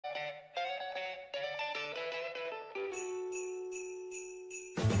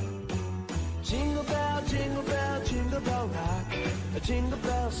jingle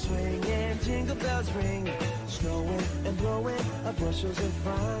bells swing and jingle bells ring. Snowing and blowing up bushels of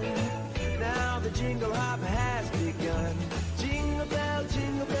fun. Now the jingle hop has begun. Jingle bell,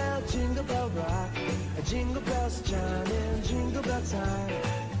 jingle bell, jingle bell rock. Jingle bells chime in jingle bell time.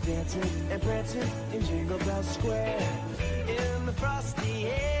 Dancing and prancing in Jingle Bell Square. In the frosty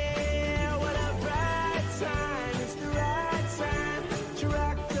air, what a bright time. It's the right time to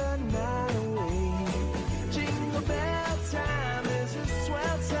rock the night away. Jingle bell time is a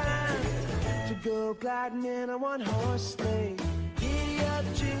swell time to go gliding in a one-horse sleigh. Giddy up,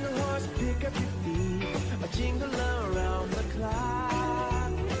 jingle horse, pick up your feet. A jingle around the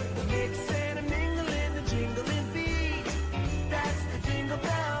clock. Mix and a mingle in the jingling beat. That's the Jingle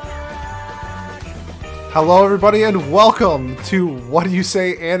Bell Rock. Hello everybody and welcome to What Do You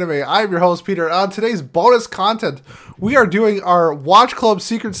Say Anime. I'm your host Peter. On today's bonus content, we are doing our Watch Club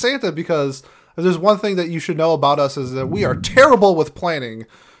Secret Santa because if there's one thing that you should know about us is that we are terrible with planning.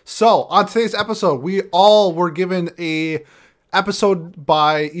 So on today's episode, we all were given a episode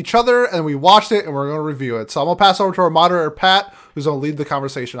by each other and we watched it and we're going to review it. So I'm going to pass over to our moderator Pat, who's going to lead the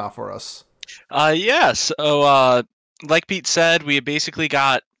conversation off for us. So like Pete said, we basically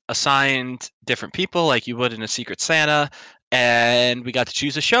got assigned different people like you would in a Secret Santa, and we got to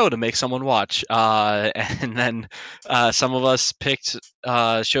choose a show to make someone watch. And then some of us picked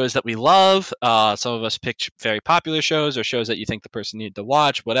shows that we love. Some of us picked very popular shows or shows that you think the person needed to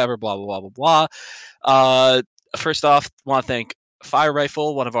watch, whatever, blah, blah, blah, blah, blah. First off, I want to thank Fire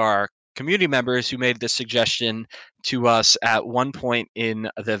Rifle, one of our community members who made this suggestion to us at one point in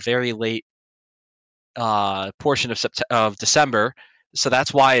the very late portion of December. So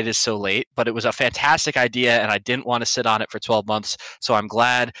that's why it is so late, but it was a fantastic idea and I didn't want to sit on it for 12 months. So I'm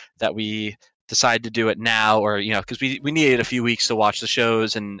glad that we decided to do it now, or, you know, because we needed a few weeks to watch the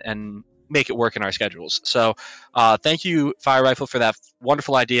shows and make it work in our schedules. So thank you, Fire Rifle, for that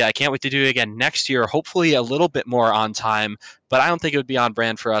wonderful idea. I can't wait to do it again next year, hopefully a little bit more on time, but I don't think it would be on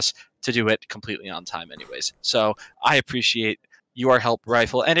brand for us to do it completely on time anyways. So I appreciate your help,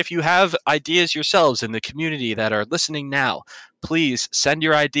 Rifle. And if you have ideas yourselves in the community that are listening now, please send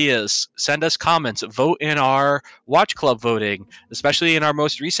your ideas, send us comments, vote in our Watch Club voting. Especially in our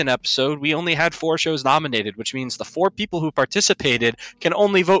most recent episode, we only had 4 shows nominated, which means the 4 people who participated can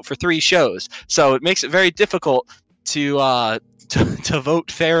only vote for 3 shows. So it makes it very difficult to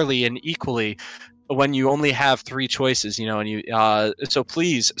vote fairly and equally when you only have 3 choices, you know, and you so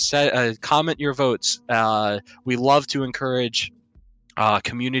please comment your votes. We love to encourage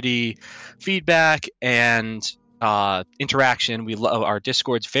community feedback and interaction. We love our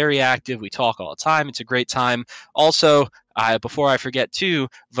Discord's very active. We talk all the time. It's a great time. Also, before I forget to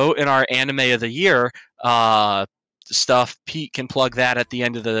vote in our Anime of the Year stuff. Pete can plug that at the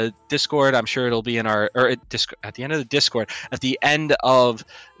end of the Discord. I'm sure it'll be in our at the end of the Discord, at the end of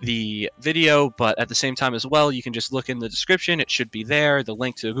the video, but at the same time as well, you can just look in the description. It should be there. The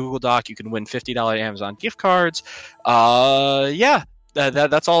link to the Google Doc. You can win $50 Amazon gift cards.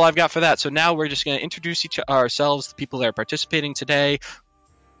 That's all I've got for that. So now we're just going to introduce ourselves, the people that are participating today.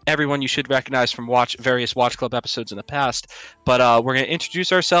 Everyone you should recognize from various Watch Club episodes in the past. But we're going to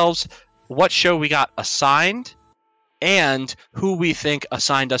introduce ourselves, what show we got assigned, and who we think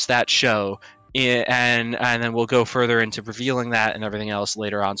assigned us that show. And then we'll go further into revealing that and everything else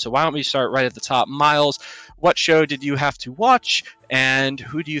later on. So why don't we start right at the top. Miles, what show did you have to watch, and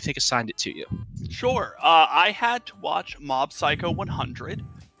who do you think assigned it to you? Sure. I had to watch Mob Psycho 100.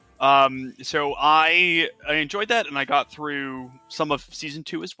 So I enjoyed that, and I got through some of Season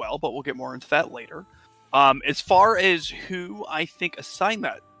 2 as well, but we'll get more into that later. As far as who I think assigned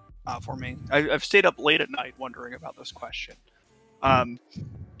that for me, I've stayed up late at night wondering about this question.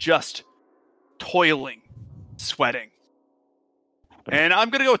 Just toiling, sweating. And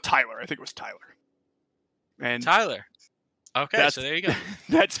I'm going to go with Tyler. I think it was Tyler. And Tyler. Okay, so there you go.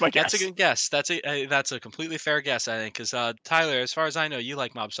 That's my guess. That's a good guess. That's a completely fair guess, I think, because Tyler, as far as I know, you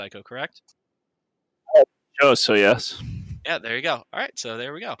like Mob Psycho, correct? Oh, so yes. Yeah, there you go. All right, so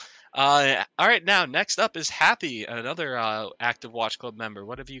there we go. All right, now next up is Happy, another active Watch Club member.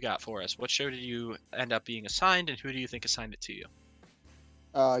 What have you got for us? What show did you end up being assigned, and who do you think assigned it to you?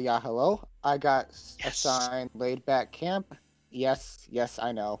 Hello. I got assigned Laid Back Camp. Yes,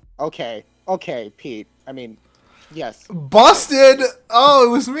 I know. Okay, Pete. I mean, yes. Busted! Oh, it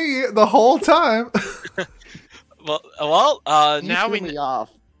was me the whole time. Well, now threw me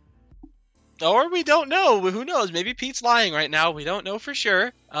off. Or we don't know. Who knows? Maybe Pete's lying right now. We don't know for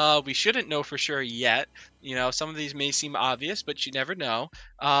sure. We shouldn't know for sure yet. You know, some of these may seem obvious, but you never know.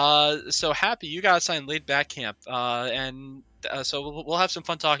 So Happy, you got assigned Laid Back Camp. And So we'll have some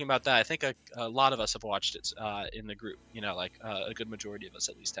fun talking about that. I think a lot of us have watched it in the group. Like a good majority of us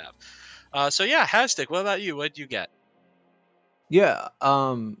at least have. So yeah, Hastic, what about you? What did you get? Yeah,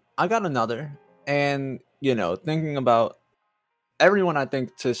 I got another, and thinking about everyone, I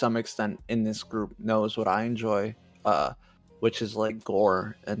think to some extent in this group knows what I enjoy, which is like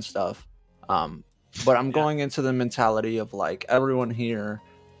gore and stuff. But I'm going into the mentality of like everyone here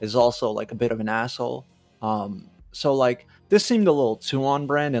is also like a bit of an asshole. So like this seemed a little too on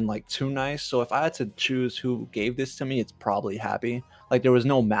brand and like too nice. So if I had to choose who gave this to me, it's probably Happy. Like there was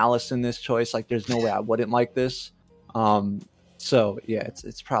no malice in this choice. Like there's no way I wouldn't like this. So yeah,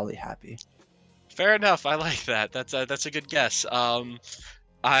 it's probably Happy. Fair enough. I like that. That's a good guess.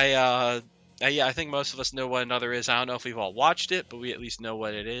 I think most of us know what another is. I don't know if we've all watched it, but we at least know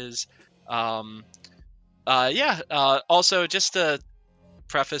what it is. Also, just to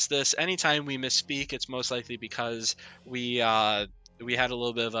preface this, anytime we misspeak, it's most likely because we had a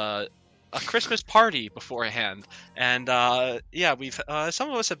little bit of a Christmas party beforehand, and we've some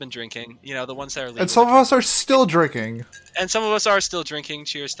of us have been drinking. The ones that are legal, and some of us are still drinking. And some of us are still drinking.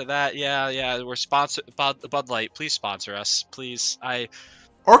 Cheers to that. Yeah. We're sponsored. Bud Light, please sponsor us, please.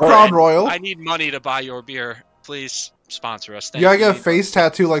 Or Crown Royal. I need money to buy your beer. Please sponsor us. You gotta get a face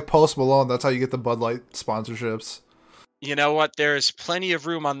tattoo like Post Malone. That's how you get the Bud Light sponsorships. You know what? There's plenty of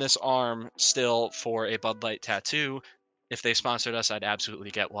room on this arm still for a Bud Light tattoo. If they sponsored us, I'd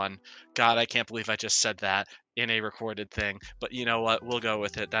absolutely get one. God, I can't believe I just said that in a recorded thing. But you know what? We'll go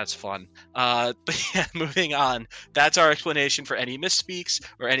with it. That's fun. But yeah, moving on. That's our explanation for any misspeaks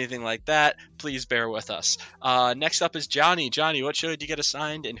or anything like that. Please bear with us. Next up is Johnny. Johnny, what show did you get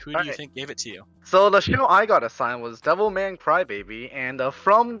assigned, and who do you think gave it to you? So the show I got assigned was Devilman Crybaby, and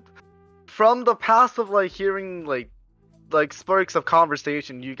from the past of like hearing like spurts of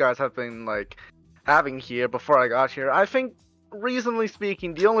conversation you guys have been like having here before I got here, I think, reasonably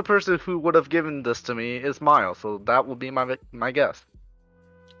speaking, the only person who would have given this to me is Miles, so that would be my guess.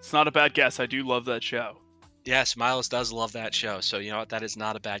 It's not a bad guess. I do love that show. Yes, Miles does love that show, so you know what? That is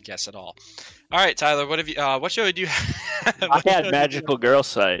not a bad guess at all. All right, Tyler, what show did you have? I had Magical Girl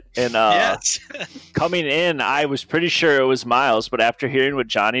Sight, and yes. Coming in, I was pretty sure it was Miles, but after hearing what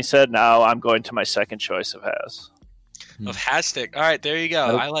Johnny said, now I'm going to my second choice of Has. Of Hastic. All right, there you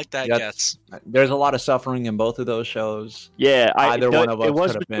go. I like that guess. There's a lot of suffering in both of those shows. Yeah, one of us it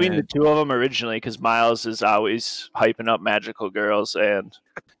was could have between been the two of them originally because Miles is always hyping up magical girls and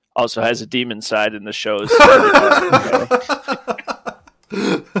also has a demon side in the shows. To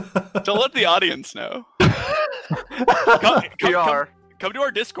let the audience know. Come to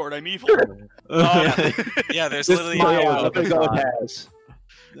our Discord. I'm evil. Yeah, there's literally I'm gonna go with Has.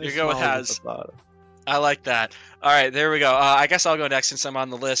 You go with Has. I like that. All right, there we go. I guess I'll go next since I'm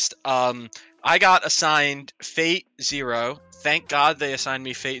on the list. I got assigned Fate Zero. Thank God they assigned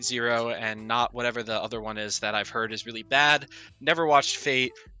me Fate Zero and not whatever the other one is that I've heard is really bad. Never watched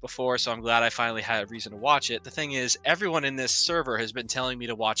Fate before, so I'm glad I finally had a reason to watch it. The thing is, everyone in this server has been telling me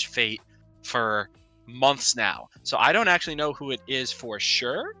to watch Fate for months now. So I don't actually know who it is for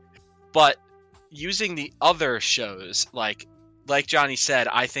sure, but using the other shows, like Johnny said,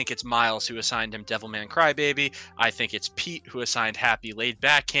 I think it's Miles who assigned him Devilman Crybaby. I think it's Pete who assigned Happy Laid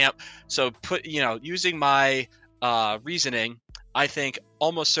Back Camp. So using my reasoning, I think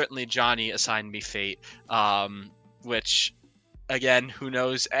almost certainly Johnny assigned me Fate, which again, who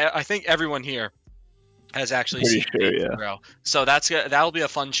knows? I think everyone here has actually seen Fate Zero. So that'll be a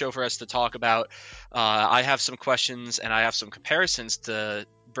fun show for us to talk about. I have some questions and I have some comparisons to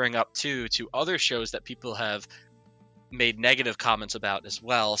bring up too to other shows that people have made negative comments about as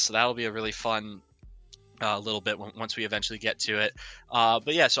well, so that'll be a really fun little bit once we eventually get to it.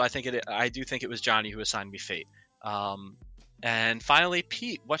 But yeah, so I do think it was Johnny who assigned me Fate. And finally,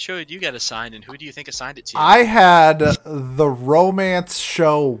 Pete, what show did you get assigned, and who do you think assigned it to you? I had the romance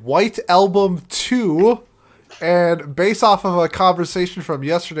show White Album 2, and based off of a conversation from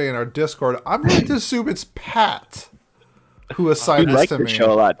yesterday in our Discord, I'm going to assume it's Pat who assigned this to me. You like the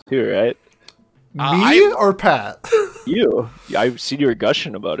show a lot too, right? Me or Pat? You. I've seen you were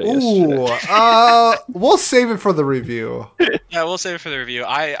gushing about it yesterday. We'll save it for the review. Yeah, we'll save it for the review.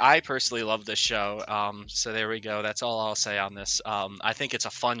 I personally love this show. So there we go. That's all I'll say on this. I think it's a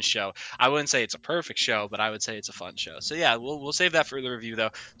fun show. I wouldn't say it's a perfect show, but I would say it's a fun show. So yeah, we'll save that for the review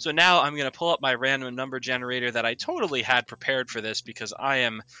though. So now I'm going to pull up my random number generator that I totally had prepared for this because I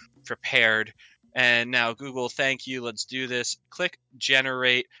am prepared. And now Google, thank you. Let's do this. Click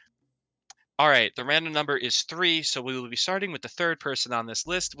generate. All right, the random number is 3, so we will be starting with the third person on this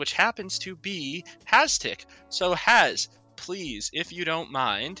list, which happens to be Hastic. So Has, please, if you don't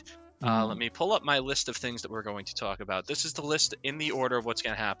mind, Let me pull up my list of things that we're going to talk about. This is the list in the order of what's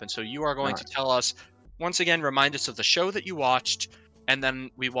going to happen. So you are going to tell us, once again, remind us of the show that you watched, and then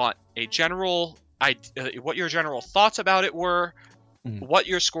we want a general, what your general thoughts about it were, what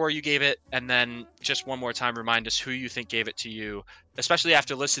your score you gave it, and then just one more time, remind us who you think gave it to you, especially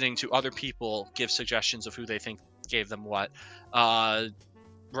after listening to other people give suggestions of who they think gave them what.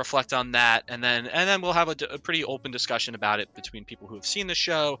 Reflect on that, and then we'll have a pretty open discussion about it between people who have seen the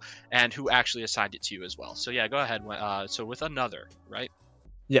show and who actually assigned it to you as well. So yeah, go ahead. So with another, right?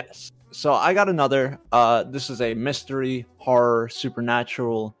 Yes. So I got another. This is a mystery, horror,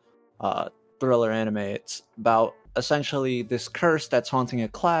 supernatural thriller anime. It's about essentially this curse that's haunting a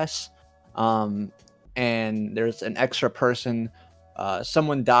class, and there's an extra person.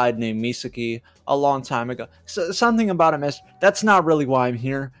 Someone died named Misaki a long time ago. So something about him is that's not really why I'm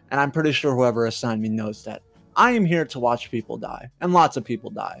here, and I'm pretty sure whoever assigned me knows that. I am here to watch people die, and lots of people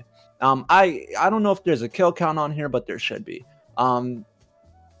die. I don't know if there's a kill count on here, but there should be.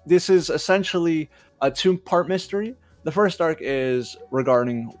 This is essentially a 2-part mystery. The first arc is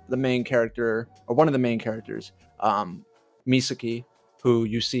regarding the main character, or one of the main characters, Misaki, who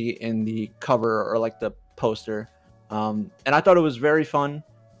you see in the cover or like the poster. And I thought it was very fun.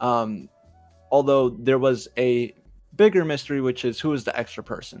 Although there was a bigger mystery, which is who is the extra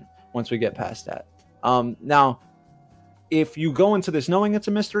person once we get past that. Now, if you go into this knowing it's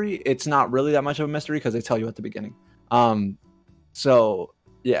a mystery, it's not really that much of a mystery because they tell you at the beginning. So,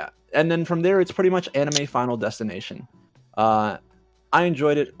 yeah. And then from there, it's pretty much anime Final Destination. I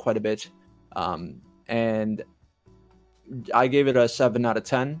enjoyed it quite a bit. And I gave it a 7 out of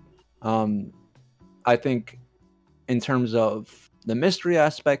 10. I think in terms of the mystery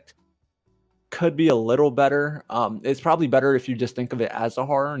aspect, could be a little better. It's probably better if you just think of it as a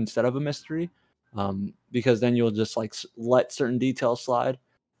horror instead of a mystery, because then you'll just like let certain details slide.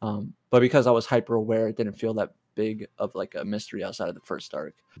 But because I was hyper aware, it didn't feel that big of like a mystery outside of the first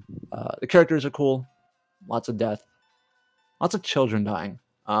arc. The characters are cool, lots of death, lots of children dying.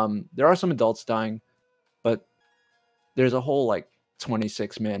 There are some adults dying, but there's a whole like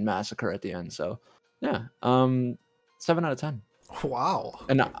 26-man massacre at the end. So yeah, 7 out of 10. Wow.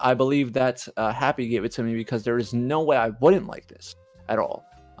 And I believe that Happy gave it to me because there is no way I wouldn't like this at all.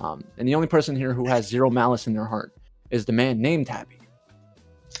 And the only person here who has zero malice in their heart is the man named Happy.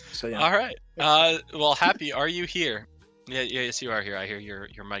 So yeah. All right. Well, Happy, are you here? Yeah, yes, you are here. I hear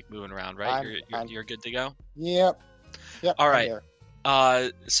your mic moving around, right? You're good to go? Yep. All I'm right. here.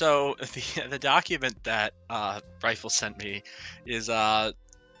 So the document that Rifle sent me is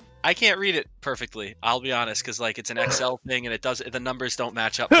I can't read it perfectly. I'll be honest, because like it's an Excel thing, and the numbers don't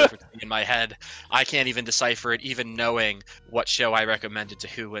match up perfectly in my head. I can't even decipher it, even knowing what show I recommended to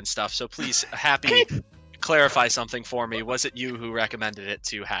who and stuff. So please, Happy, clarify something for me. Was it you who recommended it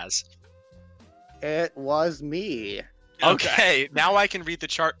to Haz? It was me. Okay, now I can read the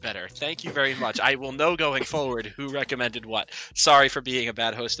chart better. Thank you very much. I will know going forward who recommended what. Sorry for being a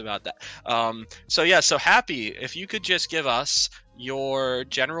bad host about that. So Happy, if you could just give us your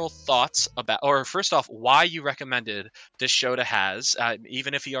general thoughts about, or first off, why you recommended this show to Haz.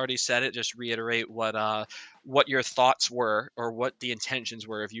 Even if he already said it, just reiterate what your thoughts were, or what the intentions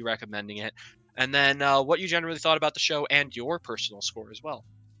were of you recommending it, and then what you generally thought about the show and your personal score as well.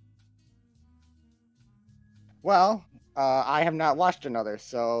 Well, I have not watched another,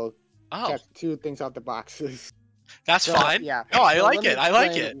 so check 2 things out the boxes. That's fine. Yeah. No, I So like let me it. I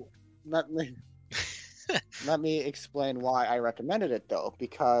like it. explain- Let me explain why I recommended it though,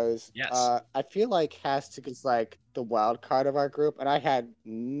 because Yes. I feel like Hastic is like the wild card of our group, and I had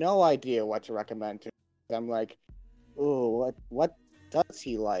no idea what to recommend to him. I'm like, ooh, what does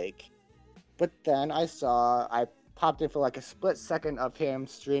he like? But then I popped in for like a split second of him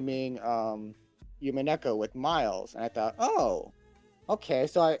streaming Yumeneko with Miles, and I thought, oh, okay.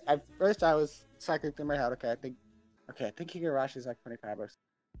 So at first I was cycling through my head. I think Higurashi is like 25 or so.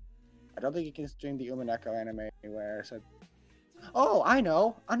 I don't think you can stream the Umineko anime anywhere. So, oh, I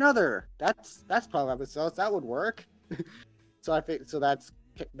know another. That's 12 episodes. That would work. So that's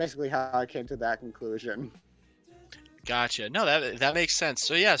basically how I came to that conclusion. Gotcha. No, that makes sense.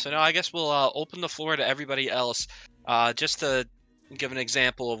 So yeah. So now I guess we'll open the floor to everybody else, just to give an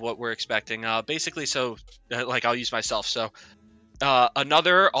example of what we're expecting. Basically, so like I'll use myself. So.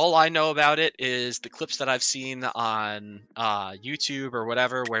 All I know about it is the clips that I've seen on YouTube or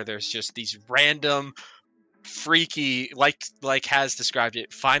whatever, where there's just these random, freaky, like Has described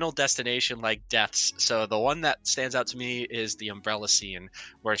it, Final Destination like deaths. So the one that stands out to me is the umbrella scene,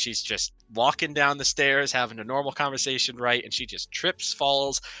 where she's just walking down the stairs, having a normal conversation, right, and she just trips,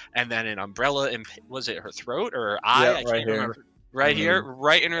 falls, and then an umbrella, was it her throat or her eye? Yeah, I can't remember. right here,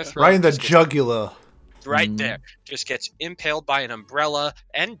 right in her throat. Right in the just gets- jugular. right there, just gets impaled by an umbrella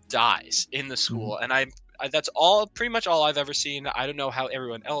and dies in the school. And I that's all, pretty much all I've ever seen. I don't know how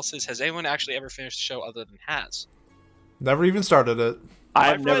everyone else is. Has anyone actually ever finished the show other than Has? Never even started it.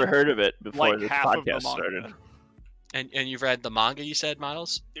 I've I've never read, heard of it before like, this half of the podcast manga. started. And you've read the manga, you said,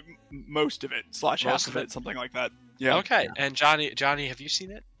 Miles? Most of it, / half Most of of it, something like that. Yeah. Okay. And Johnny, have you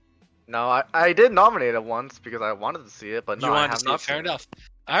seen it? No, I did nominate it once because I wanted to see it, but no, You I wanted to have see not it. Fair seen it. enough.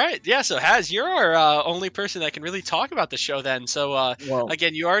 All right. Yeah. So Has, you're our only person that can really talk about the show then. So Well,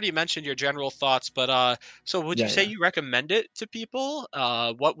 again, you already mentioned your general thoughts, but so would you Yeah, say yeah. you recommend it to people?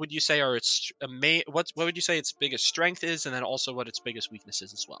 What would you say are its what would you say its biggest strength is, and then also what its biggest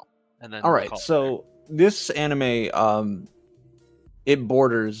weaknesses as well? And then all we'll right, call it so this anime, it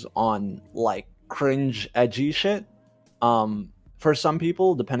borders on like cringe, edgy shit. For some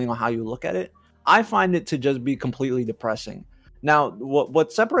people, depending on how you look at it, I find it to just be completely depressing. Now,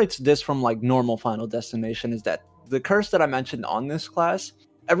 what separates this from like normal Final Destination is that the curse that I mentioned on this class,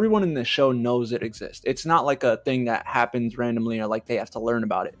 everyone in the show knows it exists. It's not like a thing that happens randomly or like they have to learn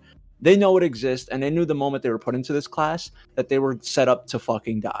about it. They know it exists, and they knew the moment they were put into this class that they were set up to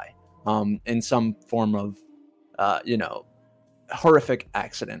fucking die, in some form of, horrific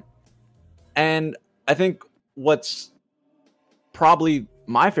accident. And I think what's probably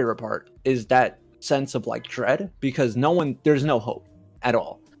my favorite part is that sense of like dread, because there's no hope at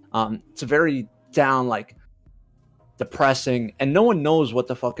all. It's a very down, like depressing, and no one knows what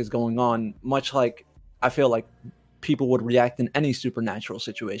the fuck is going on, much like I feel like people would react in any supernatural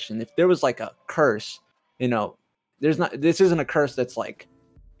situation. If there was like a curse, this isn't a curse that's like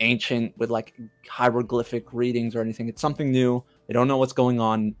ancient with like hieroglyphic readings or anything. It's something new. They don't know what's going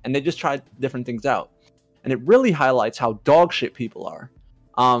on, and they just try different things out. And it really highlights how dog shit people are.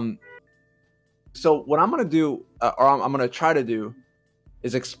 So what I'm going to do, or I'm going to try to do,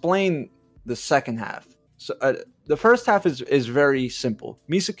 is explain the second half. So the first half is very simple.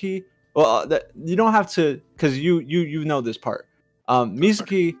 Misaki, you don't have to, because you know this part.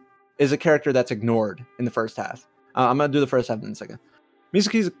 Misaki is a character that's ignored in the first half. I'm going to do the first half in a second.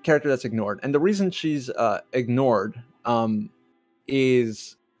 Misaki is a character that's ignored, and the reason she's ignored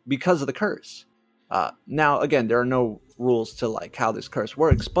is because of the curse. Now, again, there are no rules to like how this curse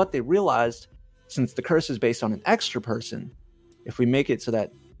works, but they realized, since the curse is based on an extra person, if we make it so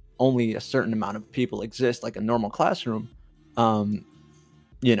that only a certain amount of people exist, like a normal classroom, then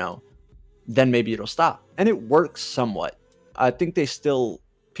maybe it'll stop. And it works somewhat. I think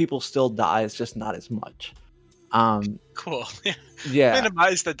people still die, it's just not as much. Cool. Yeah.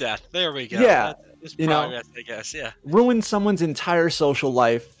 Minimize the death. There we go. Yeah. That's You know, progress, I guess. Yeah. Ruin someone's entire social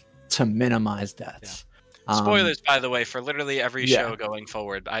life to minimize deaths. Spoilers, by the way, for literally every yeah. show going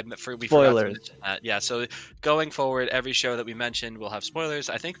forward. We forgot to Spoilers. mention that. Yeah, so going forward, every show that we mentioned will have spoilers.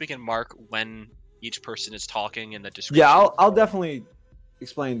 I think we can mark when each person is talking in the description. Yeah, I'll definitely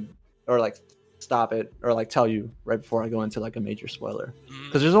explain or like stop it or like tell you right before I go into like a major spoiler,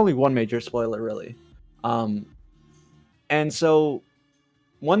 because there's only one major spoiler really. And so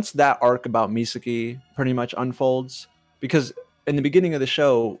once that arc about Misaki pretty much unfolds, because in the beginning of the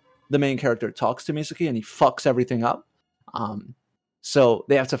show, the main character talks to Misaki and he fucks everything up. So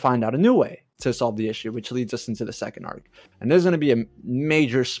they have to find out a new way to solve the issue, which leads us into the second arc. And there's going to be a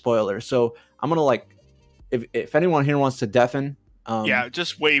major spoiler. So I'm going to like, if anyone here wants to deafen. Yeah,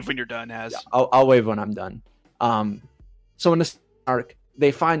 just wave when you're done, Az. I'll wave when I'm done. So in this arc,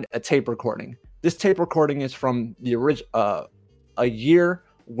 they find a tape recording. This tape recording is from the a year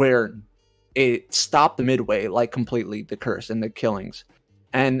where it stopped midway, like completely, the curse and the killings.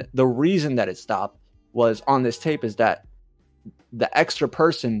 And the reason that it stopped was on this tape is that the extra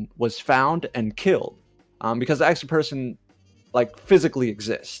person was found and killed, because the extra person like physically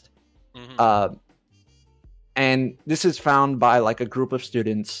exists. And this is found by like a group of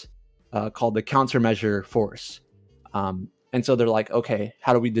students called the Countermeasure Force. And so they're like, okay,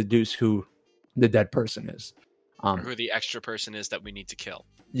 how do we deduce who the dead person is? Or who the extra person is that we need to kill.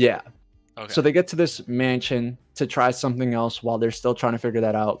 Yeah. Okay. So they get to this mansion to try something else while they're still trying to figure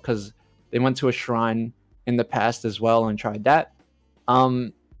that out, because they went to a shrine in the past as well and tried that.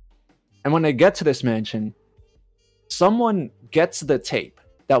 And when they get to this mansion, someone gets the tape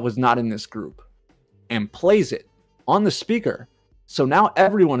that was not in this group and plays it on the speaker. So now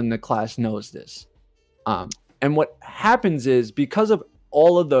everyone in the class knows this. And what happens is, because of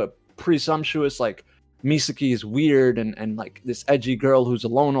all of the presumptuous, like, Misaki is weird and like this edgy girl who's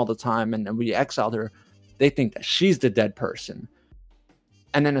alone all the time, and we exiled her, they think that she's the dead person.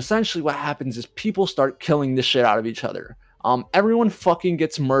 And then essentially what happens is people start killing the shit out of each other. Everyone fucking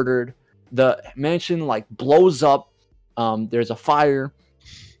gets murdered. The mansion like blows up. There's a fire,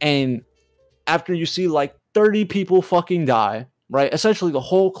 and after you see like 30 people fucking die, right? Essentially, the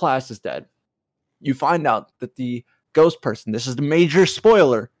whole class is dead. You find out that the ghost person. This is the major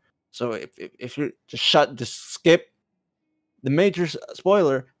spoiler. So if you're just skip. The major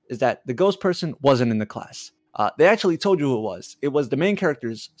spoiler is that the ghost person wasn't in the class. They actually told you who it was. It was the main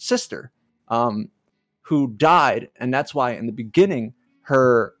character's sister, who died, and that's why in the beginning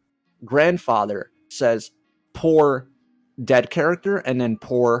her grandfather says "poor dead character" and then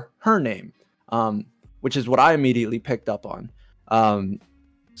 "poor her name," which is what I immediately picked up on.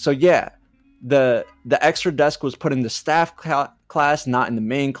 So yeah, the extra desk was put in the staff class, not in the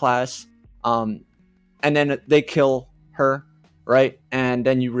main class, and then they kill her. Right, and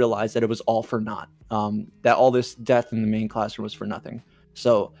then you realize that it was all for naught. That all this death in the main classroom was for nothing.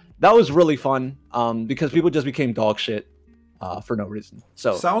 So that was really fun. Because people just became dog shit for no reason.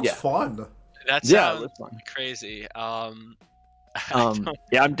 So Sounds yeah. fun. That Yeah, sounds that's fun. crazy. Yeah,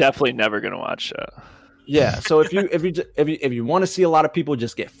 I'm definitely never gonna watch that. Yeah. So if you want to see a lot of people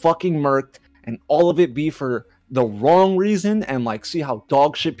just get fucking murked and all of it be for the wrong reason and like see how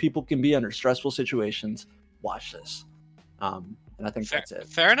dog shit people can be under stressful situations, watch this. And I think that's it.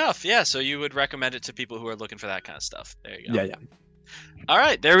 Fair enough. Yeah. So you would recommend it to people who are looking for that kind of stuff. There you go. Yeah. All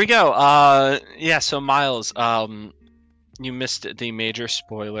right. There we go. Yeah. So Miles, you missed the major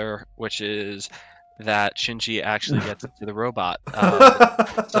spoiler, which is that Shinji actually gets into the robot.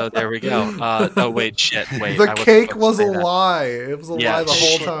 So there we go. Oh wait, shit. Wait. The cake was a lie. It was a Yeah, lie the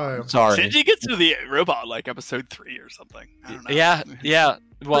whole shit. time. Sorry. Shinji gets to the robot like episode 3 or something. I don't know. Yeah.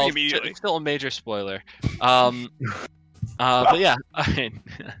 Well, immediately. still a major spoiler. But yeah,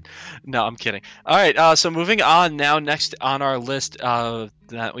 no, I'm kidding. All right, so moving on now. Next on our list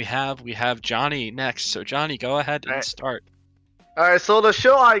that we have Johnny next. So Johnny, go ahead and start. Alright, so the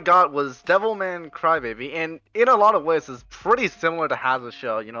show I got was Devilman Crybaby, and in a lot of ways it's pretty similar to Haz's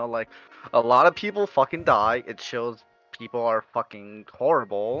show, you know, like, a lot of people fucking die, it shows people are fucking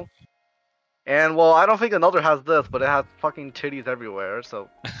horrible, and, well, I don't think Another has this, but it has fucking titties everywhere, so,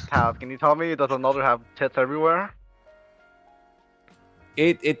 Haz, can you tell me, does Another have tits everywhere?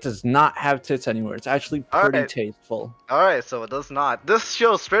 It does not have tits anywhere. It's actually pretty Alright. tasteful. Alright, so it does not. This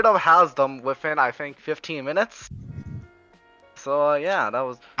show straight up has them within, I think, 15 minutes. So, yeah, that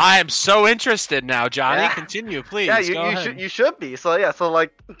was... I am so interested now, Johnny. Yeah. Continue, please. Yeah, Go ahead. you should be. So, yeah, so,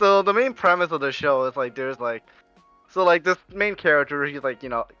 like, the main premise of the show is, like, there's, like... So, like, this main character, he's, like, you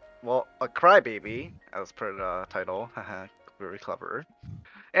know, well, a crybaby, as per the title. Haha, very clever.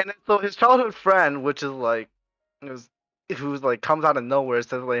 And then, so his childhood friend, which is, like... who's, like, comes out of nowhere,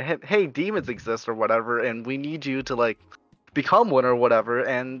 says, like, hey, demons exist or whatever, and we need you to, like, become one or whatever,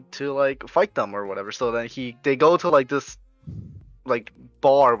 and to, like, fight them or whatever. So then they go to, like, this... like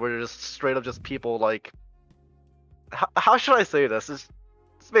bar where there's straight up just people like how should I say this? It's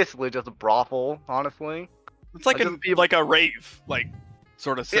basically just a brothel, honestly. It's like just a rave, like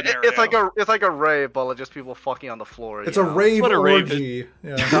sort of scenario. It's like a rave, but like just people fucking on the floor. It's you a know? rave What a rave orgy.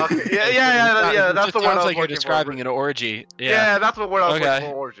 Yeah. Okay. Yeah. That's It the word I sounds was like you're looking describing for. an orgy. Yeah, that's what word I was Okay. looking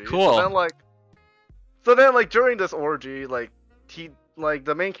for. Orgy. Cool. So then during this orgy,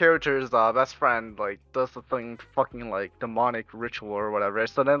 the main character's best friend does the thing fucking like demonic ritual or whatever.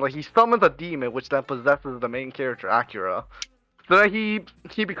 So then he summons a demon which then possesses the main character Akira. So then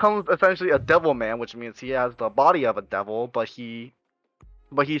he becomes essentially a devil man, which means he has the body of a devil, but he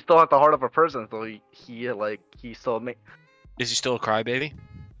still has the heart of a person. So he still Is he still a crybaby?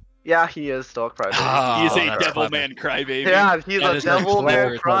 yeah, he is still a crybaby. Oh, He is a that's devil clever. man crybaby. Yeah, he's That a is very devil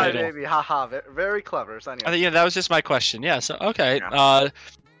man clever title. crybaby. Haha, very clever. So anyway. That was just my question. Yeah. So okay. Yeah.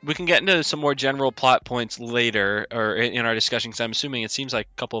 We can get into some more general plot points later, or in our discussion. Because I'm assuming it seems like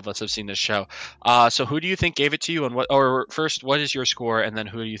a couple of us have seen this show. So who do you think gave it to you, and what? Or first, what is your score, and then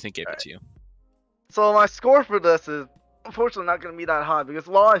who do you think gave it to you? So my score for this is unfortunately not going to be that high because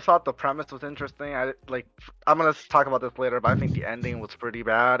while I thought the premise was interesting, I'm going to talk about this later, but I think the ending was pretty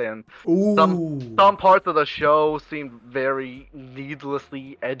bad, and Ooh. some parts of the show seemed very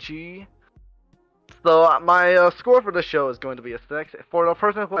needlessly edgy. So my score for the show is going to be a 6. For the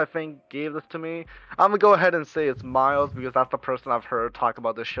person who I think gave this to me, I'm going to go ahead and say it's Miles because that's the person I've heard talk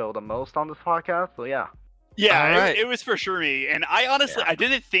about the show the most on this podcast. So yeah. Yeah, All right. it was for sure me. And I honestly, I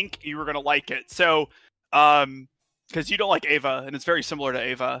didn't think you were going to like it. So, because you don't like Ava, and it's very similar to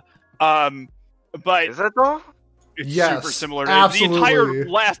Ava. But Is it though? it's Yes, super similar to absolutely. the entire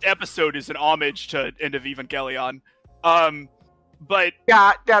last episode is an homage to End of Evangelion. But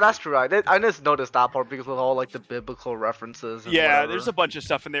Yeah, that's true. I just noticed that part because of all the biblical references. And yeah, whatever. there's a bunch of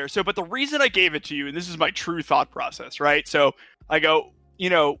stuff in there. So, but the reason I gave it to you, and this is my true thought process, right? So I go,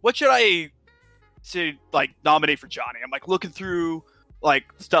 what should I to like nominate for Johnny. I'm like looking through like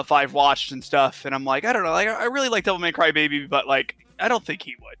stuff I've watched and stuff, and I'm like, I don't know, like I really like Devilman Crybaby, but like I don't think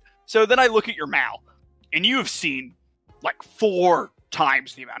he would. So then I look at your Mal, and you have seen like 4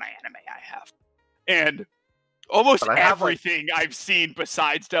 times the amount of anime I have, and almost everything I've seen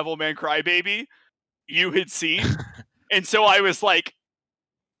besides Devilman Crybaby, you had seen, and so I was like,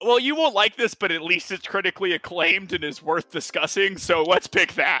 well, you won't like this, but at least it's critically acclaimed and is worth discussing. So let's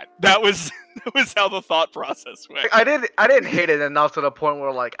pick that. That was how the thought process went. I didn't hate it enough to the point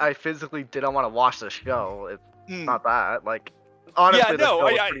where like I physically didn't want to watch the show. It's not that. Like honestly, the show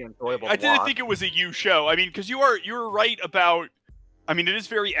was pretty enjoyable. I didn't think it was a you show. I mean, because you were right about. I mean, it is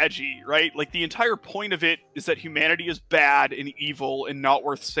very edgy, right? Like the entire point of it is that humanity is bad and evil and not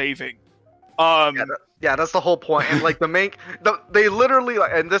worth saving. Yeah, that's the whole point. And like they literally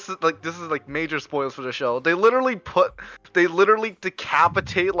like, and this is like major spoilers for the show. They literally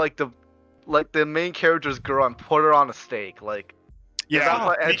decapitate like the main character's girl and put her on a stake. Like,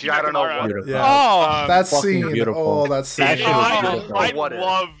 yeah, that's edgy. I don't know what. Yeah. Oh, that scene. beautiful. Oh, that scene. I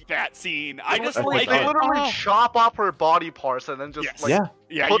love that scene. I just like they literally chop off her body parts and then just put you them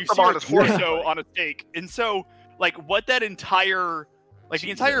see on her a stake. torso on a stake. And so like what that entire the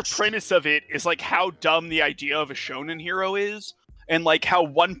entire premise of it is like how dumb the idea of a shonen hero is, and like how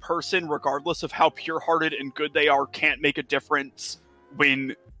one person, regardless of how pure-hearted and good they are, can't make a difference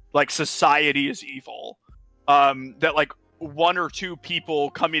when like society is evil. That like 1 or 2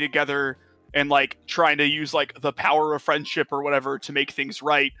 people coming together and like trying to use like the power of friendship or whatever to make things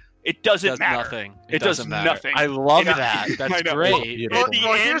right. It doesn't matter. Nothing. It does nothing. I love that. That's great. At the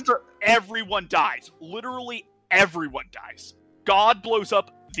end, everyone dies. Literally everyone dies. God blows up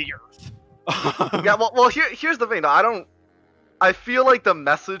the earth. Yeah, well, here's the thing, though. I feel like the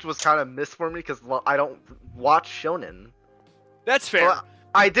message was kind of missed for me because I don't watch shonen. That's fair. Well,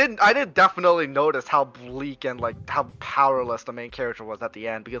 I did definitely notice how bleak and like how powerless the main character was at the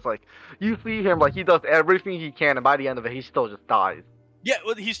end, because like you see him like he does everything he can, and by the end of it, he still just dies. Yeah,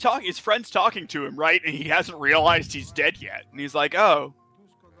 well, he's talking. His friend's talking to him, right? And he hasn't realized he's dead yet, and he's like, "Oh,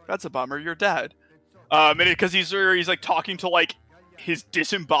 that's a bummer. You're dead." And because he's like talking to like his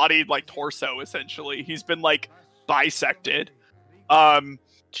disembodied like torso, essentially. He's been like bisected. And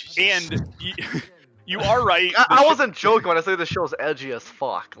you are right. I wasn't joking when I say the show's edgy as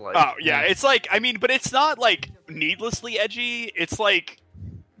fuck. Like, oh yeah, it's like, I mean, but it's not like needlessly edgy. It's like,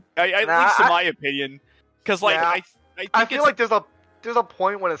 at least in my opinion, because like I feel like there's a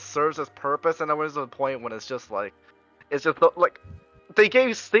point when it serves its purpose, and then there's a point when it's just like they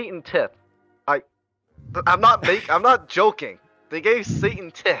gave Satan tits. I'm not joking. They gave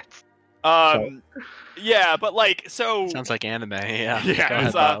Satan tits. Yeah, but like, so sounds like anime. Yeah.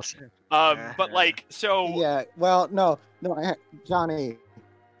 Yeah. But like, so yeah. Well, no, Johnny.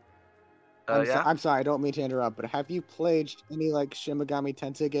 Yeah? I'm sorry, I don't mean to interrupt, but have you played any like Shin Megami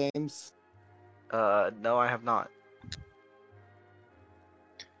Tensei games? No, I have not.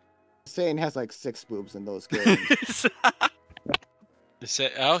 Satan has like 6 boobs in those games.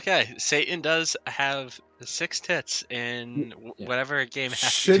 Okay, Satan does have 6 tits in whatever game.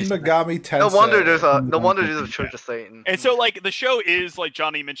 Shin Megami Tensei. No wonder there's a Church of Satan. And so like the show is, like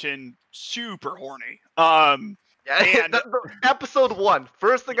Johnny mentioned, super horny. Yeah, and episode 1,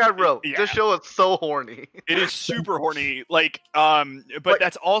 first thing I wrote. Yeah. This show is so horny. It is super horny. Like, but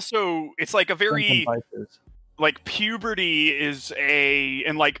that's also, it's like a very like puberty is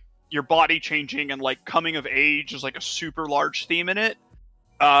and like your body changing and like coming of age is like a super large theme in it.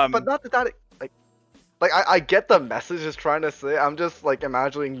 But not that I get the message is trying to say. I'm just like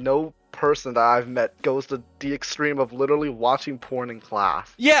imagining no person that I've met goes to the extreme of literally watching porn in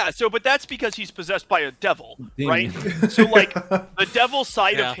class. Yeah, so but that's because he's possessed by a devil, right? So like the devil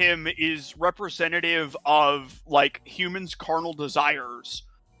side of him is representative of like humans' carnal desires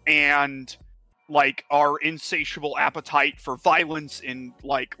and like our insatiable appetite for violence and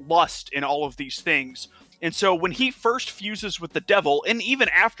like lust and all of these things. And so when he first fuses with the devil, and even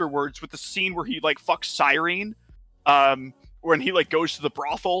afterwards with the scene where he like fucks Cyrene, when he like goes to the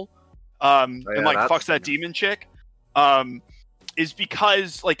brothel, and like fucks that demon chick, is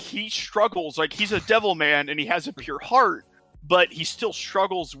because like he struggles, like he's a devil man and he has a pure heart, but he still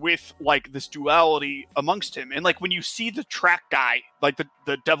struggles with like this duality amongst him. And like when you see the track guy, like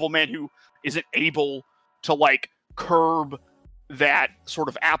the devil man who isn't able to like curb that sort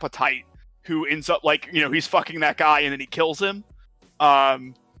of appetite, who ends up like, you know, he's fucking that guy and then he kills him. I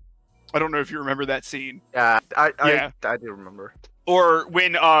don't know if you remember that scene. Yeah, I do remember. Or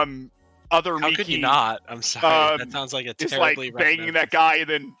when other How Miki, could you not? I'm sorry. That sounds like a is terribly like banging that guy and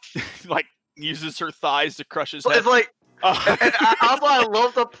then like uses her thighs to crush his So head. it's like And also, I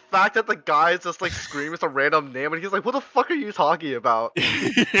love the fact that the guy is just like screaming some random name, and he's like, "What the fuck are you talking about?"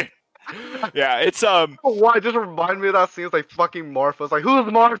 Yeah, it's Why? It just remind me of that scene. It's like fucking Martha. It's like,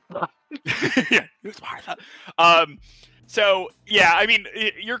 who's Martha? yeah, who's Martha? So yeah, I mean,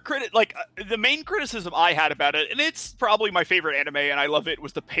 the main criticism I had about it, and it's probably my favorite anime, and I love it,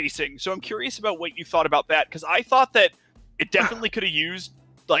 was the pacing. So I'm curious about what you thought about that, because I thought that it definitely could have used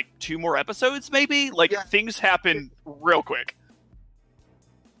like 2 more episodes, maybe. Like things happen real quick.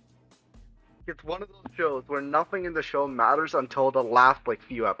 It's one of those shows where nothing in the show matters until the last like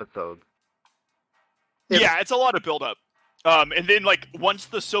few episodes. Yeah, it's a lot of build up. And then like once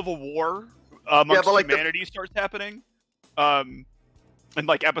the Civil War amongst humanity starts happening, in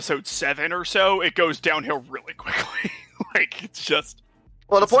like episode 7 or so, it goes downhill really quickly. Like it's just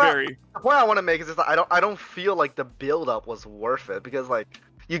the point I want to make is just that I don't feel like the build up was worth it, because like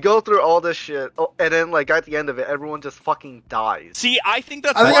you go through all this shit, and then like at the end of it, everyone just fucking dies. See, I think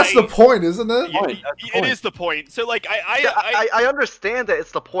that's the point, isn't it? Yeah, it is the point. So like I understand that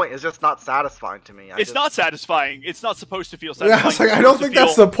it's the point. It's just not satisfying to me. It's not satisfying. It's not supposed to feel satisfying. Yeah, it's like, I don't think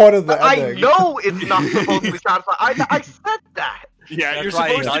that's the point of the ending. I know it's not supposed to be satisfying. I said that. Yeah, That's you're why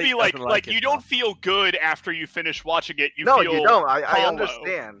supposed to he be like doesn't you don't feel good after you finish watching it. You No, feel you don't. I hollow.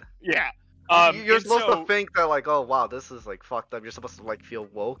 understand. Yeah. You're supposed to think that like, oh wow, this is like fucked up. You're supposed to like feel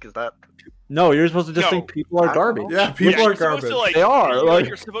woke. Is that? No, you're supposed to just think people are garbage. Yeah, people are you're supposed garbage. to, like, They are, like-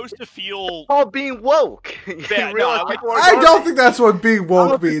 you're supposed to feel. All being woke. Yeah, Realize no, people are I don't garbage. think that's what being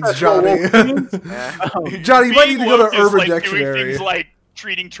woke means, Johnny. Johnny, you might need to go to Being woke Urban is, like, doing Dictionary. things like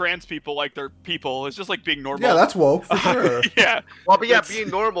treating trans people like they're people. It's just like being normal. Yeah, that's woke for sure. yeah. Well, but yeah, It's- being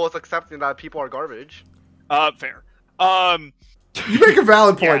normal is accepting that people are garbage. Fair. You make a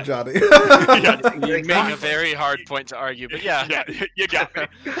valid point, Johnny. Yeah, You make a very hard point to argue, but yeah. yeah, you got me.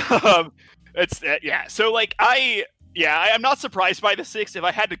 It's yeah. So like I'm not surprised by the 6. If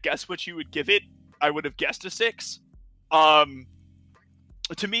I had to guess what you would give it, I would have guessed a 6.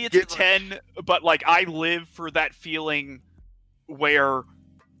 To me, it's a 10. But like, I live for that feeling where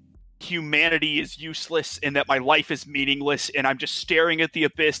humanity is useless and that my life is meaningless, and I'm just staring at the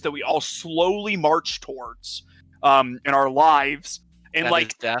abyss that we all slowly march towards in our lives, and That like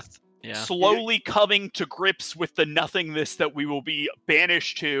is death. Yeah. slowly coming to grips with the nothingness that we will be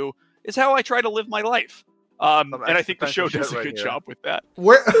banished to is how I try to live my life. And I think the show does a good job with that.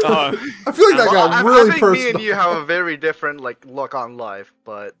 Where I feel like that got I really think personal. me and you have a very different like look on life,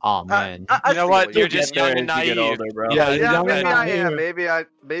 but Oh man. I You know see what? what You're you just Get there young and as you get naive. older, bro. Yeah, yeah, young maybe and I naive. am. Maybe I.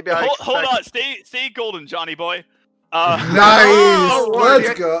 Hold expect- on, stay golden, Johnny boy. Nice. don't worry.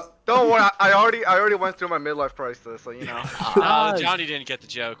 Let's go. Don't worry, I already went through my midlife crisis, so you know. No, Johnny didn't get the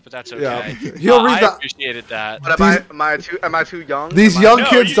joke, but that's okay. Yeah. He'll read I the. appreciated that. But am I too young? These Am I- young No,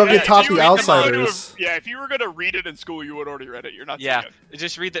 kids you- don't get yeah, taught you The would come on to Outsiders. yeah, if you were gonna read it in school, you would already read it. You're not. too Yeah, young.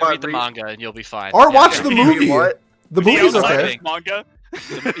 just read the What, read- manga and you'll be fine. Or Yeah. watch the movie. What? The The movie's Outsiders okay. manga.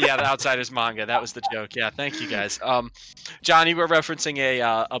 Yeah, the Outsiders manga. That was the joke. Yeah, thank you guys. Johnny, we're referencing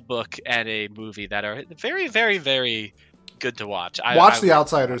a book and a movie that are very, very, very good to watch. Watch The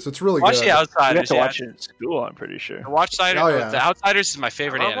Outsiders. It's really Watch good. The You have Outsiders. to Yeah. watch it in school, I'm pretty sure. Watch Oh, yeah. The Outsiders is my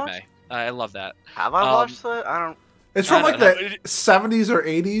favorite Have I anime. I love that. Have I watched it? I don't. It's from I like don't the 70s or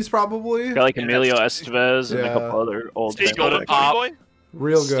 80s, probably. Got like Yeah, Emilio that's- Estevez and Yeah. a couple other old Stay It's golden, Golden Pony Pop. boy.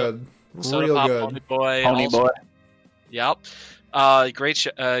 Real So- good. Soda Real Pop, good. Pony Boy. Pony also- Boy. Yep.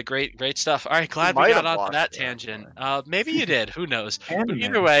 Great stuff. All right, glad might we got have onto watched that it. tangent. Maybe you did. Who knows? But Anime.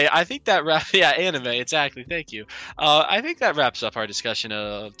 either way, I think that anime. Exactly. Thank you. I think that wraps up our discussion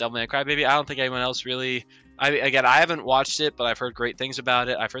of Devilman Crybaby. I don't think anyone else really. I haven't watched it, but I've heard great things about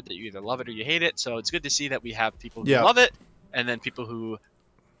it. I've heard that you either love it or you hate it. So it's good to see that we have people who Yeah. love it, and then people who,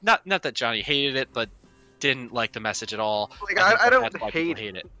 not that Johnny hated it, but didn't like the message at all. Like, think I don't that's why people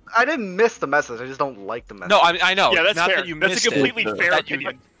hate it. I didn't miss the message. I just don't like the message. No, I know. Yeah, that's not fair. that you That's missed a completely it, fair that you-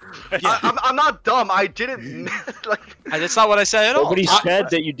 opinion. I'm not dumb. I didn't miss, like. That's not what I said at all. Nobody I- said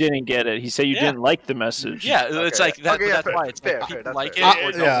that you didn't get it. He said you Yeah. didn't like the message. Yeah, it's Okay. like that. Okay, but yeah, that's fair, why it's fair, like fair, people that's like fair. it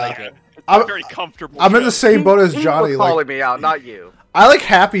or don't Yeah. like it. It's I'm- a very comfortable. I'm in the show. same boat as You Johnny. were Like, calling me out, not you. I like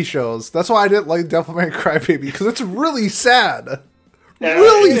happy shows. That's why I didn't like Devilman Crybaby, because it's really sad. Yeah,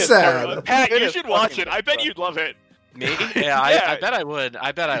 Really it is, sad. everyone. Pat, It you is should watch fucking it. I bet good. you'd love it. Me? Yeah, Yeah. I bet I would.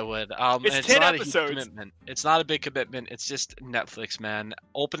 And It's it's 10 not a huge episodes. commitment. It's not a big commitment. It's just Netflix, man.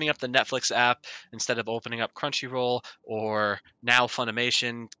 Opening up the Netflix app instead of opening up Crunchyroll or now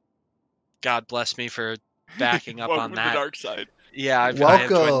Funimation. God bless me for backing up Welcome on to that. the dark side. Yeah, I have joined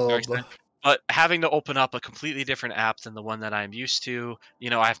the dark Welcome. side. But having to open up a completely different app than the one that I'm used to,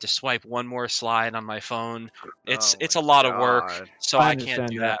 I have to swipe one more slide on my phone. It's Oh a my lot of work, God. so I I can't understand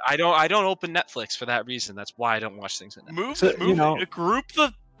do that. that. I don't open Netflix for that reason. That's why I don't watch things on Netflix. Group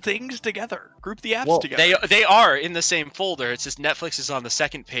the things together. Group the apps Well, together. They are in the same folder. It's just Netflix is on the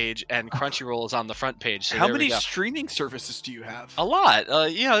second page and Crunchyroll is on the front page. So How there we many go. streaming services do you have? A lot.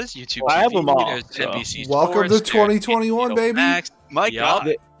 There's YouTube Well, I have TV, them all, there's so. NBC Welcome Sports, to 2021, there's baby. Max. My Yup.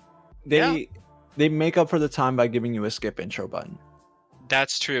 God. They make up for the time by giving you a skip intro button.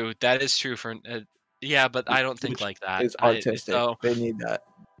 That's true. That is true for yeah, but I don't think Which like that. It's artistic. So, They need that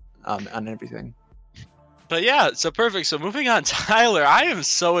on everything. but yeah, so perfect. So moving on, Tyler. I am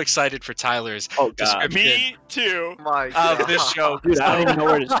so excited for Tyler's Oh god, description Me too. My of God. this show. dude, I don't even know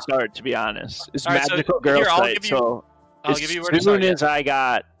where to start. To be honest, it's All right, so Magical Girl here, I'll site. give you- So I'll as give you where to soon start. as I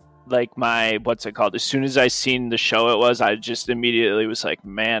got like my what's it called? As soon as I seen the show, I just immediately was like,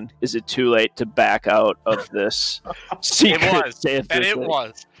 man, is it too late to back out of this secret It was, Santa and it thing?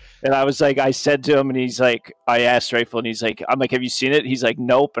 was. And I was like, I said to him, and he's like, I asked Rifle, and he's like, I'm like, have you seen it? He's like,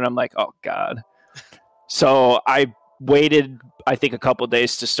 nope. And I'm like, oh god. So I waited, I think, a couple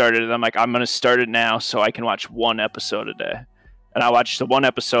days to start it, and I'm like, I'm gonna start it now so I can watch one episode a day. And I watched the one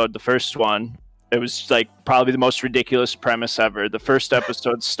episode, the first one. It was like probably the most ridiculous premise ever. The first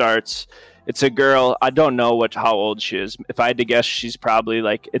episode starts. It's a girl. I don't know how old she is. If I had to guess, she's probably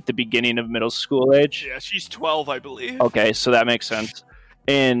like at the beginning of middle school age. Yeah, she's 12, I believe. Okay, so that makes sense.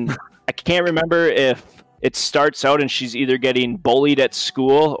 And I can't remember if it starts out and she's either getting bullied at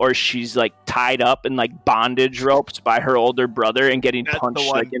school or she's like tied up in like bondage ropes by her older brother and getting That's the punched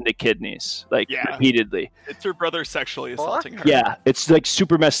one. like in the kidneys, like Yeah. repeatedly. It's her brother sexually assaulting her. Yeah, it's like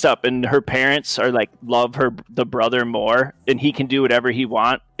super messed up, and her parents are like love the brother more, and he can do whatever he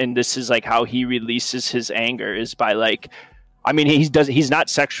want, and this is like how he releases his anger is by like, I mean, he's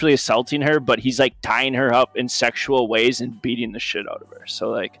not sexually assaulting her, but he's like tying her up in sexual ways and beating the shit out of her. So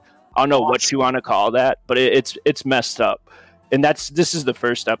like, I don't know what you want to call that, but it's messed up, and this is the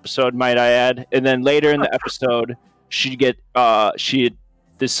first episode, might I add, and then later in the episode,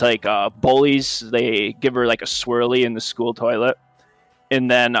 bullies, they give her like a swirly in the school toilet,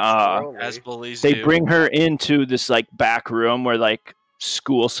 and then As bullies they do. bring her into this like back room where like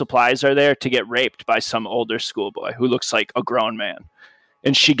school supplies are there to get raped by some older schoolboy who looks like a grown man,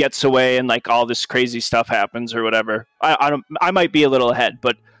 and she gets away and like all this crazy stuff happens or whatever. I might be a little ahead,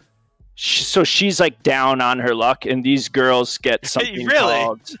 but so she's like down on her luck, and these girls get something Really?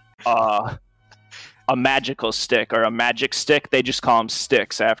 called a magical stick or a magic stick. They just call them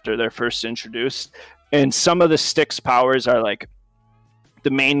sticks after they're first introduced. And some of the sticks' powers are like the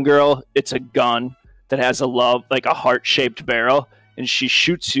main girl, it's a gun that has a heart-shaped barrel, and she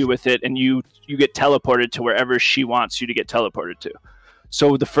shoots you with it, and you get teleported to wherever she wants you to get teleported to.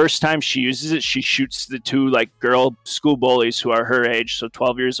 So the first time she uses it, she shoots the two like girl school bullies who are her age, so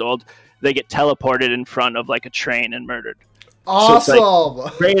 12 years old. They get teleported in front of like a train and murdered. So it's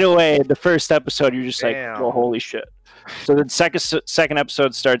Awesome. Right away, the first episode, you're just Damn. like, oh, holy shit. So the second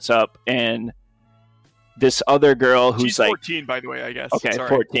episode starts up, and this other girl who's She's like 14, by the way, I guess. okay, Sorry.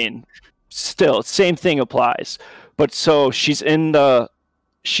 14. Still, same thing applies. But so she's in the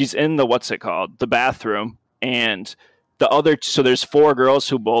what's it called? The bathroom, and so there's 4 girls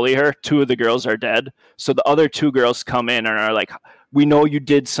who bully her. 2 of the girls are dead. So the other 2 girls come in and are like, we know you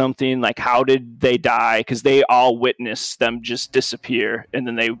did something. Like, how did they die? Because they all witnessed them just disappear, and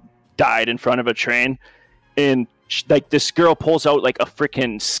then they died in front of a train. And like this girl pulls out like a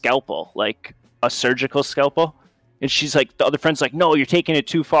freaking scalpel, like a surgical scalpel. And she's like, the other friend's like, no, you're taking it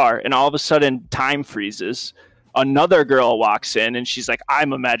too far. And all of a sudden, time freezes. Another girl walks in, and she's like,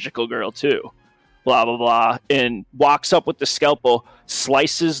 I'm a magical girl too. Blah, blah, blah. And walks up with the scalpel,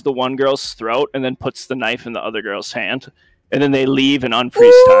 slices the one girl's throat, and then puts the knife in the other girl's hand. And then they leave and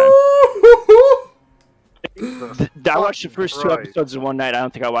unfreeze time. I watched the first 2 Right. episodes in one night. I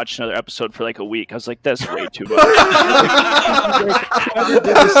don't think I watched another episode for like a week. I was like, that's way too much. Whoever did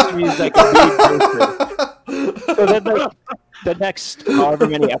this to me is like a weird person. So then the next however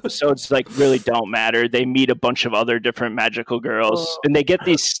many episodes like really don't matter. They meet a bunch of other different magical girls, and they get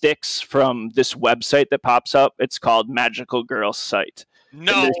these sticks from this website that pops up. It's called Magical Girl Site.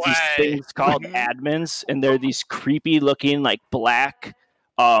 No And there's these way. things called admins, and they're these creepy looking like black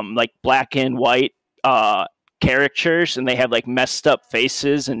and white caricatures, and they have like messed up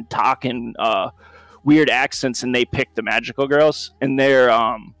faces and talk in weird accents, and they pick the magical girls, and they're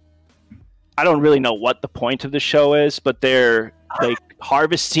I don't really know what the point of the show is, but they're like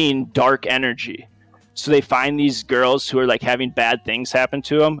harvesting dark energy. So they find these girls who are like having bad things happen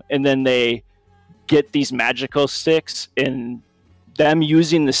to them, and then they get these magical sticks, and them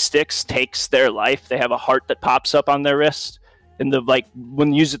using the sticks takes their life. They have a heart that pops up on their wrist, and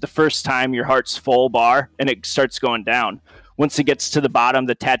when you use it the first time, your heart's full bar, and it starts going down. Once it gets to the bottom,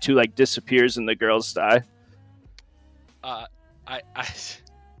 the tattoo disappears, and the girls die.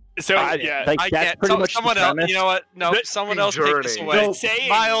 So yeah, like, I that's can't. pretty much Someone the else. premise. You know what? No, someone else take this away. No, saying-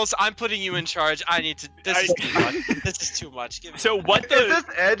 Miles, I'm putting you in charge. I need to. This is too much. This is too much. Give me. So what Is the? this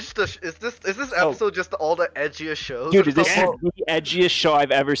Edge? Is this episode just all the edgiest shows? Dude, or this is something? the edgiest show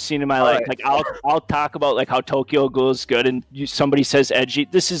I've ever seen in my life. Alright. Like, I'll talk about like how Tokyo Ghoul is good, and somebody says edgy.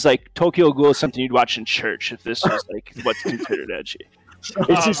 This is like Tokyo Ghoul is something you'd watch in church if this was like what's considered edgy.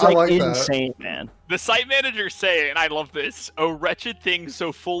 It's just I like like that. insane, man. The site managers say, and I love this: "O wretched thing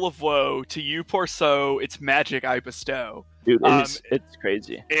so full of woe, to you poor so, its magic I bestow." Dude, it's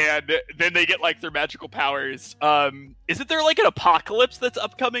crazy. And then they get like their magical powers. Isn't there like an apocalypse that's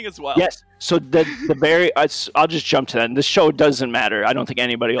upcoming as well? Yes. So the very I'll just jump to that. And this show doesn't matter. I don't think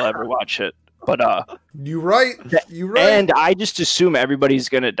anybody will ever watch it. But You right. You right. and I just assume everybody's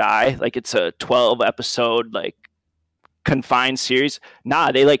gonna die. Like it's a 12 episode like confined series.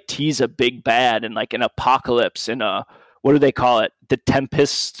 Nah, they like tease a big bad and like an apocalypse and what do they call it? The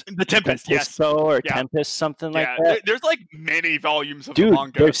Tempest. The Tempest, yes. Or Yeah. Tempest, something like Yeah, that. there's like many volumes of the Dude,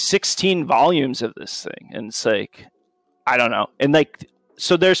 manga. there's 16 volumes of this thing, and it's like, I don't know. And like,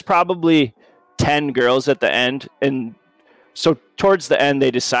 so there's probably 10 girls at the end, and so towards the end,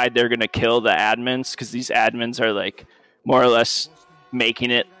 they decide they're gonna kill the admins because these admins are like more or less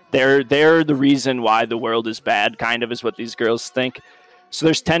making it. They're the reason why the world is bad, kind of, is what these girls think. So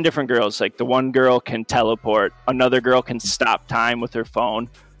there's 10 different girls. Like the one girl can teleport, another girl can stop time with her phone.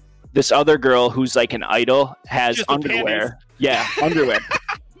 This other girl who's like an idol has Just the underwear. panties. Yeah, underwear.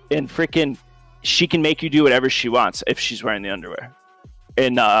 And freaking, she can make you do whatever she wants if she's wearing the underwear.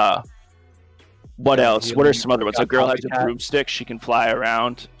 And what else? What are some other ones? A girl has a Copycat. broomstick. She can fly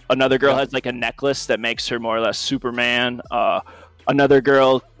around. Another girl has like a necklace that makes her more or less Superman. Another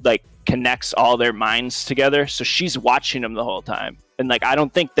girl like connects all their minds together, so she's watching them the whole time. And like, I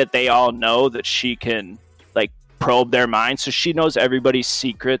don't think that they all know that she can like probe their minds, so she knows everybody's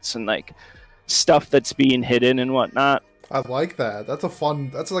secrets and like stuff that's being hidden and whatnot. I like that. That's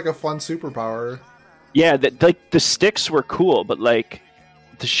like a fun superpower. Yeah, like the sticks were cool, but like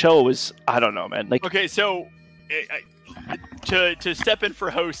the show was, I don't know, man. Like, Okay, so to step in for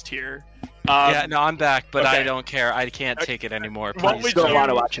host here. Yeah, no, I'm back, but I okay. don't care. I can't take it anymore. What Please would you don't don't. want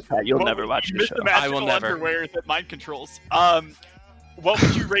to watch it, Pat. You'll What never would- watch you the missed show. the magical I will never. underwear that mind controls. What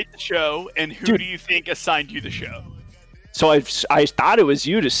would you rate the show, and who Dude. do you think assigned you the show? So I thought it was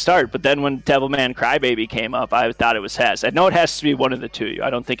you to start, but then when Devilman Crybaby came up, I thought it was Hez. I know it has to be one of the two. I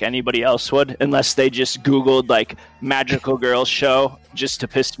don't think anybody else would, unless they just Googled like magical girls show just to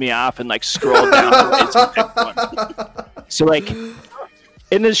piss me off and like scroll down the ways and pick one. So like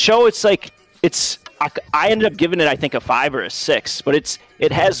in this show, it's like I ended up giving it I think a 5 or a 6, but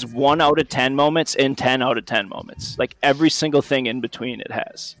it has 1 out of 10 moments and 10 out of 10 moments. Like every single thing in between it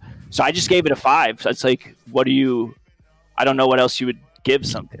has. So I just gave it a 5. So it's like, what do you? I don't know what else you would give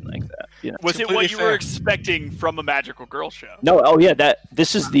something like that. You know? Was it what Completely you fair. were expecting from a magical girl show? No, oh yeah,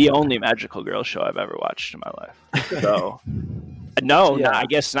 this is the only magical girl show I've ever watched in my life. So no, Yeah. I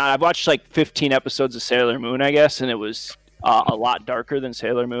guess not. I've watched like 15 episodes of Sailor Moon, I guess, and it was a lot darker than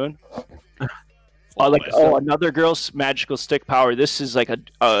Sailor Moon. Another girl's magical stick power. This is like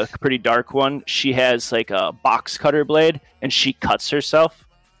a pretty dark one. She has like a box cutter blade, and she cuts herself,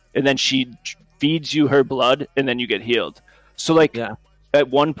 and then she feeds you her blood, and then you get healed. So like Yeah. at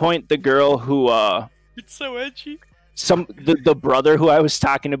one point, the girl who It's so edgy. the brother who I was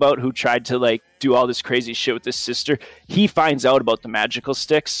talking about who tried to like do all this crazy shit with his sister, he finds out about the magical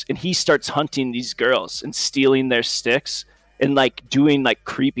sticks and he starts hunting these girls and stealing their sticks and like doing like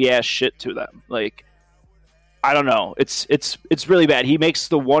creepy ass shit to them. Like I don't know. It's really bad. He makes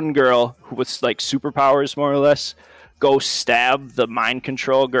the one girl who was like superpowers more or less go stab the mind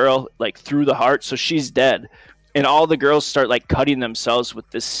control girl like through the heart, so she's dead. And all the girls start like cutting themselves with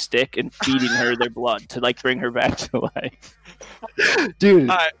this stick and feeding her their blood to like bring her back to life. Dude,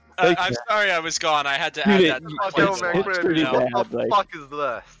 I'm sorry I was gone. I had to add Dude, that. Fuck to yo, my man, list, Chris, pretty you know? bad. what the like- fuck is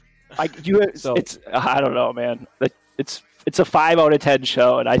this? I don't know, man. Like, it's a 5 out of 10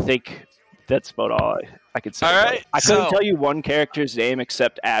 show, and I think that's about all I could say. All about right, it. I couldn't so- tell you one character's name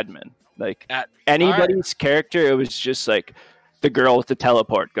except Admin. Like At- anybody's character, it was just like the girl with the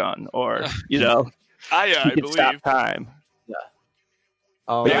teleport gun, or you know, I she could stop believe. time.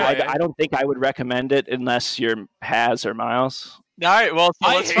 Oh, But Yeah. yeah, I don't think I would recommend it unless you're Haz or Miles. All right, well, so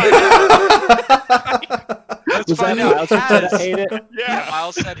I let's hate find out. Let's Was that find out. Miles who said I Has- hate it? Yeah,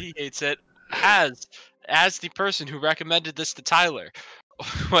 Miles said he hates it. Has as the person who recommended this to Tyler.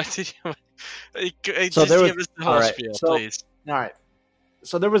 What did you? So Just there was- give us the whole all right, spiel, so- please. All right.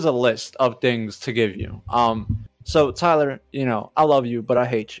 So there was a list of things to give you. So Tyler, I love you, but I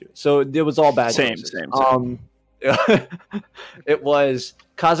hate you. So it was all bad. Same, choices. same. It was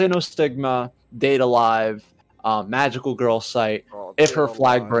Kaze no Stigma, Date Alive, Magical Girl Site, Oh, If Her damn,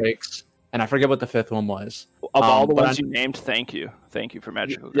 Flag why? Breaks, and I forget what the fifth one was. Of all the but ones I- you named, thank you for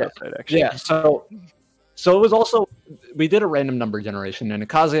Magical Yeah, Girl Site. Actually, Yeah, so it was also, we did a random number generation and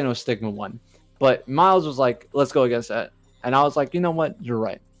Kaze no Stigma won, but Miles was like, let's go against that, and I was like, you know what, you're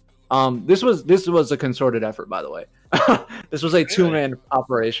right. This was a concerted effort, by the way. This was a two-man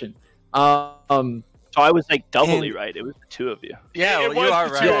operation. So I was like doubly And- right. It was the two of you. Yeah, it well, was you are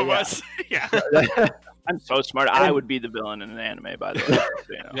the right. two of Yeah. us. Yeah. I'm so smart. I would be the villain in an anime, by the way.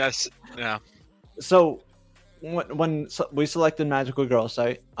 So, Yes. Yeah. So when we selected Magical Girl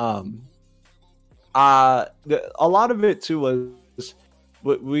Site, a lot of it too was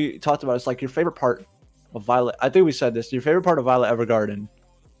what we talked about. It's like your favorite part of Violet. I think we said this. Your favorite part of Violet Evergarden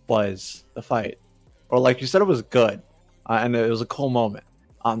was the fight, or like you said, it was good, and it was a cool moment.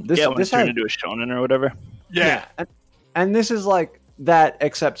 when This it turned had, into a shonen or whatever. Yeah. and this is like that,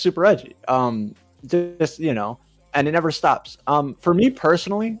 except super edgy. Just and it never stops. For me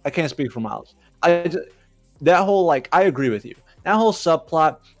personally, I can't speak for Miles. That whole I agree with you. That whole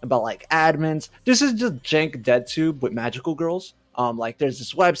subplot about admins. This is just jank DeadTube with magical girls. There's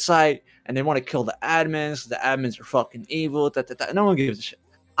this website and they want to kill the admins. The admins are fucking evil. No one gives a shit.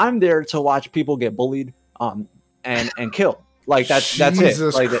 I'm there to watch people get bullied. And killed. That's it.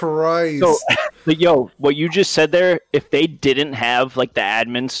 Jesus Christ. So, But what you just said there, if they didn't have the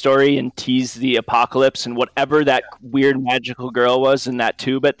admin story and tease the apocalypse and whatever that weird magical girl was in that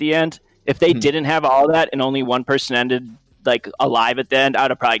tube at the end, if they didn't have all that and only one person ended alive at the end, I'd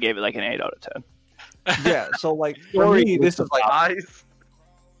have probably gave it an 8 out of 10. yeah. So for me, this is Nice.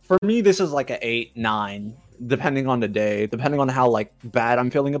 for me, this is an 8, 9, depending on the day, depending on how bad I'm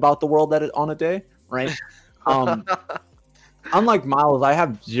feeling about the world on a day, right? Unlike Miles, I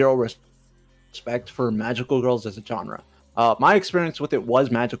have zero respect for magical girls as a genre. My experience with it was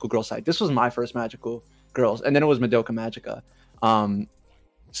Magical Girl Site. This was my first Magical Girls, and then it was Madoka Magica.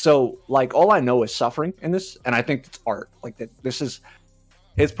 So all I know is suffering in this, and I think it's art.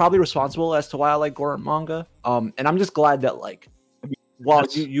 It's probably responsible as to why I like gore manga. And I'm just glad that while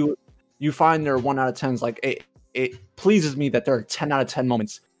you find there are 1 out of 10s, it pleases me that there are 10 out of 10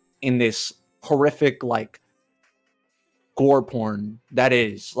 moments in this horrific gore porn that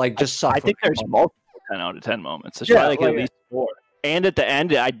is just suffering. I think there's multiple 10 out of 10 moments. There's Yeah, probably at least 4. And at the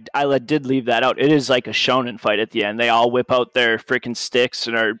end, I did leave that out. It is like a shonen fight at the end. They all whip out their freaking sticks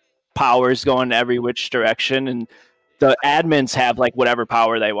and their powers going every which direction. And the admins have whatever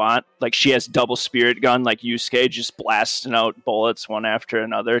power they want. She has double spirit gun, like Yusuke, just blasting out bullets one after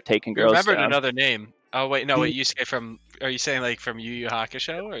another, taking You girls remembered down. another name. Oh wait, no, wait. Yusuke from? Are you saying from Yu Yu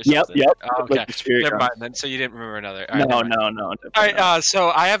Hakusho or Yep, something? yep. Oh, okay. The spirit Never gun. mind then. So you didn't remember another. All No, right, never mind. no. All right. So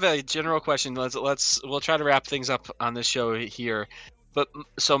I have a general question. We'll try to wrap things up on this show here. But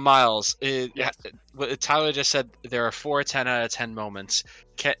so Miles, what Tyler just said, there are 4 10 out of 10 moments.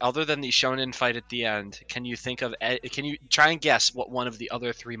 Other than the shonen fight at the end, can you think of? Can you try and guess what one of the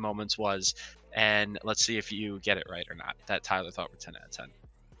other 3 moments was? And let's see if you get it right or not. That Tyler thought were 10 out of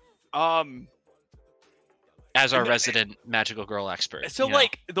 10. As our resident magical girl expert. So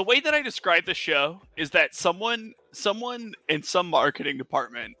the way that I describe the show is that someone in some marketing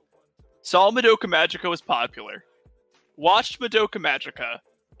department saw Madoka Magica was popular, watched Madoka Magica,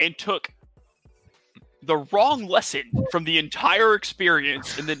 and took the wrong lesson from the entire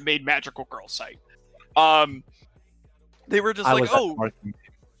experience and then made Magical Girl Site. They were just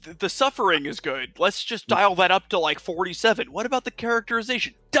the suffering is good. Let's just dial that up to 47. What about the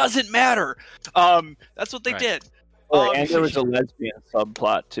characterization? Doesn't matter. That's what they Right. did. And there was a lesbian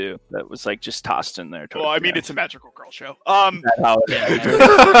subplot too that was just tossed in there. Well, I mean, it's a magical girl show. That's how it is.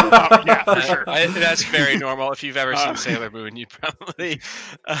 Yeah, for sure. That's very normal. If you've ever seen Sailor Moon, you'd probably.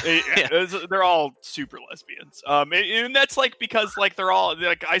 They're all super lesbians. And that's because they're all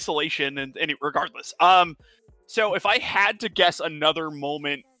isolation and regardless. So if I had to guess another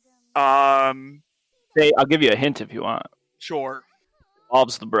moment, I'll give you a hint if you want. sure,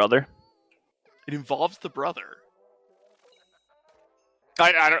 Involves the brother. it involves the brother.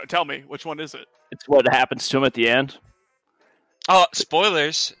 I don't tell me which one is it. It's what happens to him at the end. Oh,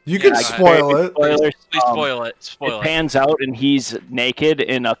 spoilers! You can Yeah, spoil it. Spoilers. Please spoil it. Spoil It it. pans out and he's naked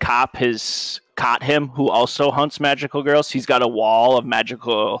and a cop has caught him who also hunts magical girls. He's got a wall of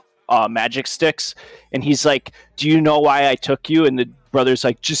magical magic sticks and he's like, do you know why I took you? And brother's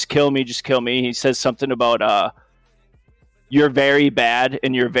like, just kill me, just kill me. He says something about you're very bad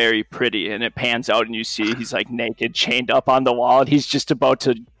and you're very pretty, and it pans out and you see he's like naked, chained up on the wall, and he's just about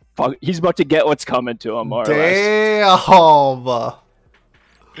to get what's coming to him. More or less. Damn.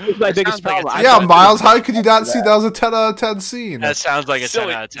 It's my biggest like problem. Yeah, Miles, how could you not see that was a 10 out of 10 scene? That sounds like a silly,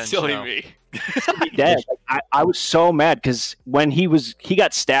 10 out of 10 silly show. me. Dead. I was so mad because when he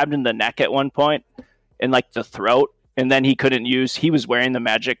got stabbed in the neck at one point, in like the throat, and then he was wearing the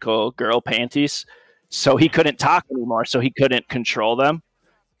magical girl panties, so he couldn't talk anymore, so he couldn't control them.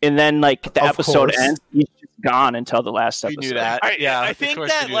 And then like the Of episode course. ends, he's just gone until the last We episode. knew that. I of think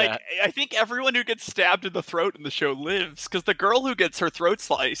course that we knew like I think everyone who gets stabbed in the throat in the show lives, because the girl who gets her throat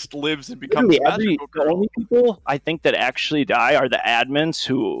sliced lives and becomes Literally, a magical the girl. only people I think that actually die are the admins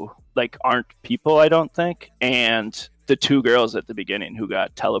who like aren't people, I don't think, and the two girls at the beginning who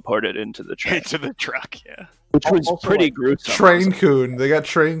got teleported into the train, Into the truck, yeah. which was Also, pretty like, gruesome. Train coon. They got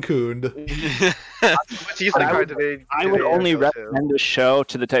train cooned. What season card did they? I did would they only go to? recommend this show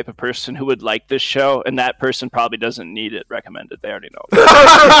to the type of person who would like this show, and that person probably doesn't need it recommended. They already know.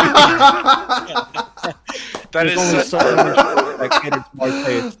 That There's is only so, so many shows that cater to my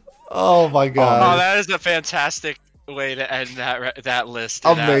taste. Oh my oh, god. that is a fantastic way to end that list.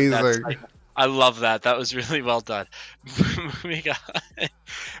 And that's, Amazing. like, I love that. That was really well done. Moving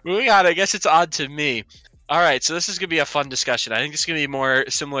on, I guess it's on to me. All right, so this is going to be a fun discussion. I think it's going to be more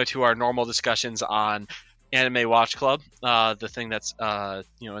similar to our normal discussions on Anime Watch Club, the thing that's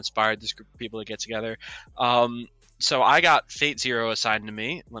inspired this group of people to get together. So I got Fate Zero assigned to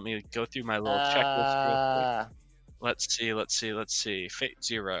me. Let me go through my little checklist real quick. Let's see. Fate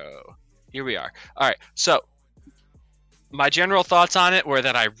Zero. Here we are. All right, so my general thoughts on it were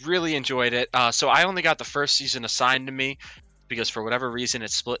that I really enjoyed it. So I only got the first season assigned to me because for whatever reason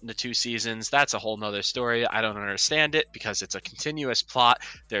it's split into 2 seasons. That's a whole nother story. I don't understand it because it's a continuous plot.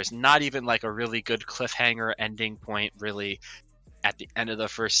 There's not even like a really good cliffhanger ending point really at the end of the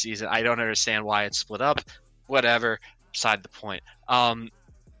first season. I don't understand why it's split up. Whatever, beside the point.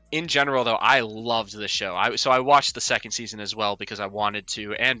 In general, though, I loved the show. So I watched the second season as well because I wanted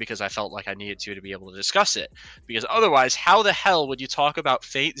to, and because I felt like I needed to be able to discuss it. Because otherwise, how the hell would you talk about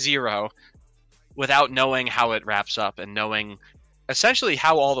Fate Zero without knowing how it wraps up and knowing essentially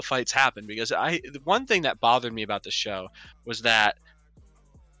how all the fights happen? Because the one thing that bothered me about the show was that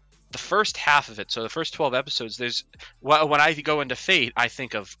the first half of it, so the first 12 episodes, when I go into Fate, I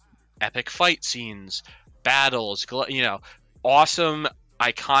think of epic fight scenes, battles, awesome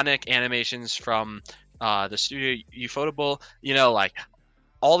iconic animations from the studio Ufotable, like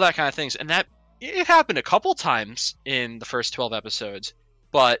all that kind of things. And that it happened a couple times in the first 12 episodes,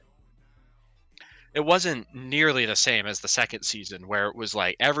 but it wasn't nearly the same as the second season, where it was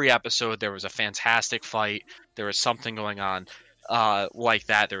like every episode there was a fantastic fight, there was something going on like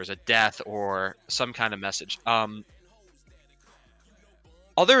that, there was a death or some kind of message.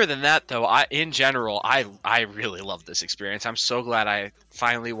 Other than that, though, in general, I really love this experience. I'm so glad I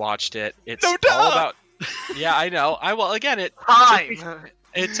finally watched it. It's all about. Yeah, I know. Time.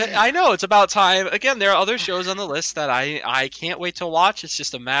 I know it's about time. Again, there are other shows on the list that I can't wait to watch. It's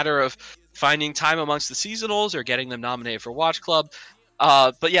just a matter of finding time amongst the seasonals or getting them nominated for Watch Club.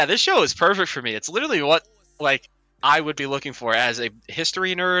 But yeah, this show is perfect for me. It's literally what I would be looking for as a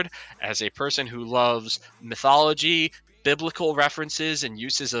history nerd, as a person who loves mythology, biblical references and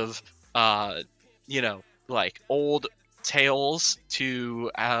uses of old tales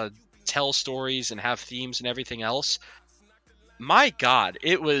to tell stories and have themes and everything else. My god,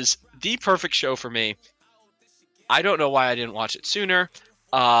 it was the perfect show for me. I don't know why I didn't watch it sooner.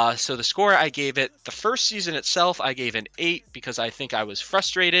 So the score I gave it, the first season itself, I gave an 8 because I think I was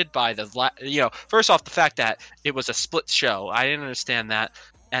frustrated by first off, the fact that it was a split show. I didn't understand that.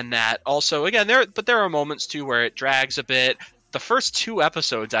 And that also, again, there are moments too where it drags a bit. The first 2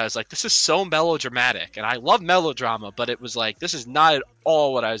 episodes, I was like, this is so melodramatic, and I love melodrama, but it was like, this is not at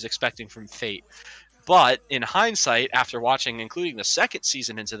all what I was expecting from Fate. But in hindsight, after watching, including the second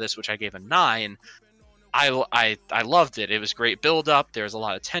season into this, which I gave a 9, I loved it. It was great build up. There was a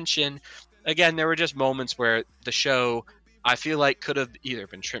lot of tension. Again, there were just moments where the show, I feel like, could have either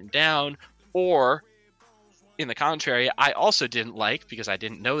been trimmed down or, in the contrary, I also didn't like, because I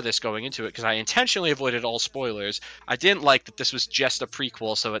didn't know this going into it, because I intentionally avoided all spoilers, I didn't like that this was just a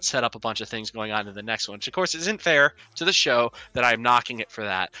prequel, so it set up a bunch of things going on in the next one, which of course isn't fair to the show that I'm knocking it for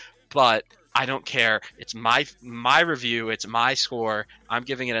that, but I don't care. It's my review, it's my score. I'm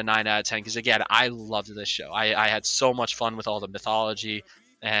giving it a 9 out of 10, because again, I loved this show. I had so much fun with all the mythology,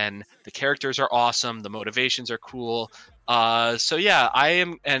 and the characters are awesome, the motivations are cool. So yeah, I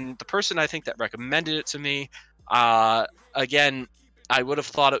am, and the person I think that recommended it to me, again, I would have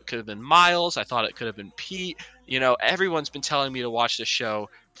thought it could have been Miles. I thought it could have been Pete. You know, everyone's been telling me to watch this show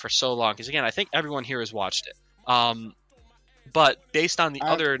for so long because again, I think everyone here has watched it. But based on the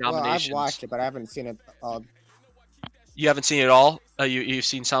other nominations, I've watched it, but I haven't seen it all. You haven't seen it all. You've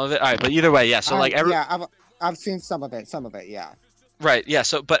seen some of it. All right, but either way, yeah. So I've seen some of it. Some of it, yeah. Right, yeah.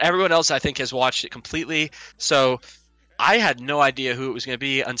 So, but everyone else I think has watched it completely. So, I had no idea who it was going to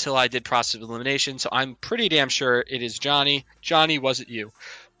be until I did process of elimination. So, I'm pretty damn sure it is Johnny. Johnny, was it you?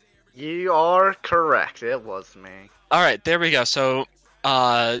 You are correct. It was me. All right, there we go. So,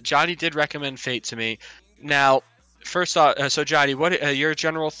 Johnny did recommend Fate to me. Now, first off, so Johnny, what your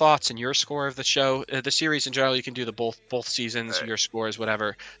general thoughts and your score of the show, the series in general? You can do the both seasons, right. Your scores,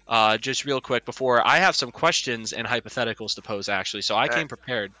 whatever. Just real quick before I have some questions and hypotheticals to pose actually, so I came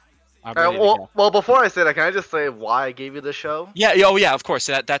prepared. I'm ready to go. Well, before I say that, can I just say why I gave you the show? Yeah. Oh, yeah. Of course.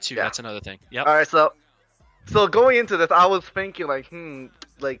 That's you. Yeah. That's another thing. Yep. All right. So going into this, I was thinking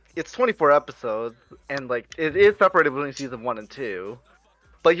like it's 24 episodes, and like it is separated between season 1 and 2.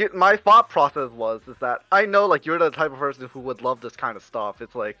 But my thought process is that I know like you're the type of person who would love this kind of stuff.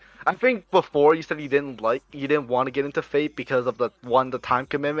 It's like I think before you said you didn't want to get into Fate because of the time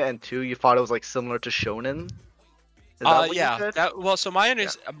commitment, and 2, you thought it was like similar to Shonen. Is that what you said? So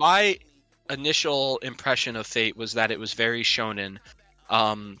my initial impression of Fate was that it was very shonen,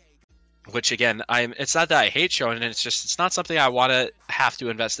 which again, it's not that I hate shonen. It's not something I want to have to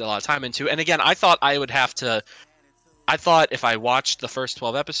invest a lot of time into. And again, I thought if I watched the first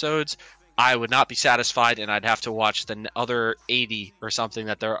 12 episodes, I would not be satisfied, and I'd have to watch the other 80 or something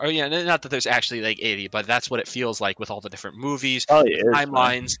that there are. Oh, yeah, not that there's actually like 80, but that's what it feels like with all the different movies,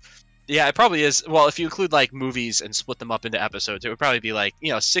 timelines. Yeah, it probably is. Well, if you include like movies and split them up into episodes, it would probably be like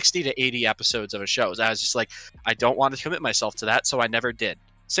 60 to 80 episodes of a show. So I was just like, I don't want to commit myself to that, so I never did.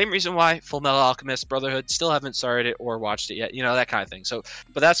 Same reason why Full Metal Alchemist Brotherhood still haven't started it or watched it yet. That kind of thing. So,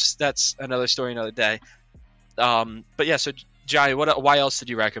 but that's another story, another day. But yeah, so Johnny, why else did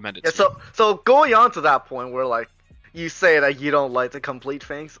you recommend it? So going on to that point where like you say that you don't like to complete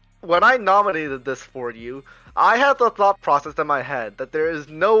things, when I nominated this for you, I had the thought process in my head that there is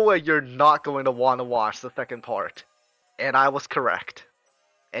no way you're not going to want to watch the second part, and I was correct.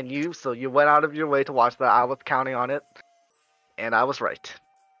 And you went out of your way to watch that. I was counting on it, and I was right.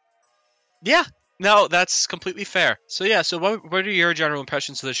 Yeah. No, that's completely fair. So yeah, so what are your general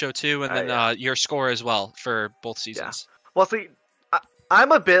impressions of the show too, and then your score as well for both seasons? Yeah. Well, see,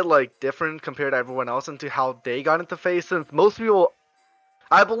 I'm a bit like different compared to everyone else into how they got into Fate, since most people,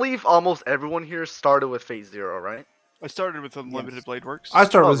 I believe almost everyone here started with Fate Zero, right? I started with Unlimited Blade Works. I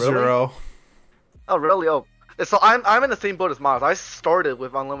started with really? 0. Oh, really? Oh, so I'm in the same boat as Miles. I started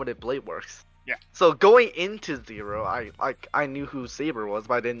with Unlimited Blade Works. Yeah. So going into 0, I knew who Saber was,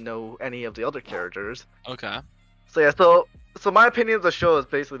 but I didn't know any of the other characters. Okay. So yeah, so my opinion of the show is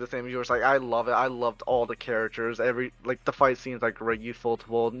basically the same as yours. Like I love it. I loved all the characters. The fight scenes are great.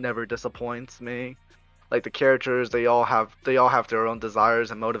 Ufotable never disappoints me. Like the characters, they all have their own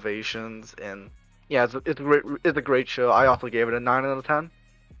desires and motivations, and yeah, it's a great show. I also gave it a 9 out of 10.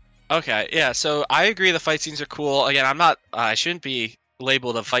 Okay, yeah. So I agree. The fight scenes are cool. Again, I shouldn't be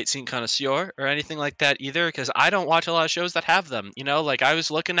labeled a fight scene connoisseur or anything like that either, because I don't watch a lot of shows that have them. Like I was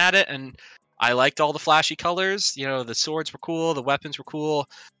looking at it and I liked all the flashy colors. The swords were cool, the weapons were cool,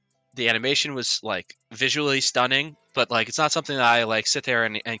 the animation was like visually stunning, but like it's not something that I like sit there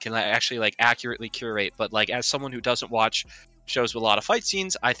and can actually like accurately curate. But like as someone who doesn't watch shows with a lot of fight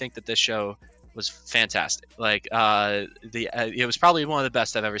scenes, I think that this show was fantastic. Like it was probably one of the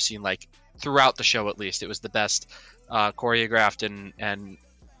best I've ever seen. Like throughout the show, at least, it was the best choreographed and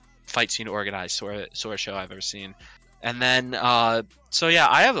fight scene organized sort of show I've ever seen. And then, so yeah,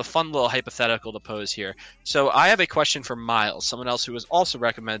 I have a fun little hypothetical to pose here. So I have a question for Miles, someone else who has also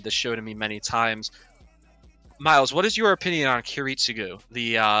recommended this show to me many times. Miles, what is your opinion on Kiritsugu,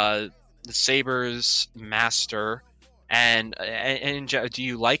 the Saber's master? And do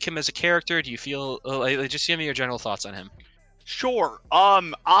you like him as a character? Do you feel just give me your general thoughts on him? Sure.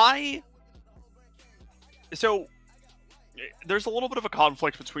 So there's a little bit of a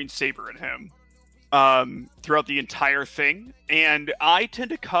conflict between Saber and him throughout the entire thing, and I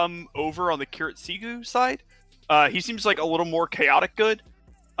tend to come over on the Kiritsugu side. He seems like a little more chaotic good,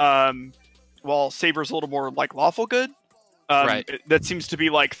 while Saber's a little more like lawful good. Right. That seems to be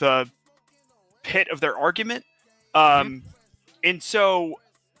like the pit of their argument. And so,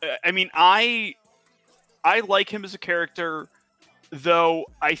 I mean, I like him as a character, though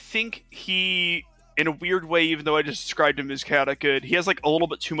I think he, in a weird way, even though I just described him as chaotic good, he has like a little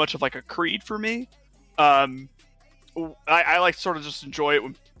bit too much of like a creed for me. I like sort of just enjoy it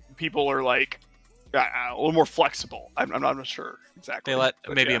when people are like a little more flexible. I'm not sure exactly. They let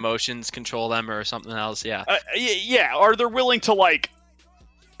but maybe yeah. emotions control them or something else. Yeah. Yeah, or they're willing to like,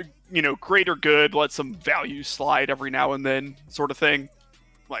 greater good, let some values slide every now and then, sort of thing.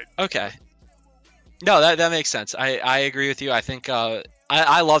 Like, Okay. No, that makes sense. I agree with you. I think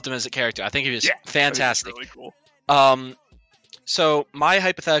I loved him as a character. I think he was fantastic. I think it's really cool. So my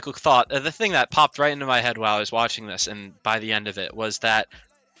hypothetical thought, the thing that popped right into my head while I was watching this, and by the end of it, was that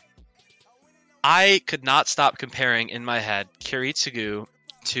I could not stop comparing in my head Kiritsugu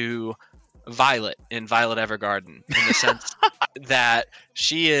to Violet in Violet Evergarden, in the sense that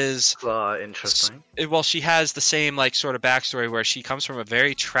she is Interesting. well, she has the same like sort of backstory where she comes from a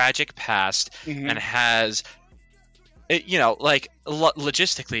very tragic past and has, like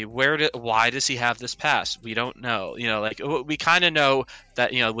logistically, why does he have this past? We don't know. Like we kind of know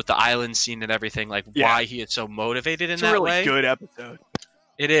that with the island scene and everything, like why he is so motivated in It's that a really way. good episode.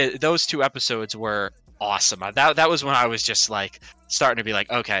 It is. Those 2 episodes were awesome. That was when I was just like starting to be like,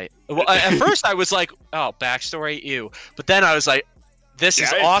 okay. Well, at first I was like, oh, backstory, ew. But then I was like, this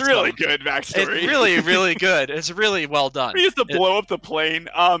is it's awesome. really good backstory. It's really, really good. It's really well done. We used to blow up the plane.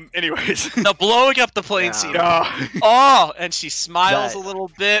 Anyways. The blowing up the plane scene. Oh. Oh, and she smiles That- a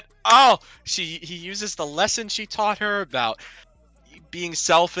little bit. Oh, he uses the lesson she taught her about being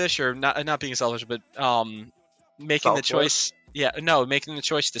selfish, or not being selfish, but making the choice. Yeah, no, making the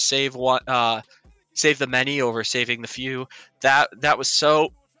choice to save the many over saving the few. That was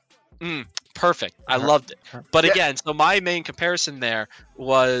so perfect. I loved it. But again, so my main comparison there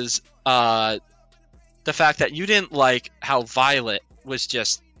was the fact that you didn't like how Violet was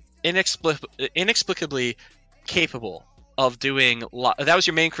just inexplicably capable of doing. That was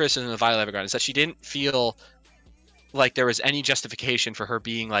your main criticism of Violet Evergarden, is that she didn't feel like there was any justification for her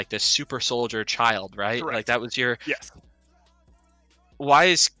being like this super soldier child, right? Correct. Like that was your. Yes. Why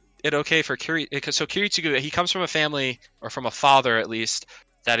is it okay for Kiritsugu? He comes from a family, or from a father at least,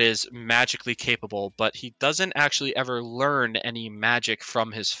 that is magically capable, but he doesn't actually ever learn any magic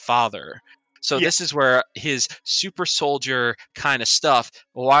from his father. So this is where his super soldier kind of stuff.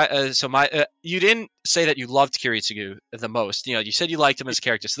 Why? You didn't say that you loved Kiritsugu the most. You said you liked him as a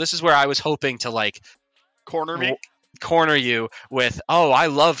character. So this is where I was hoping to like corner you with, oh, I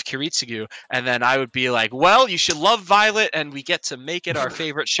love Kiritsugu, and then I would be like, well, you should love Violet, and we get to make it our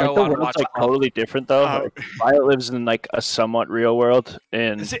favorite show Aren't the on world's Watch. like totally different though. Like, Violet lives in like a somewhat real world,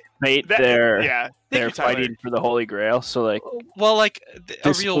 and they're fighting for the Holy Grail. So like, well, like a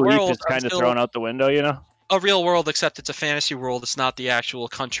this real belief world is kind of until- thrown out the window, A real world, except it's a fantasy world. It's not the actual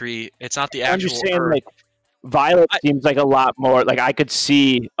country. It's not the I'm actual. just saying, Earth. like, Violet seems like a lot more. Like, I could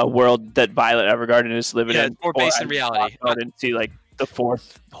see a world that Violet Evergarden is living in, it's more based in reality. and see like the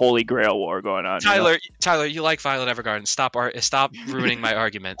 4th Holy Grail War going on. Tyler, you like Violet Evergarden. Stop ruining my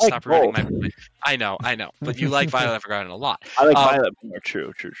argument. Stop ruining my point. I know, but you like Violet Evergarden a lot. I like Violet more.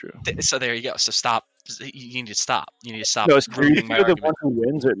 True. So there you go. So stop. You need to stop. You need to stop No, is ruining my Kiritsugu the argument. one who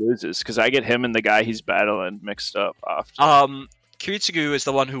wins or loses? Because I get him and the guy he's battling mixed up often. Kiritsugu is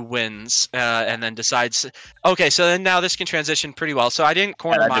the one who wins, and then decides. Okay, so then now this can transition pretty well. So I didn't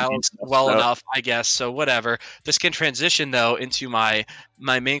corner Miles well enough, I guess. So whatever. This can transition though into my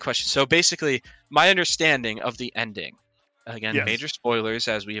main question. So basically, my understanding of the ending, again, major spoilers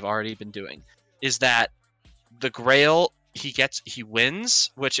as we've already been doing, is that the Grail he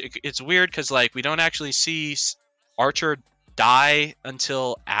wins, which it's weird because like we don't actually see Archer die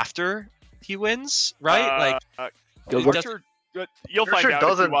until after he wins, right? Archer. You'll find out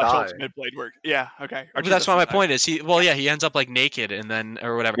if you watch Ultimate Blade Work. Yeah, okay. But that's why my point is he ends up like naked and then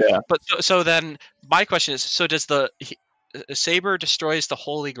or whatever. Yeah. But so then my question is, so does Saber destroys the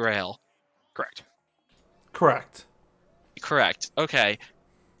Holy Grail? Correct. Okay.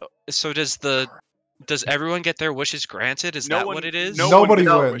 So does everyone get their wishes granted? Is that what it is? Nobody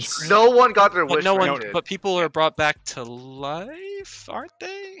wins. No one got their wish no one. granted. But people are brought back to life, aren't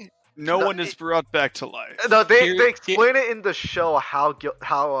they? No one is brought back to life. No, they explain it in the show how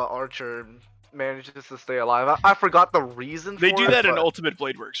Archer manages to stay alive. I forgot the reason. They do that in Ultimate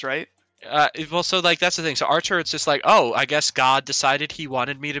Blade Works, right? Well, so like that's the thing. So Archer, it's just like, oh, I guess God decided He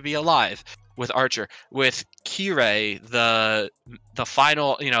wanted me to be alive. With Archer, with Kirei, the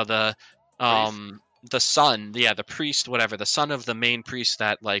final, the son, the priest, whatever, the son of the main priest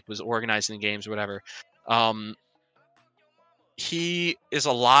that like was organizing the games or whatever. He is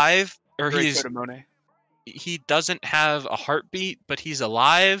alive, or he doesn't have a heartbeat, but he's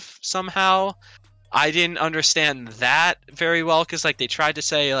alive somehow. I didn't understand that very well because like they tried to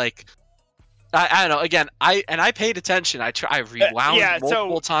say like I don't know. Again, I paid attention. I rewound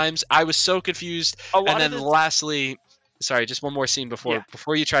multiple times. I was so confused. And then lastly, sorry, just one more scene before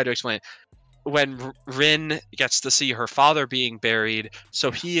you try to explain it. when Rin gets to see her father being buried,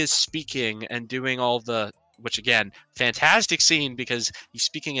 so he is speaking and doing all the, which again, fantastic scene because he's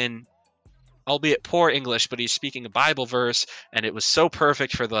speaking in, albeit poor English, but he's speaking a Bible verse, and it was so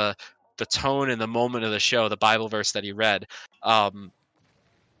perfect for the tone and the moment of the show, the Bible verse that he read.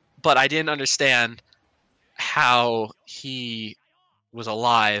 But I didn't understand how he was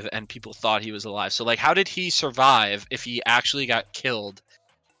alive and people thought he was alive. So like, how did he survive if he actually got killed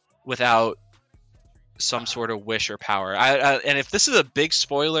without some sort of wish or power? And if this is a big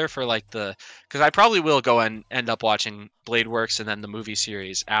spoiler for like because I probably will go and end up watching Blade Works and then the movie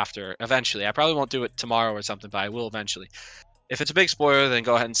series after eventually. I probably won't do it tomorrow or something, but I will eventually. If it's a big spoiler, then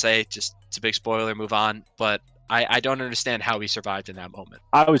go ahead and say just it's a big spoiler, move on. But I don't understand how he survived in that moment.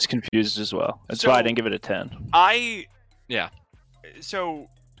 I was confused as well. That's why I didn't give it a 10. Yeah. So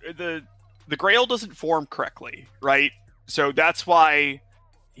the Grail doesn't form correctly, right? So that's why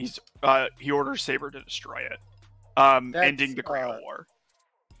he orders Saber to destroy it, ending the Grail War.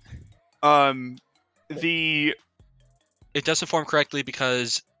 It doesn't form correctly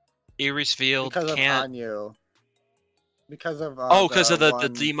because Ares Field because can't. of Hanyu. Because of because of the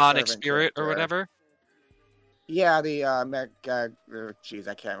one demonic servant spirit or character. whatever. Yeah, the jeez,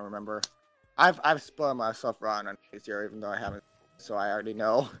 I can't remember. I've spoiled myself wrong on this year, even though I haven't, so I already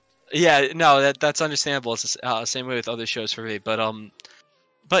know. Yeah, no, that's understandable. It's the same way with other shows for me, but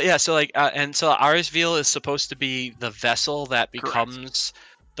yeah. So like, and so Ares Veil is supposed to be the vessel that becomes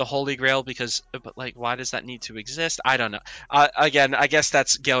the Holy Grail but like, why does that need to exist? I don't know. Again, I guess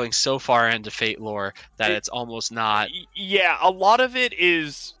that's going so far into Fate lore that it's almost not. Yeah, a lot of it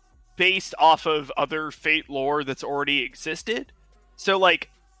is based off of other Fate lore that's already existed. So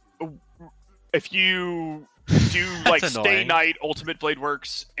like, if you do like Stay Night, Ultimate Blade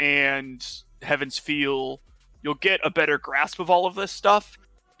Works, and Heaven's Feel, you'll get a better grasp of all of this stuff.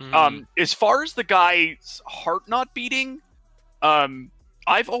 As far as the guy's heart not beating,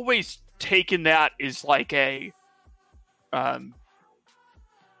 I've always taken that as like a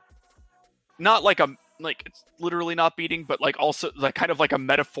not like it's literally not beating, but like also like kind of like a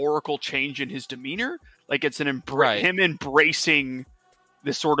metaphorical change in his demeanor. Like it's him embracing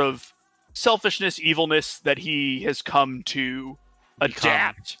this sort of selfishness, evilness that he has come to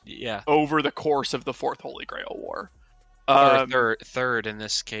adapt over the course of the Fourth Holy Grail War. Or third in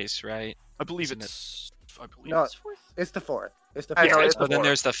this case, right? I believe it's fourth. It's the fourth. It's the Okay, fourth. so then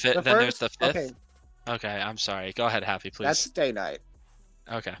there's the fifth. Then there's the fifth. Okay, I'm sorry. Go ahead, Happy, please. that's Stay Night.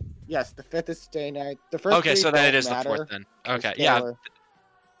 Okay. Yes, the fifth is Stay Night. The first. Okay, three so then it don't is the matter. fourth then. Okay, yeah.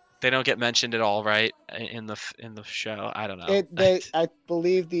 They don't get mentioned at all, right? In the show, I don't know. I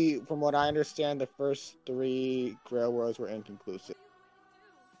believe from what I understand, the first 3 Grail Wars were inconclusive.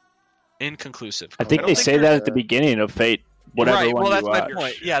 Inconclusive. I think they say that at the beginning of Fate. Whatever right. one Well, that's you my watch.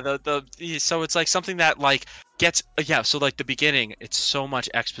 point. Yeah. So it's like something that like gets. Yeah. So like the beginning, it's so much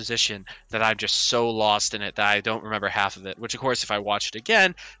exposition that I'm just so lost in it that I don't remember half of it. Which of course, if I watched it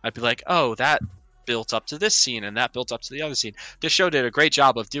again, I'd be like, oh, that built up to this scene and that built up to the other scene. This show did a great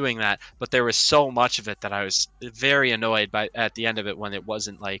job of doing that, but there was so much of it that I was very annoyed by at the end of it when it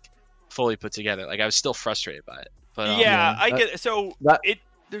wasn't like fully put together. Like I was still frustrated by it. But I get it. So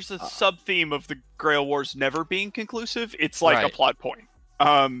there's a sub theme of the Grail Wars never being conclusive. It's like a plot point.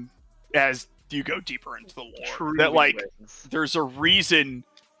 As you go deeper into the lore, that like there's a reason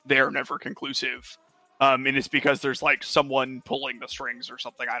they're never conclusive, and it's because there's like someone pulling the strings or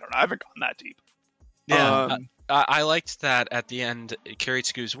something. I don't know. I haven't gone that deep. Yeah, I liked that at the end,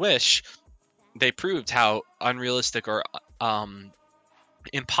 Kiritsugu's wish, they proved how unrealistic or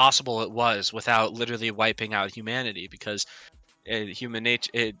impossible it was without literally wiping out humanity, because human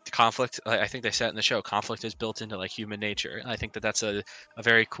nature, conflict, I think they said in the show, conflict is built into like human nature. And I think that that's a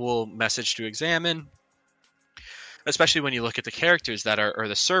very cool message to examine, especially when you look at the characters that are, or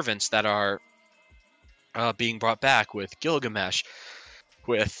the servants that are being brought back with Gilgamesh,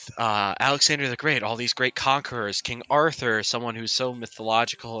 with Alexander the Great, all these great conquerors, King Arthur, someone who's so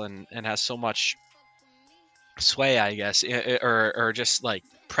mythological and has so much sway, I guess, or just like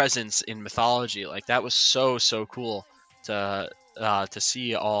presence in mythology. Like that was so cool to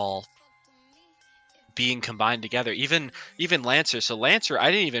see all being combined together. Even Lancer. So Lancer, I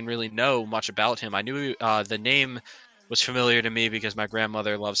didn't even really know much about him. I knew the name was familiar to me because my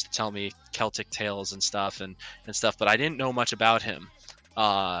grandmother loves to tell me Celtic tales and stuff, but I didn't know much about him.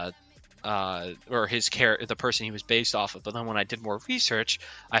 Or his the person he was based off of. But then when I did more research,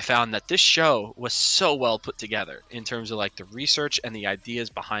 I found that this show was so well put together in terms of like the research and the ideas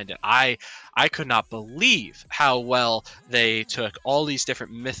behind it. I could not believe how well they took all these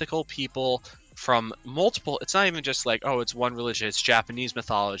different mythical people from multiple. It's not even just like, oh, it's one religion. It's Japanese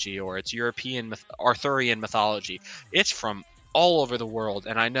mythology or it's European Arthurian mythology. It's from all over the world,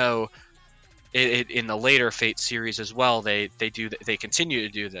 and I know in the later Fate series as well, they continue to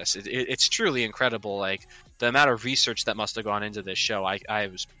do this. It's truly incredible. Like the amount of research that must have gone into this show, I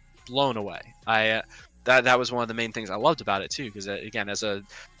was blown away. That was one of the main things I loved about it too, because again, as a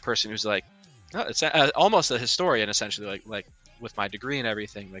person who's like, oh, it's almost a historian essentially, like with my degree and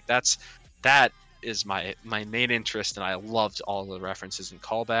everything, like that is my main interest, and I loved all the references and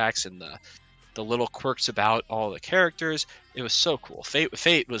callbacks and the little quirks about all the characters. It was so cool.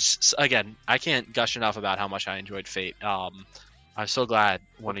 Fate was, again, I can't gush enough about how much I enjoyed Fate. I'm so glad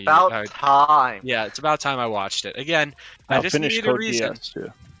one of you. About time. Yeah, it's about time I watched it again. I I'll just finish needed a Code reason. Geass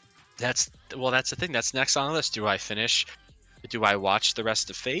too. That's the thing. That's next on the list. Do I watch the rest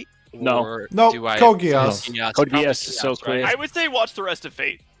of Fate? No. Or No, do I Code Geass. Code Probably Geass is so clear. I would say watch the rest of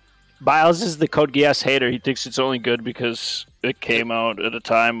Fate. Biles is the Code Geass hater. He thinks it's only good because it came out at a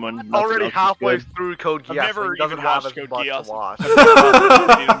time when nothing Already else was halfway good. through Code Geass. I've never he doesn't even have watched as Code much Geass. to watch.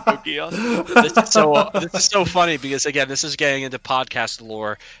 Code Geass. This is so funny because again, this is getting into podcast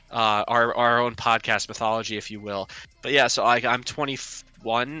lore, our own podcast mythology, if you will. But yeah, so I'm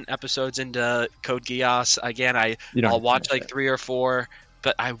 21 episodes into Code Geass. Again, I'll watch like 3 or 4,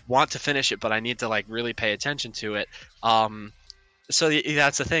 but I want to finish it, but I need to like really pay attention to it. So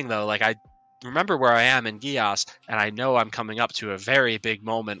that's the thing though. Like I remember where I am in Geass, and I know I'm coming up to a very big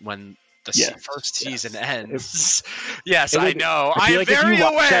moment when the first season ends. Yes, I know. I feel like very if you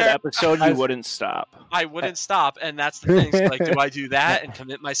watched aware. that episode, you wouldn't stop. I wouldn't stop, and that's the thing. So, like, do I do that and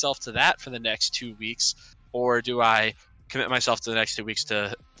commit myself to that for the next 2 weeks, or do I commit myself to the next 2 weeks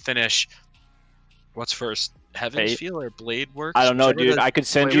to finish? What's first, Heaven's Feel or Blade Works? I don't know, Whichever dude. I could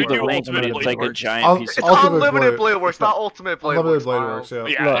send you the Ultimate link, but it's Blade like a Works. giant piece It's of Ultimate Unlimited Blade- Blade Works, not Ultimate Blade Unlimited Works. Blade Miles. Works,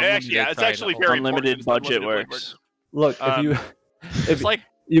 yeah. Yeah, Look, actually, yeah, it's actually very unlimited important. budget Blade works. Look, It's like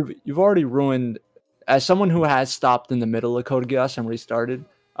you've already ruined, as someone who has stopped in the middle of Code Geass and restarted,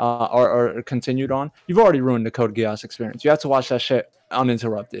 or continued on, you've already ruined the Code Geass experience. You have to watch that shit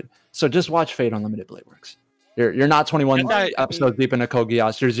uninterrupted. So just watch Fate Unlimited Blade Works. You're not 21 episodes deep into Code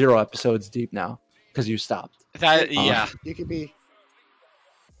Geass. You're 0 episodes deep now because you stopped. yeah. You could be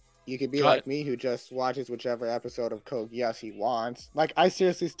Go like ahead. me, who just watches whichever episode of Code Geass he wants. Like, I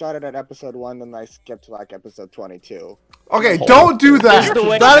seriously started at episode 1, then I skipped to like episode 22. Okay, don't do that. That's the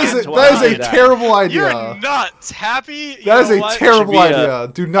way That it is is a when I- terrible idea. You're nuts, Happy. You That is know a what? terrible Should be a-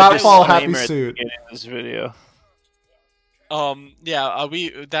 idea. Do not follow Happy Disclaimer at the suit. beginning of this video. Yeah,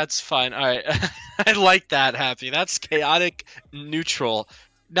 that's fine. All right. I like that, Happy. That's chaotic neutral.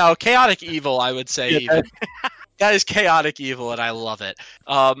 No, chaotic evil, I would say. Even. That is chaotic evil, and I love it.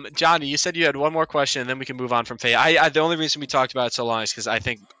 Johnny, you said you had one more question, and then we can move on from Fate. The only reason we talked about it so long is because I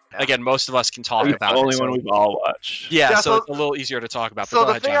think, again, most of us can talk It's about the only it. one So, we've all watched. yeah, so So- it's a little easier to talk about. But So go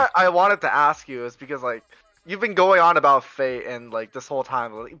the ahead, thing Johnny. I wanted to ask you is because like you've been going on about Fate and like this whole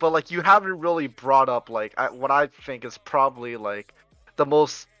time, but like you haven't really brought up like what I think is probably like the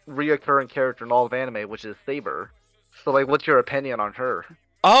most reoccurring character in all of anime, which is Saber. So like, what's your opinion on her?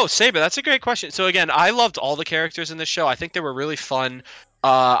 Oh, Saber, that's a great question. So again, I loved all the characters in the show. I think they were really fun.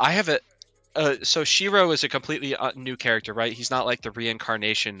 I have so Shiro is a completely new character, right? He's not like the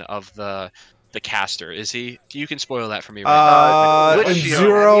reincarnation of the caster, is he? You can spoil that for me right Which In Shiro?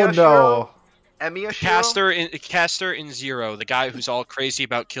 Zero, Emiya no. Shiro? Emiya Shiro? Caster in Zero, the guy who's all crazy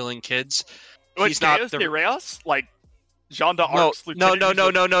about killing kids. what, He's not Deus the de Reyes? Like Jean d'Arc's no,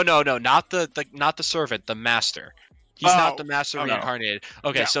 lieutenant? not the servant, the master. He's not the master no. reincarnated.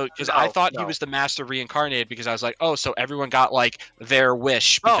 Okay, No. so because I thought he was the master reincarnated because I was like, oh, so everyone got like their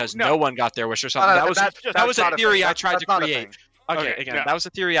wish because no. no one got their wish or something. That was a theory I tried to create. Okay, again, yeah. that was a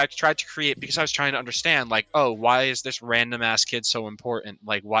theory I tried to create because I was trying to understand, like, oh, why is this random ass kid so important?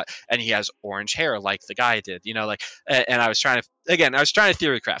 Like, what? And he has orange hair, like the guy did, you know, like. And I was trying to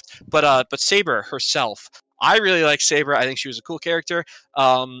theory craft, but Saber herself, I really like Saber. I think she was a cool character.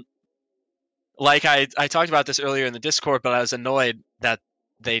 Like I talked about this earlier in the Discord, but I was annoyed that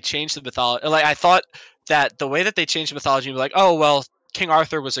they changed the mythology. Like I thought that the way that they changed the mythology, like, oh well, King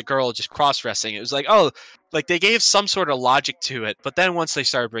Arthur was a girl just cross-dressing. It was like, oh, like they gave some sort of logic to it. But then once they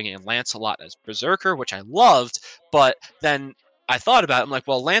started bringing in Lancelot as Berserker, which I loved, but then I thought about it, I'm like,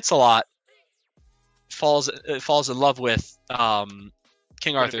 well, Lancelot falls in love with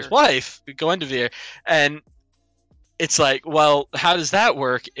King Arthur's wife, Guinevere, and it's like, well, how does that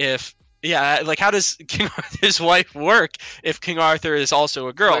work if? Yeah, like how does King Arthur's wife work if King Arthur is also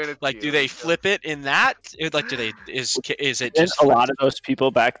a girl? Like, do they flip it in that? Like, is it And just a lot of those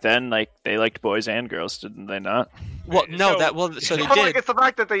people back then, like they liked boys and girls, didn't they not? Well, no, so they Like, did. it's the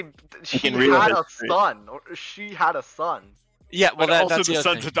fact that she in real had a history. son, or she had a son. Yeah, well, But also that's the other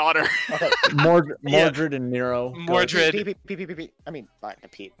son's thing. a daughter. Okay, Mordred and Nero. Mordred. Pete. I mean,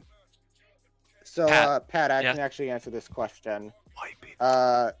 Pete. So, Pat. Pat, I Yeah. can actually answer this question. White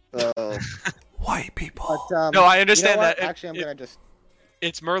people. So, White people. but No, I you know understand what? that. Actually, I'm gonna just.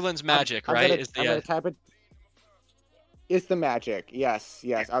 It's Merlin's magic, I'm right? Gonna, Is I'm the gonna type it. It's the magic. Yes.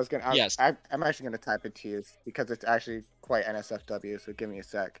 I was gonna. Yes. I'm actually gonna type it to you because it's actually quite NSFW. So give me a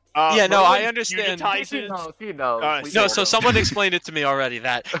sec. Yeah, no, I Merlin understand. unitizes- He knows. Uh, We No, told so him. someone explained it to me already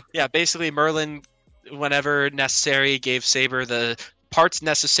that, yeah, basically Merlin, whenever necessary, gave Saber the parts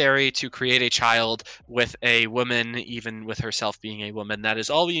necessary to create a child with a woman, even with herself being a woman. That is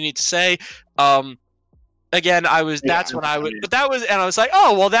all you need to say. Again, that's when I would, but that was, and I was like,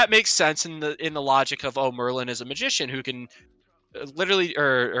 oh, well, that makes sense in the logic of, oh, Merlin is a magician who can literally,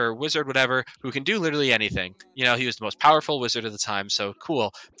 or wizard, whatever, who can do literally anything. You know, he was the most powerful wizard of the time, so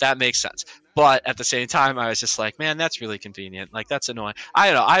cool. That makes sense. But at the same time, I was just like, man, that's really convenient. Like, that's annoying.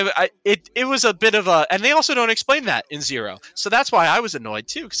 I don't know. It was a bit of a, and they also don't explain that in Zero. So that's why I was annoyed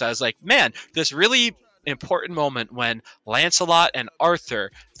too, because I was like, man, this really important moment when Lancelot and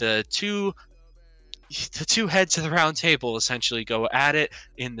Arthur, the two heads of the round table, essentially go at it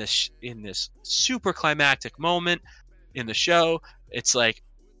in this super climactic moment in the show. It's like,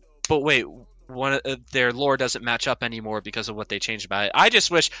 but wait, their lore doesn't match up anymore because of what they changed about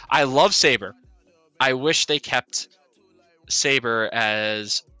it. I love Saber. I wish they kept Saber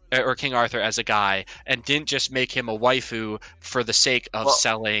or King Arthur as a guy and didn't just make him a waifu for the sake of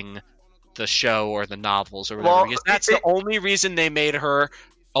selling the show or the novels or whatever. Because that's the only reason they made her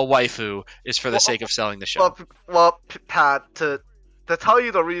a waifu, is for the sake of selling the show. Pat, to tell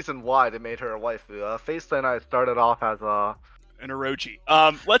you the reason why they made her a waifu, Faceless and I started off as a An Orochi.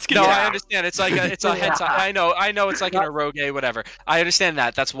 Let's get No, to I understand. It's like it's a hentai. I know. It's like an eroge, whatever. I understand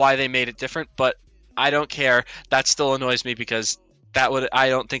that. That's why they made it different. But I don't care. That still annoys me because I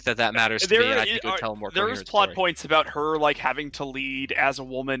don't think that matters to me. And I think it would tell a more There's coherent plot story. points about her like having to lead as a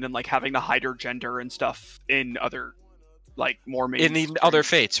woman and like having to hide her gender and stuff in other like more in mainstream. the other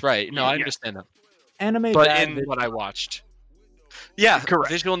fates, right? No, I Yeah. understand that. Anime But bad, in what I watched, yeah,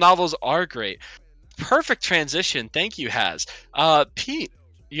 Correct. visual novels are great. Perfect transition. Thank you, Haz. Pete,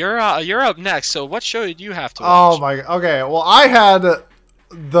 you're up next. So what show did you have to watch? Oh my. Okay. Well, I had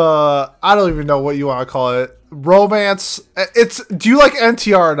I don't even know what you want to call it. Romance. Do you like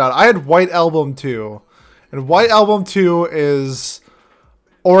NTR or not? I had White Album 2, and White Album 2 is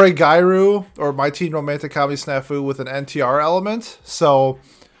Origairu, or My Teen Romantic Comedy Snafu, with an NTR element. So,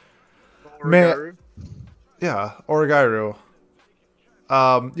 man, yeah, Origairu.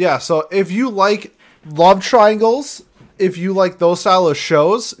 Yeah. So if you like love triangles, if you like those style of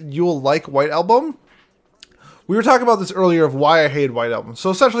shows, you will like White Album. We were talking about this earlier of why I hate White Album.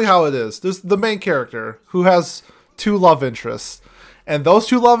 So essentially how it is, there's the main character who has two love interests. And those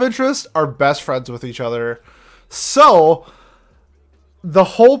two love interests are best friends with each other. So the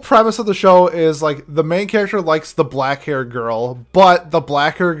whole premise of the show is like the main character likes the black hair girl, but the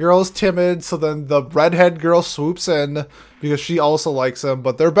black hair girl is timid. So then the redhead girl swoops in because she also likes him,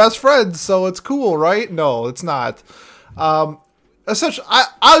 but they're best friends. So it's cool, right? No, it's not. Essentially, I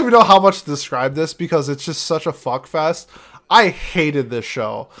don't even know how much to describe this because it's just such a fuck fest. I hated this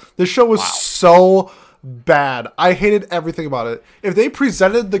show. This show was so bad. I hated everything about it. If they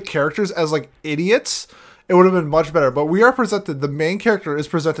presented the characters as like idiots, it would have been much better. But the main character is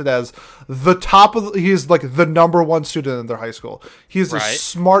presented as the top of he is like the number one student in their high school. He is a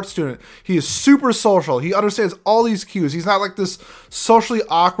smart student. He is super social. He understands all these cues. He's not like this socially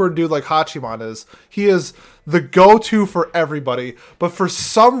awkward dude like Hachiman is. He is the go-to for everybody. But for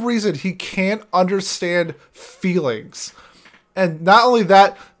some reason, he can't understand feelings. And not only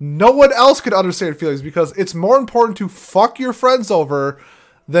that, no one else could understand feelings because it's more important to fuck your friends over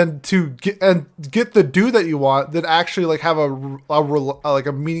than to get the dude that you want than actually like have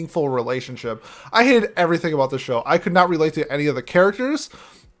a meaningful relationship. I hated everything about the show. I could not relate to any of the characters.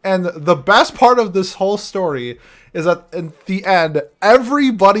 And the best part of this whole story is that in the end,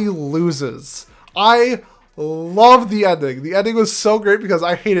 everybody loses. I love the ending. The ending was so great because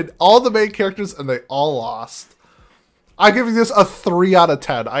I hated all the main characters and they all lost. I'm giving this a 3 out of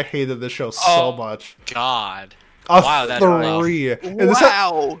 10. I hated this show so much. God. Wow, that's 3. And this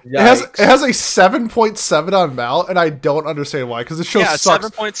it has a 7.7 on Mal, and I don't understand why. Because the show sucks.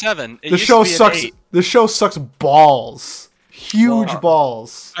 7.7. The show sucks. The show sucks balls. Huge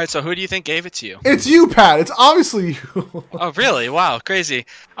balls. All right, so who do you think gave it to you? It's you, Pat. It's obviously you. Oh, really? Wow, crazy.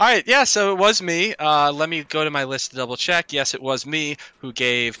 All right, yeah, so it was me. Let me go to my list to double check. Yes, it was me who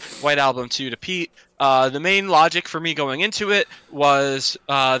gave White Album 2 to Pete. The main logic for me going into it was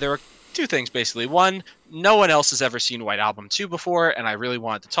there were two things, basically. One, no one else has ever seen White Album 2 before, and I really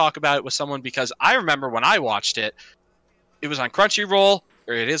wanted to talk about it with someone because I remember when I watched it, it was on Crunchyroll,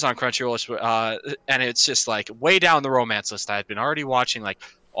 or it is on Crunchyroll, and it's just like way down the romance list. I had been already watching like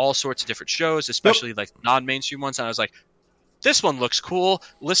all sorts of different shows, especially like non-mainstream ones, and I was like, this one looks cool.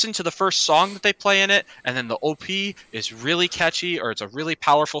 Listen to the first song that they play in it, and then the OP is really catchy, or it's a really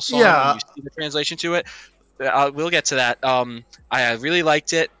powerful song when you see the translation to it. We'll get to that. I really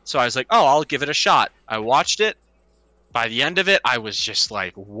liked it, so I was like, oh, I'll give it a shot. I watched it. By the end of it, I was just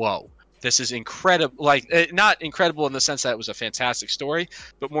like, whoa, this is incredible. Like, not incredible in the sense that it was a fantastic story,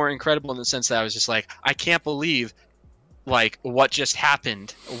 but more incredible in the sense that I was just like, I can't believe, like, what just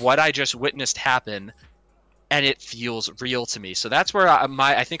happened, what I just witnessed happen, and it feels real to me. So that's where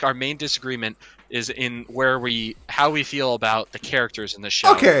I think our main disagreement is in how we feel about the characters in the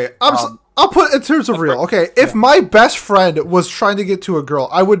show. Okay, I'll put it in terms of real. Okay, if my best friend was trying to get to a girl,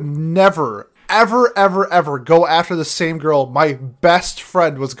 I would never, ever, ever, ever go after the same girl my best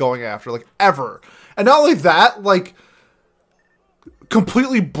friend was going after, like, ever. And not only that, like,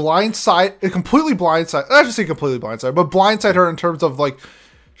 completely blindside, I should say completely blindside, but blindside her in terms of, like,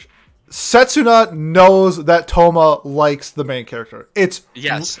 Setsuna knows that Toma likes the main character.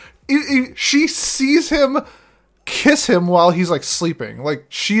 She sees him kiss him while he's like sleeping. Like,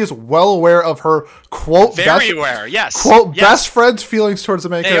 she is well aware of her quote best friend's feelings towards the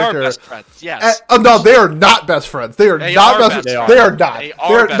main character. They are best friends. Yes. No, they are not best friends. They are not best friends. They are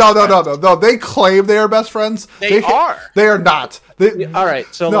not. No. They claim they are best friends. They are. They are not. All right.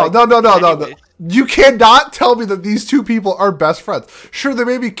 So no. You cannot tell me that these two people are best friends. Sure, they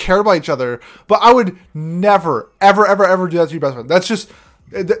maybe care about each other, but I would never, ever, ever, ever do that to your best friend. That's just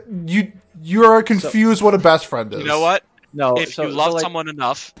you are confused what a best friend is. You know what? No. If you love someone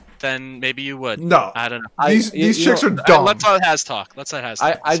enough, then maybe you would. No, I don't know. These chicks are dumb. Let's let Has talk.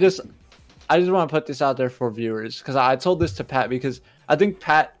 I just want to put this out there for viewers because I told this to Pat because I think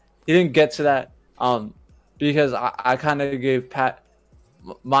Pat he didn't get to that because I kind of gave Pat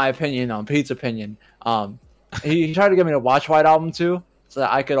my opinion on Pete's opinion. He tried to get me to watch White Album 2 so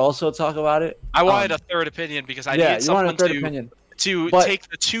that I could also talk about it. I wanted a third opinion because I needed someone to take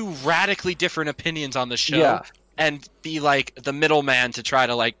the two radically different opinions on the show and be like the middleman to try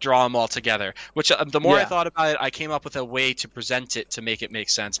to like draw them all together. Which the more I thought about it, I came up with a way to present it to make it make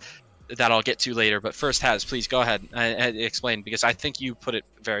sense that I'll get to later. But first, Has, please go ahead and explain because I think you put it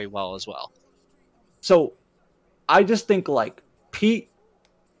very well as well. So I just think like Pete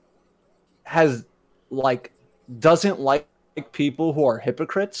doesn't like people who are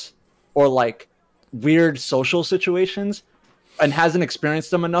hypocrites or like weird social situations and hasn't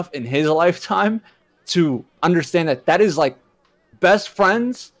experienced them enough in his lifetime to understand that is like best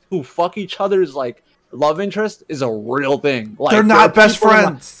friends who fuck each other's like love interest is a real thing. Like, they're not best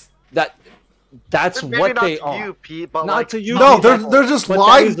friends. That's what they are. You, Pete, but not like, to you. No, they're just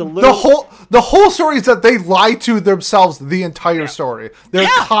lying. The whole story is that they lie to themselves the entire story. They're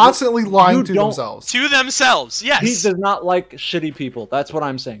constantly lying to themselves. To themselves, yes. He does not like shitty people. That's what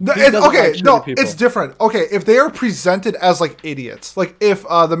I'm saying. It's different. Okay, if they are presented as like idiots, like if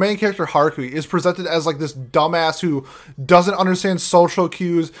the main character Haruki is presented as like this dumbass who doesn't understand social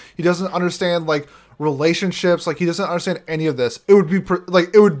cues, he doesn't understand like relationships, like he doesn't understand any of this, it would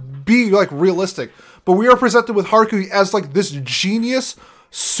be like realistic. But we are presented with Haruki as like this genius,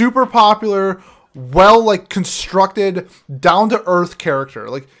 super popular, well like constructed, down to earth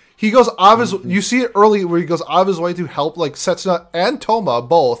character. Like he goes out of his, you see it early where he goes out of his way to help like Setsuna and Toma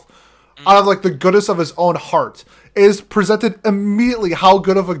both out of like the goodness of his own heart. Is presented immediately how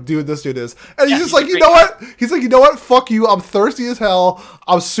good of a dude this dude is. And he's just like, you know what? He's like, you know what? Fuck you. I'm thirsty as hell.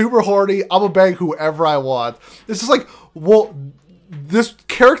 I'm super horny. I'm gonna bang whoever I want. It's just like, well, this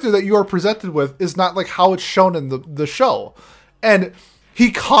character that you are presented with is not like how it's shown in the show. And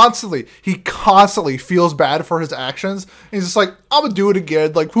he constantly feels bad for his actions. And he's just like, I'm gonna do it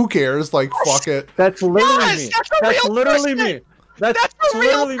again. Like, who cares? Like, fuck it. That's literally me. That's literally me. That's a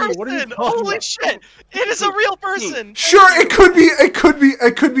real person. What are you Holy shit! It is a real person. Sure, it could be.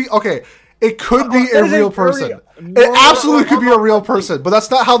 Okay, it could be a real person. It absolutely could be a real person, but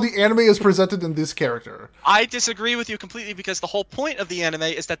that's not how the anime is presented in this character. I disagree with you completely because the whole point of the anime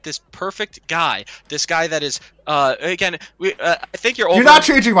is that this perfect guy, this guy that is, I think you're not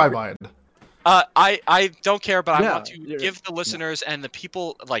changing my mind. I don't care, but I want to give the listeners and the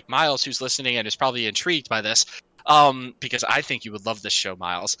people like Miles, who's listening and is probably intrigued by this. Because I think you would love this show,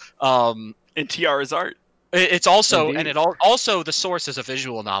 Miles. In Tiara's art. It's also, Indeed. and also the source is a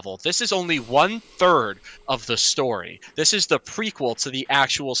visual novel. This is only 1/3 of the story. This is the prequel to the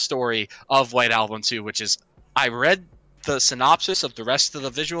actual story of White Album 2, which is, I read the synopsis of the rest of the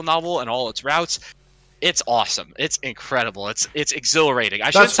visual novel and all its routes. It's awesome. It's incredible. It's exhilarating.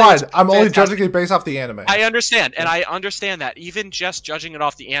 That's fine. I'm only judging it based off the anime. I understand, and I understand that. Even just judging it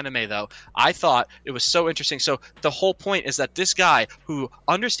off the anime, though, I thought it was so interesting. So the whole point is that this guy who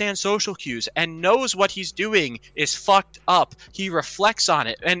understands social cues and knows what he's doing is fucked up. He reflects on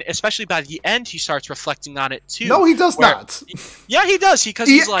it, and especially by the end, he starts reflecting on it too. No, he does not. Yeah, he does. Because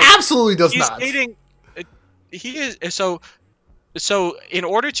He he's like absolutely does he's not. dating. He is so. In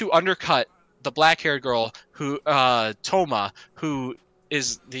order to undercut the black-haired girl, who Toma, who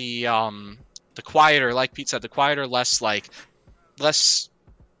is the quieter, like Pete said, the quieter, less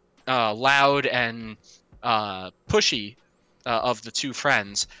loud and pushy of the two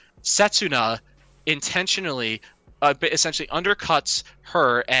friends, Setsuna intentionally essentially undercuts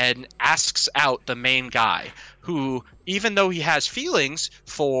her and asks out the main guy, who, even though he has feelings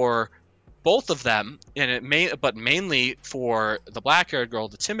for both of them, but mainly for the black-haired girl,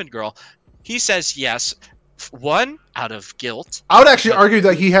 the timid girl, he says yes, one, out of guilt. I would actually argue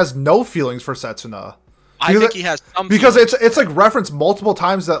that he has no feelings for Setsuna. I think he has some because feelings. it's like referenced multiple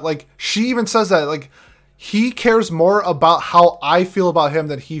times that like she even says that like he cares more about how I feel about him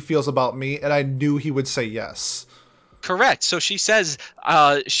than he feels about me, and I knew he would say yes. Correct. So she says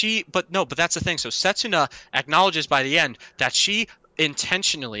but that's the thing. So Setsuna acknowledges by the end that she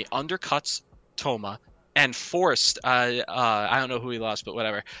intentionally undercuts Toma and forced I don't know who he lost, but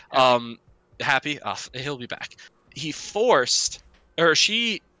whatever. Happy? Oh, he'll be back. She forced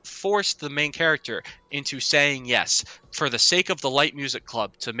the main character into saying yes for the sake of the Light Music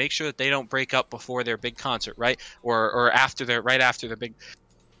Club, to make sure that they don't break up before their big concert, right? Or after their big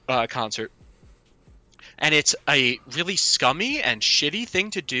concert. And it's a really scummy and shitty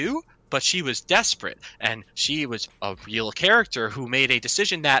thing to do, but she was desperate, and she was a real character who made a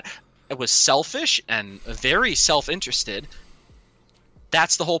decision that was selfish and very self-interested.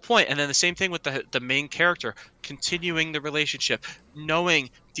 That's the whole point. And then the same thing with the main character, continuing the relationship, knowing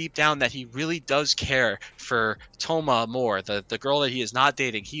deep down that he really does care for Toma more, the girl that he is not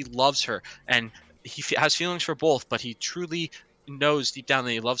dating. He loves her, and he has feelings for both, but he truly knows deep down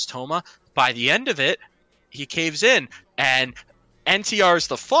that he loves Toma. By the end of it, he caves in and NTRs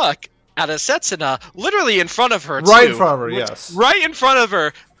the fuck out of Setsuna, literally in front of her, Right too. in front of her, yes. Right in front of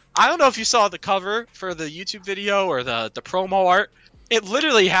her. I don't know if you saw the cover for the YouTube video or the promo art. It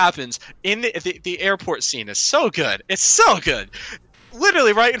literally happens in the airport scene. Is so good. It's so good.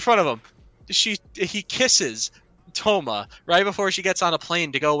 Literally right in front of him. He kisses Toma right before she gets on a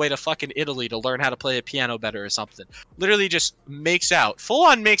plane to go away to fucking Italy to learn how to play a piano better or something. Literally just full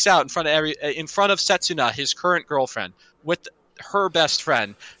on makes out in front of Setsuna, his current girlfriend, with her best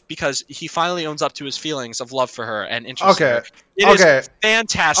friend, because he finally owns up to his feelings of love for her and interest in her. It is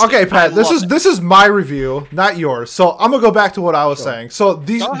fantastic. Okay, Pat, this is my review, not yours. So I'm gonna go back to what I was saying. So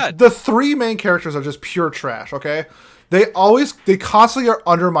the three main characters are just pure trash, okay? They constantly are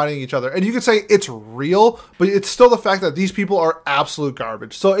undermining each other. And you can say it's real, but it's still the fact that these people are absolute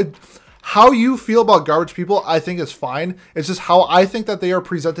garbage. So how you feel about garbage people, I think, is fine. It's just how I think that they are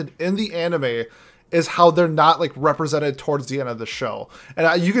presented in the anime is how they're not like represented towards the end of the show.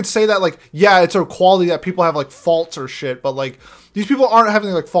 And you could say that like, yeah, it's a quality that people have like faults or shit, but like these people aren't having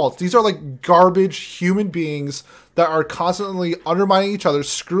like faults. These are like garbage human beings that are constantly undermining each other,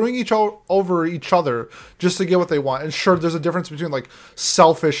 screwing over each other just to get what they want. And sure, there's a difference between like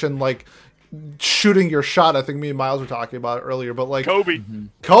selfish and like shooting your shot. I think me and Miles were talking about it earlier, but like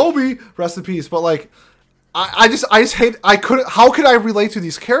Kobe, rest in peace. But like, I just hate, how could I relate to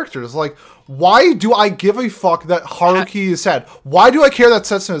these characters? Like, why do I give a fuck that Haruki is sad? Why do I care that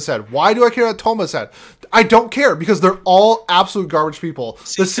Setsuna is sad? Why do I care that Toma is sad? I don't care, because they're all absolute garbage people.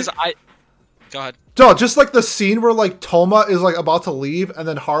 Go ahead. No, just like the scene where like Toma is like about to leave, and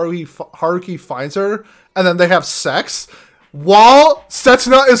then Haruki finds her, and then they have sex while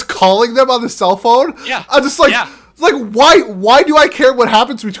Setsuna is calling them on the cell phone. Yeah, I'm just like, like why do I care what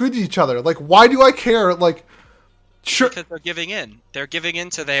happens between each other? Like, why do I care? Like, sure, because they're giving in. They're giving in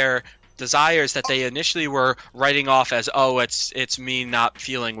to their desires that they initially were writing off as, oh, it's me not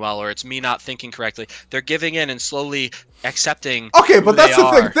feeling well, or it's me not thinking correctly. They're giving in and slowly accepting. Okay, but that's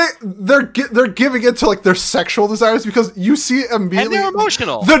the thing. They're giving in to like their sexual desires, because you see immediately, and they're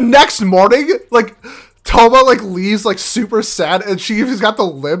emotional. The next morning, like Toma like leaves like super sad, and she's got the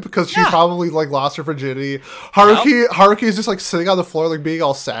limp because she probably like lost her virginity. Haruki is just like sitting on the floor like being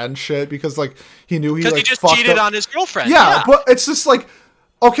all sad and shit because like he knew he like just fucked cheated up on his girlfriend. Yeah, but it's just like,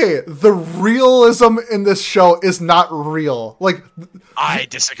 okay, the realism in this show is not real. Like, I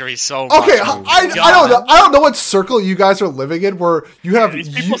disagree so much. okay, Oh, I don't know. I don't know what circle you guys are living in where you have. These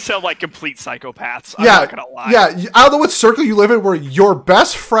people sound like complete psychopaths. I'm Yeah, not gonna lie. yeah. I don't know what circle you live in where your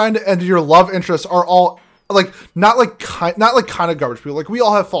best friend and your love interest are all like not like kind of garbage people. Like, we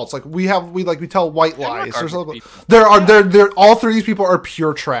all have faults. Like, we tell white lies or garbage something. people. They're all three of these people are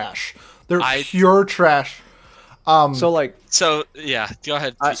pure trash. They're pure trash. So like, So yeah, go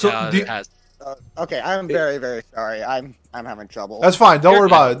ahead. Okay, I'm very, very sorry. I'm having trouble. That's fine. Don't You're worry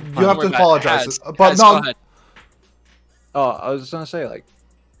about it. good. You Don't don't have worry to about it. apologize. Haz, But go no, ahead. I was just gonna say like,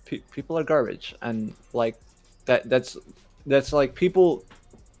 people are garbage, and like that's like people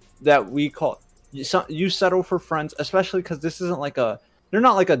that we call you settle for friends, especially because this isn't like they're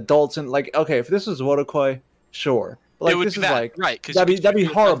not like adults and like, okay, if this was Wodokoi, sure. But, like, It would this be is bad, like right? 'Cause that'd be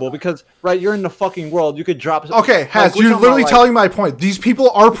horrible because you're in the fucking world. You could drop. okay, Haz, like, we're you're talking literally about, telling my point. These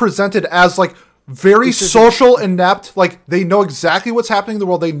people are presented as like very This isn't- social, inept. Like, they know exactly what's happening in the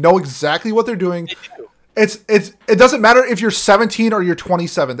world. They know exactly what they're doing. They do. It doesn't matter if you're 17 or you're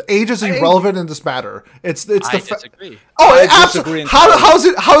 27. The age is irrelevant in this matter. It's I the disagree. Oh, I absolutely.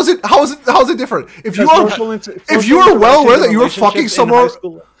 disagree How is it different? If you Because are well aware that you were relationships fucking in someone, high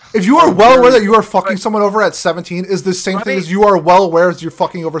school- if you are well aware that you are fucking someone over at 17, is the same thing Right. as you are well aware as you're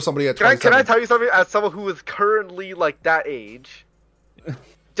fucking over somebody at Can I 27. tell you something? As someone who is currently like that age,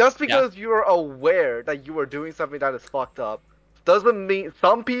 just because you are aware that you are doing something that is fucked up, doesn't mean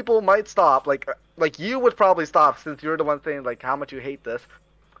some people might stop. Like you would probably stop since you're the one saying like how much you hate this,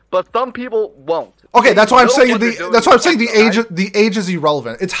 but some people won't. Okay, that's why I'm Know saying what they're doing that's why I'm saying is fucked up, the age is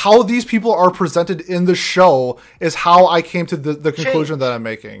irrelevant. It's how these people are presented in the show is how I came to the conclusion that I'm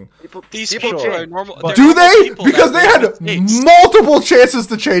making. People, These people people change. are normal. But- they're Do normal they? people Because that they had make mistakes. multiple chances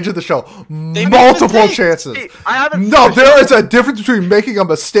to change in the show. make Multiple mistakes. chances. See, I haven't No, seen the there show. is a difference between making a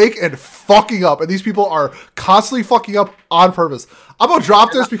mistake and fucking up, and these people are constantly fucking up on purpose. I'm gonna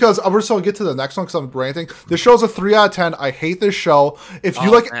drop this because I'm just gonna get to the next one because I'm ranting. This show's a 3 out of 10. I hate this show. If you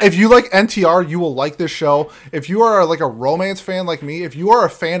Oh, man. if you like NTR, you will like this show. If you are like a romance fan like me, if you are a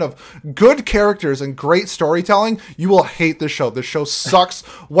fan of good characters and great storytelling, you will hate this show. This show sucks.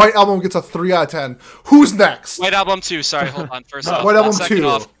 White Album gets a 3 out of 10. Who's next? White Album 2. Sorry, hold on. First off, White Album second 2.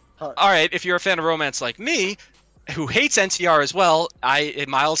 off, all right, if you're a fan of romance like me, who hates NTR as well,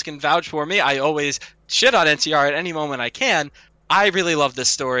 Miles can vouch for me. I always shit on NTR at any moment I can. I really love this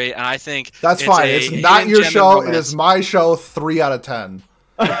story, and I think That's it's fine. a It's not hidden your gem in show. It romance. is my show. 3 out of 10.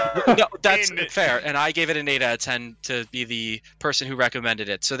 No, that's In- fair, and I gave it an 8 out of 10 to be the person who recommended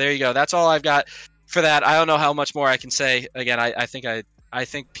it. So there you go. That's all I've got for that. I don't know how much more I can say. Again, I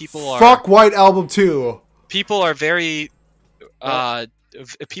think people are Fuck White Album 2. people are very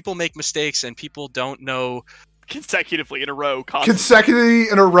people make mistakes and people don't know. Consecutively in a row, constantly. Consecutively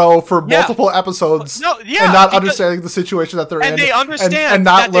in a row for Yeah. multiple episodes. No, yeah, and not because- understanding the situation that they're in. and they understand and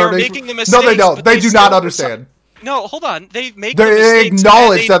not that they're learning. making the No, they mistakes, don't. but They they do not still- understand. No, hold on. They make the They mistakes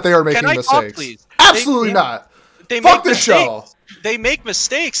acknowledge and that they are Can making I talk, mistakes. please? Absolutely They- not. They Fuck make this show. mistakes. They make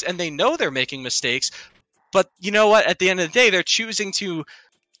mistakes and they know they're making mistakes, but you know what? At the end of the day, they're choosing to.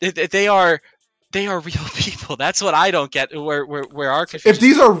 They are real people. That's what I don't get. Where our confusion. If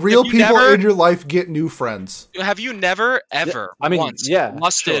these are real If you people never- in your life, get new friends. Have you never ever I mean, once yeah,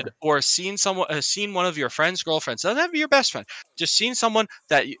 lusted sure. or seen seen one of your friends' girlfriends? Doesn't have to be your best friend. Just seen someone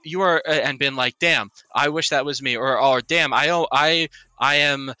that you are and been like, damn, I wish that was me, or damn, I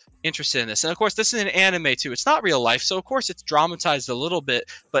am interested in this. And of course, this is an anime too. It's not real life, so of course it's dramatized a little bit.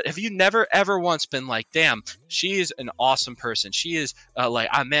 But have you never ever once been like, damn, she is an awesome person. She is my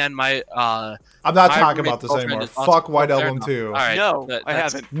I'm not my talking roommate about this girlfriend anymore. is awesome. Fuck White Fair Album enough. 2. All right, No, I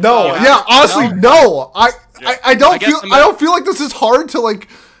that's- haven't. No, Oh, yeah, honestly, no. I I don't guess feel. I don't feel like this is hard to like.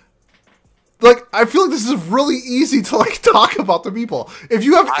 Like, I feel like this is really easy to like talk about the people. If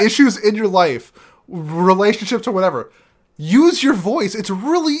you have issues in your life, relationships or whatever, use your voice. It's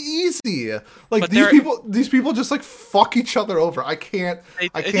really easy. Like, But these people just like fuck each other over. I can't. I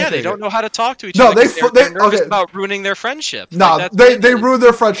can't. yeah, they take don't it. know how to talk to each No, other. they 'cause fu- they're they- nervous okay. about ruining their friendship. No, Like, that's they what it is. ruined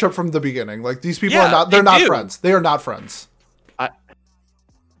their friendship from the beginning. Like, these people Yeah, are not. They're they not do. friends. They are not friends.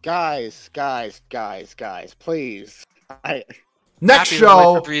 Guys, please. Next Happy with life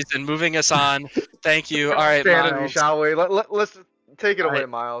show. of reason. Moving us on. Thank you. All right, Sanity, Miles. shall we? Let's take it away, Alright.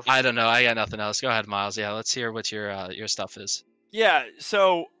 Miles. I don't know. I got nothing else. Go ahead, Miles. Yeah, let's hear what your stuff is. Yeah,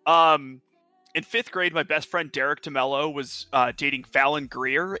 so in 5th grade, my best friend Derek DeMello was dating Fallon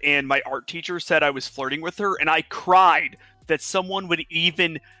Greer, and my art teacher said I was flirting with her, and I cried that someone would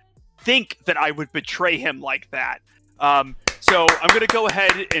even think that I would betray him like that. So I'm gonna go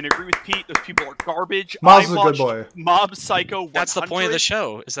ahead and agree with Pete. Those people are garbage. Mob's I a good watched boy. Mob Psycho 100. That's the point of the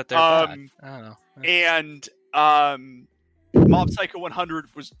show, is that they're bad. I don't know. And Mob Psycho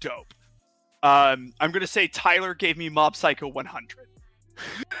 100 was dope. I'm gonna say Tyler gave me Mob Psycho 100.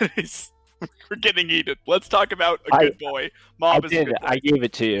 We're getting heated. Let's talk about a good boy. Mob is a good boy. I gave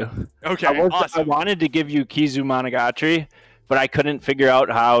it to you. Okay, I awesome. wanted to give you Kizu Monogatari, but I couldn't figure out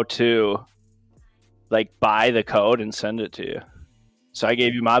how to like buy the code and send it to you. So I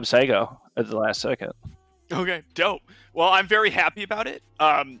gave you Mob Psycho at the last second. Okay, dope. Well, I'm very happy about it.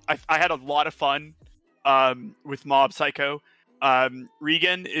 I had a lot of fun with Mob Psycho.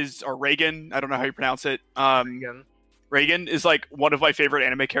 Regan, I don't know how you pronounce it. Regan is like one of my favorite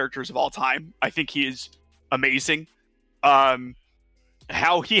anime characters of all time. I think he is amazing.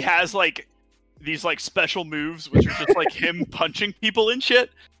 How he has like these like special moves, which are just like him punching people and shit.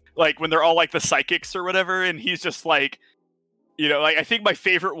 Like when they're all like the psychics or whatever, and he's just like, you know, like I think my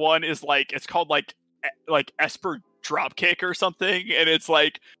favorite one is like it's called like Esper Dropkick or something, and it's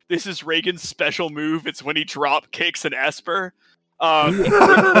like this is Reagan's special move. It's when he drop kicks an Esper. Like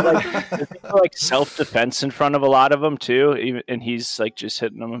self-defense in front of a lot of them too, and he's like just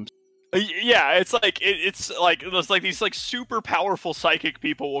hitting them. Yeah, it's like there's like these like super powerful psychic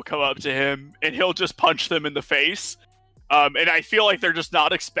people will come up to him and he'll just punch them in the face. And I feel like they're just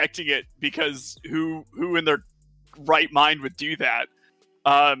not expecting it because who in their right mind would do that?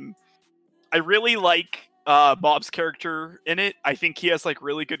 I really like Bob's character in it. I think he has like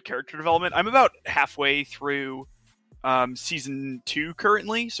really good character development. I'm about halfway through season 2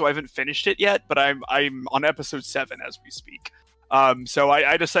 currently, so I haven't finished it yet, but I'm on episode 7 as we speak. So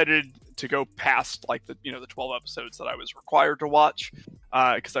I decided to go past like the 12 episodes that I was required to watch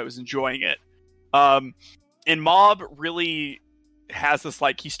because I was enjoying it. And Mob really has this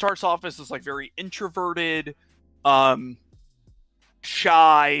like he starts off as this like very introverted,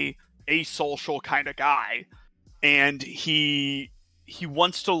 shy, asocial kind of guy, and he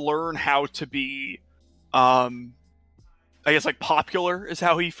wants to learn how to be I guess like popular is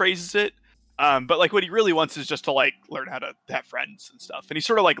how he phrases it. But like what he really wants is just to like learn how to have friends and stuff. And he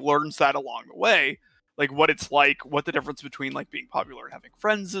sort of like learns that along the way, like what it's like, what the difference between like being popular and having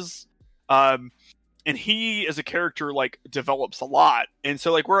friends is. And he as a character like develops a lot. And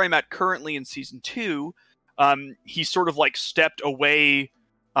so like where I'm at currently in season 2, he sort of like stepped away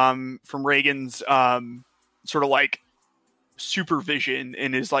from Reagan's sort of like supervision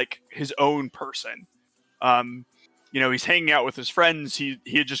and is like his own person. He's hanging out with his friends. He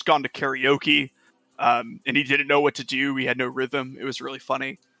had just gone to karaoke, and he didn't know what to do. He had no rhythm. It was really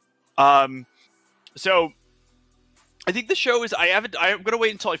funny. So I think the show is. I'm gonna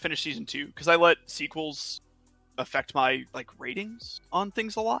wait until I finish season 2 because I let sequels affect my like ratings on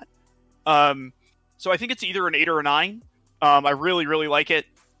things a lot. So I think it's either an 8 or a 9. I really really like it,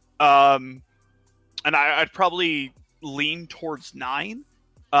 and I'd probably lean towards 9.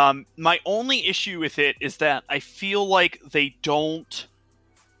 My only issue with it is that I feel like they don't.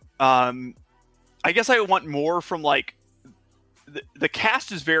 I guess I want more from like the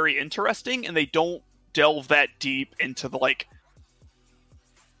cast is very interesting, and they don't delve that deep into the like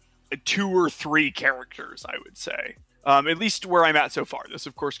 2 or 3 characters. I would say, at least where I'm at so far. This,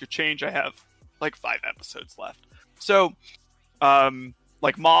 of course, could change. I have like 5 episodes left, so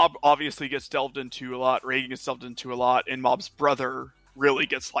like Mob obviously gets delved into a lot. Reagan gets delved into a lot, and Mob's brother really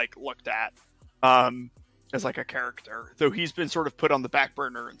gets like looked at as like a character, though he's been sort of put on the back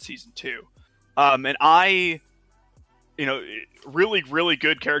burner in season 2. And really really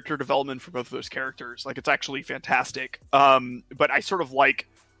good character development for both of those characters. Like it's actually fantastic. But I sort of like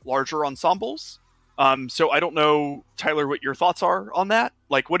larger ensembles. So I don't know, Tyler, what your thoughts are on that.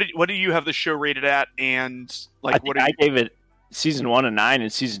 Like what do you have the show rated at? And like I gave it season 1 a 9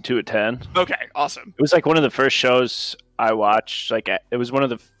 and season 2 a 10. Okay, awesome. It was like one of the first shows I watched. Like it was one of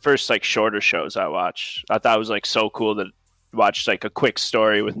the first like shorter shows I watched. I thought it was like so cool that I watched like a quick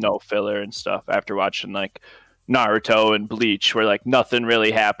story with no filler and stuff after watching like Naruto and Bleach, where like nothing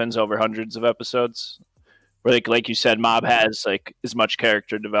really happens over hundreds of episodes. Where like you said, Mob has like as much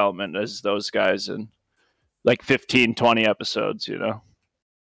character development as those guys in like 15-20 episodes,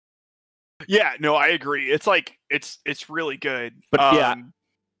 Yeah, no, I agree. It's like it's really good. But yeah,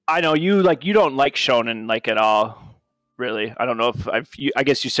 I know you don't like shonen like at all. Really, I don't know if I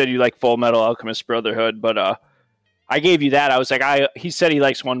guess you said you like Full Metal Alchemist Brotherhood, but I gave you that. I was like, he said he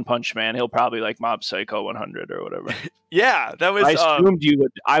likes One Punch Man. He'll probably like Mob Psycho 100 or whatever. Yeah, that was. I assumed you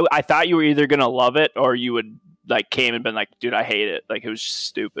would. I thought you were either gonna love it or you would like came and been like, dude, I hate it. Like it was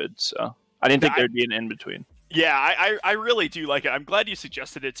stupid. So I didn't think there'd be an in between. Yeah, I really do like it. I'm glad you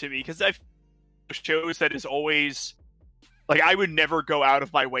suggested it to me because I've shows that is always like I would never go out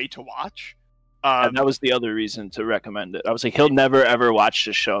of my way to watch. And that was the other reason to recommend it. I was like, he'll never ever watch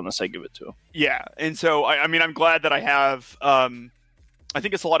this show unless I give it to him. Yeah, and so I mean, I'm glad that I have. I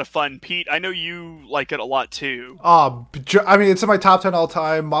think it's a lot of fun. Pete, I know you like it a lot too. I mean, it's in my top 10 all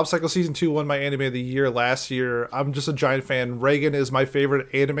time. Mob Psycho Season 2 won my anime of the year last year. I'm just a giant fan. Reagan is my favorite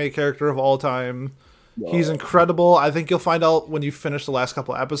anime character of all time. Whoa. He's incredible. I think you'll find out when you finish the last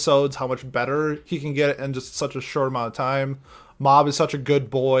couple of episodes how much better he can get in just such a short amount of time. Mob is such a good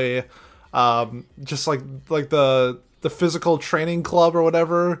boy. Just like the physical training club or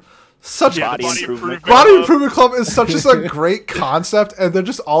whatever. Such body improvement club is such just a great concept, and they're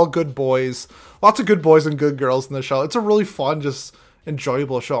just all good boys. Lots of good boys and good girls in the show. It's a really fun, just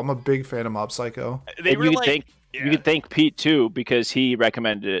enjoyable show. I'm a big fan of Mob Psycho. You could thank Pete too, because he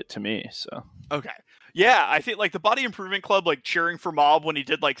recommended it to me. So okay. Yeah, I think like the Body Improvement Club, like cheering for Mob when he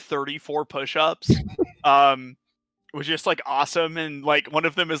did like 34 push-ups, was just like awesome. And like one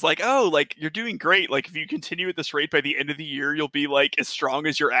of them is like, oh, like you're doing great. Like if you continue at this rate by the end of the year, you'll be like as strong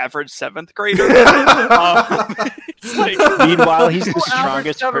as your average 7th grader. It's like, meanwhile, he's the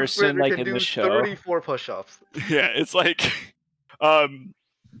strongest person like in the show. 34 push-ups. Yeah, it's like,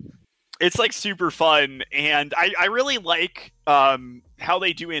 it's like super fun, and I really like how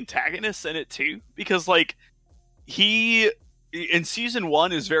they do antagonists in it too, because like he in season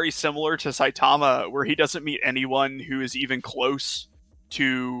 1 is very similar to Saitama, where he doesn't meet anyone who is even close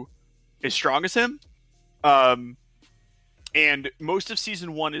to as strong as him. And most of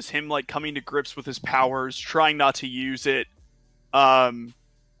season 1 is him like coming to grips with his powers, trying not to use it, and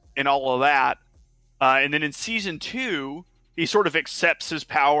all of that. And then in season 2, he sort of accepts his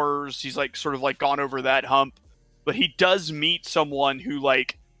powers. He's like sort of like gone over that hump, but he does meet someone who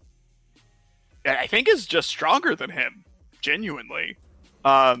like I think is just stronger than him, genuinely.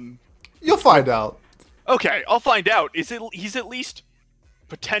 You'll find out. Okay, I'll find out. He's at least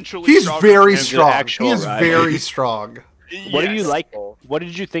potentially He's stronger very than him. strong. He is very strong. What do you Yes. like? What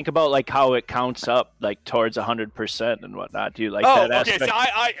did you think about like how it counts up like towards 100% and whatnot? Do you like Oh, that okay.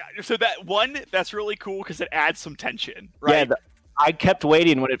 aspect? So that one, that's really cool because it adds some tension, right? Yeah, I kept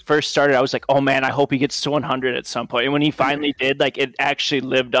waiting when it first started. I was like, oh man, I hope he gets to 100 at some point. And when he finally did, like it actually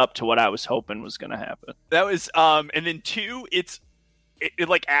lived up to what I was hoping was going to happen. That was and then 2, it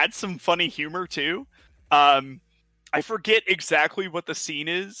like adds some funny humor too. I forget exactly what the scene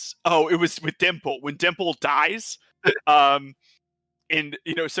is. Oh, it was with Dimple when Dimple dies. And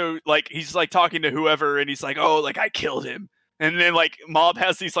you know, so like he's like talking to whoever, and he's like, oh, like I killed him. And then like Mob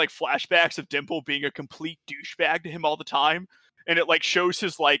has these like flashbacks of Dimple being a complete douchebag to him all the time. And it like shows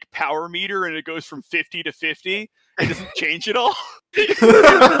his like power meter, and it goes from 50 to 50. It doesn't change at all. he's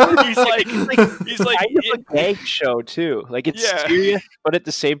like a gag show too. Like it's serious, but at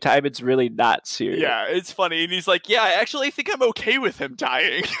the same time, it's really not serious. Yeah, it's funny. And he's like, yeah, I actually think I'm okay with him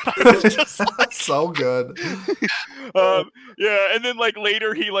dying. I was just like, so good. Yeah, and then like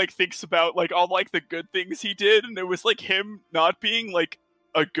later he like thinks about like all like the good things he did, and it was like him not being like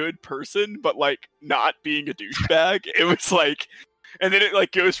a good person, but like not being a douchebag. It was like, and then it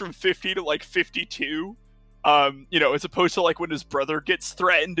like goes from 50 to like 52. You know, as opposed to like when his brother gets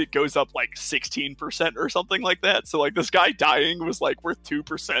threatened, it goes up like 16% or something like that. So like this guy dying was like worth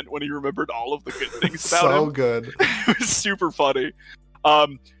 2% when he remembered all of the good things about him. So good. It was super funny.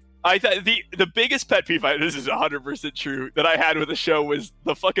 I thought the biggest pet peeve, this is 100% true, that I had with the show was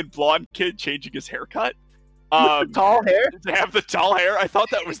the fucking blonde kid changing his haircut. Tall hair? To have the tall hair, I thought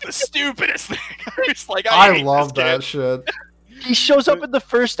that was the stupidest thing. I was like, I hate love this that kid. shit. He shows up in the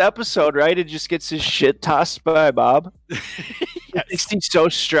first episode, right? And just gets his shit tossed by Bob. Yes. He's so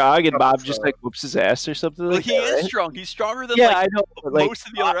strong, and Bob just like whoops his ass or something. Well, Like he that, is right? strong. He's stronger than Yeah, like I know. But, like, most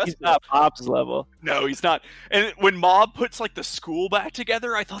of the other he's wrestlers. not Bob's level. No, he's not. And when Mob puts like the school back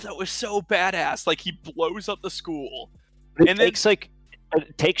together, I thought that was so badass. Like he blows up the school. It And then-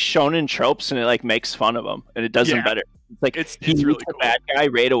 takes shonen tropes and it like makes fun of them, and it does them Yeah. better. It's like It's he really meets cool. a bad guy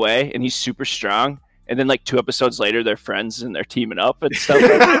right away, and he's super strong. And then like 2 episodes later, they're friends and they're teaming up and stuff. Beat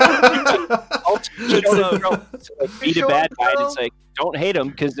a bad guy. And it's like don't hate him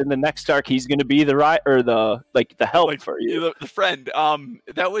because in the next arc he's going to be the the help Like, for you. the friend.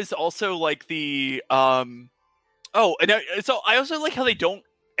 That was also like the Oh, and so I also like how they don't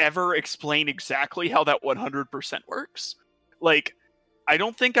ever explain exactly how that 100% works. Like, I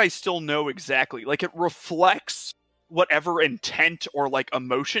don't think I still know exactly. Like, it reflects whatever intent or like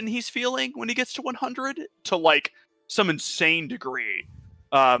emotion he's feeling when he gets to 100 to like some insane degree.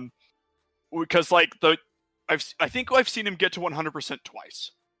 Because like I think I've seen him get to 100%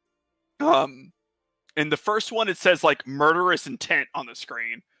 twice. In the first one, it says like murderous intent on the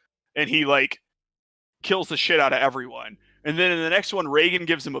screen, and he like kills the shit out of everyone. And then in the next one, Reagan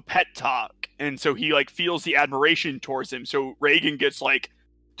gives him a pet talk, and so he like feels the admiration towards him. So Reagan gets like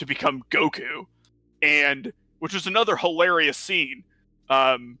to become Goku, and which was another hilarious scene,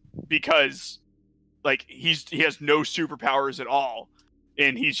 because like he has no superpowers at all,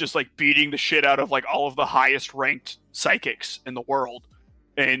 and he's just like beating the shit out of like all of the highest ranked psychics in the world,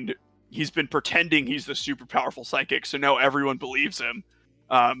 and he's been pretending he's the super powerful psychic, so now everyone believes him.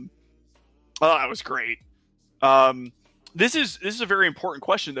 Oh, that was great. This is a very important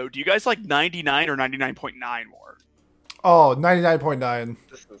question though. Do you guys like 99 or 99.9 more? Oh, 99.9.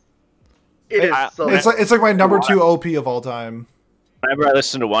 It's like my number 2 OP of all time. Whenever I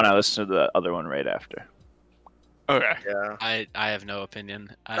listen to one, I listen to the other one right after. Okay. Yeah. I have no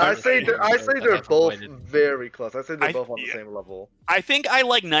opinion. I say they're both very close. I say they're both on the yeah. same level. I think I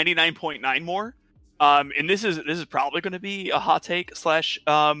like 99.9 more. And this is probably going to be a hot take /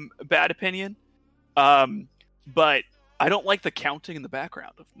 bad opinion. But I don't like the counting in the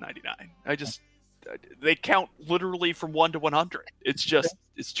background of 99. They count literally from 1 to 100. It's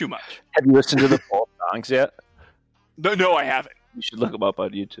too much. Have you listened to the full songs yet? No, I haven't. You should look them up on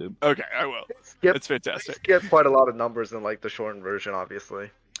YouTube. Okay, I will. It's fantastic. Skip quite a lot of numbers in like the shortened version, obviously.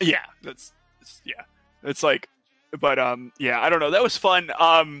 Yeah, it's like, but yeah, I don't know. That was fun.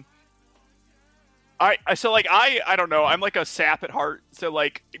 I don't know. I'm like a sap at heart, so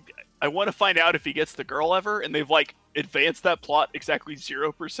like I want to find out if he gets the girl ever, and they've like advanced that plot exactly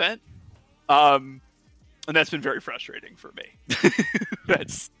 0%. And that's been very frustrating for me.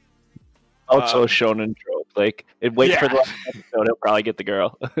 That's also shonen trope. Like, wait for the last episode, he'll probably get the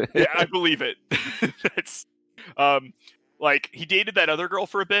girl. Yeah, I believe it. That's like he dated that other girl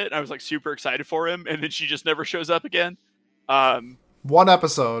for a bit, and I was like super excited for him, and then she just never shows up again. One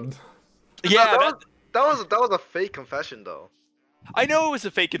episode. Yeah, that was a fake confession though. I know it was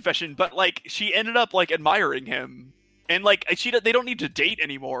a fake confession, but like she ended up like admiring him, and like they don't need to date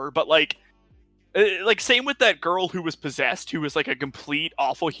anymore. But like same with that girl who was possessed, who was like a complete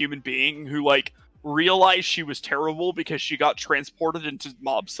awful human being who like realized she was terrible because she got transported into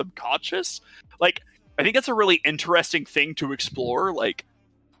Mob's subconscious. Like, I think that's a really interesting thing to explore. Like,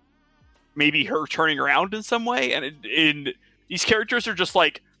 maybe her turning around in some way, and these characters are just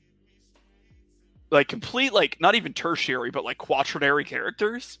like complete, like not even tertiary, but like quaternary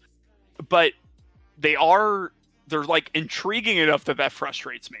characters. But they're like intriguing enough that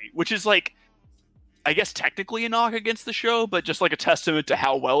frustrates me, which is like, I guess technically a knock against the show, but just like a testament to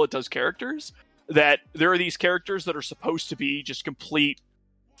how well it does characters. That there are these characters that are supposed to be just complete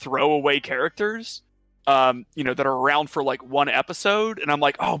throwaway characters, that are around for like one episode, and I'm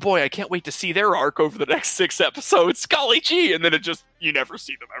like, oh boy, I can't wait to see their arc over the next 6 episodes. Golly gee, and then you never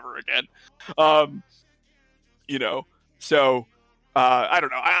see them ever again. So I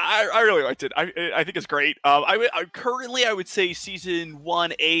don't know. I really liked it. I think it's great. I would say season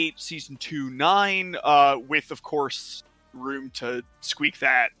 1 8, season 2 9, with of course room to squeak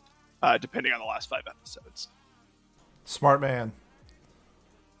that. Depending on the last 5 episodes. Smart man.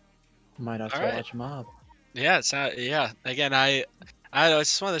 Might have to watch Mob. Yeah, it's not. Yeah, again, I don't know. It's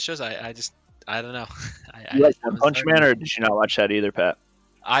just one of those shows. I don't know. You like One Punch Man, or did you not watch that either, Pat?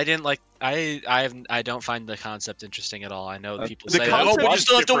 I didn't like. I don't find the concept interesting at all. I know people The say, "Oh, but you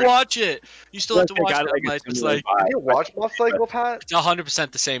still have to watch it. You still have to watch it." It's like, Did you watch Mob Psycho, Pat? it's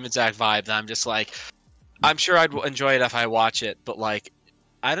 100% the same exact vibe. That I'm just like, I'm sure I'd enjoy it if I watch it, but like,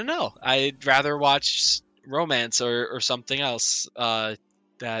 I don't know. I'd rather watch romance or something else.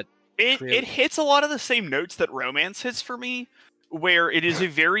 It hits a lot of the same notes that romance hits for me, where it is a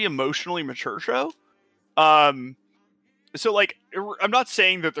very emotionally mature show. So like, I'm not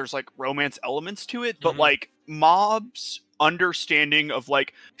saying that there's like romance elements to it, but like Mob's understanding of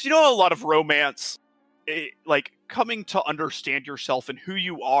like, 'cause a lot of romance, like coming to understand yourself and who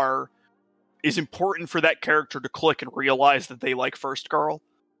you are is important for that character to click and realize that they like first girl.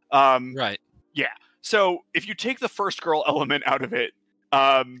 Right. Yeah. So if you take the first girl element out of it,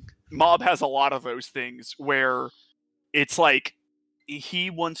 Mob has a lot of those things where it's like he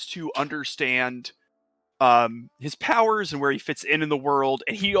wants to understand his powers and where he fits in the world,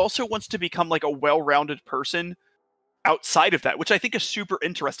 and he also wants to become like a well-rounded person outside of that, which I think is super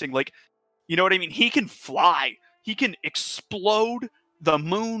interesting. Like, you know what I mean? He can fly. He can explode the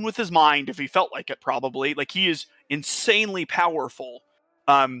moon with his mind if he felt like it, probably. Like, he is insanely powerful.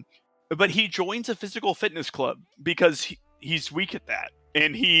 But he joins a physical fitness club because he's weak at that.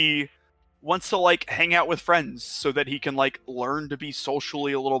 And he wants to, like, hang out with friends so that he can, like, learn to be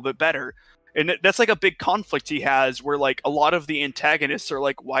socially a little bit better. And that's, like, a big conflict he has where, like, a lot of the antagonists are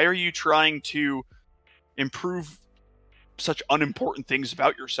like, why are you trying to improve such unimportant things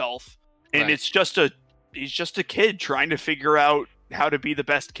about yourself? And Right. it's just a he's just a kid trying to figure out how to be the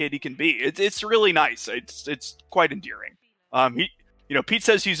best kid he can be. It's really nice. It's quite endearing. Pete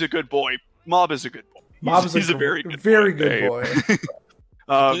says he's a good boy. Mob is a good boy. He's a very good boy.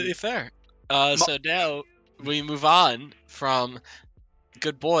 Completely fair. So now we move on from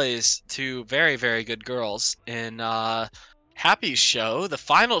good boys to very, very good girls in Happy's show, the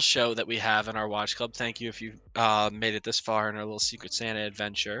final show that we have in our watch club. Thank you if you made it this far in our little Secret Santa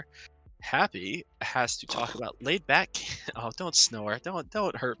adventure. Happy has to talk about laid back. Oh, don't snore!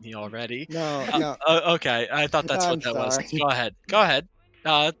 Don't hurt me already. No. Okay, I thought that's what that was. sorry. Go ahead.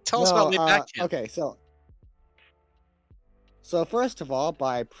 Tell us about laid back camp. Okay, so first of all,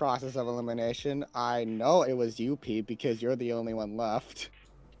 by process of elimination, I know it was you, Pete, because you're the only one left.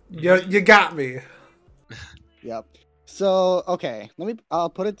 You got me. Yep. So, okay, I'll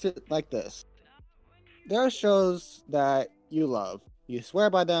put it like this. There are shows that you love. You swear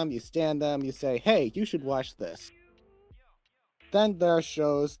by them, you stand them, you say, hey, you should watch this. Then there are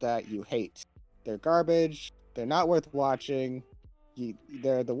shows that you hate. They're garbage, they're not worth watching,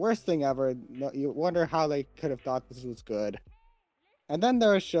 they're the worst thing ever, you wonder how they could have thought this was good. And then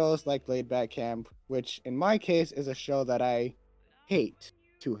there are shows like Laid Back Camp, which in my case is a show that I hate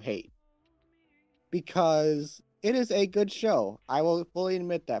to hate. Because it is a good show. I will fully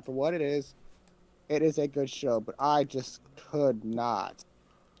admit that. For what it is a good show, but I just could not.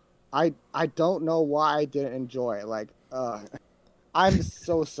 I don't know why I didn't enjoy it. Like, I'm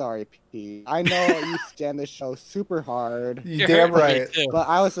so sorry, Pete. I know you stand this show super hard. You damn right. But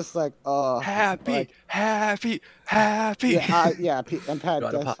I was just like, happy. Yeah, Pete and Pat.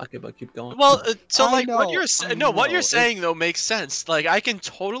 Pocket, but keep going. Well, so I like know, what you're saying though makes sense. Like I can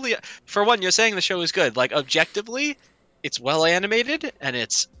totally, for one, you're saying the show is good. Like objectively, it's well animated and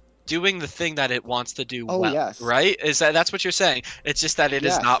it's doing the thing that it wants to do well. Yes. Right? That's what you're saying? It's just that it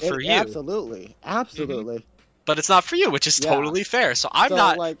is not for you. Absolutely. Mm-hmm. But it's not for you, which is totally fair. So I'm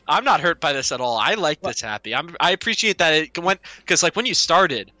not hurt by this at all. I like this Happy. I appreciate that it went, because like when you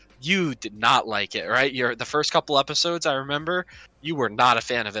started, you did not like it, right? The first couple episodes, I remember, you were not a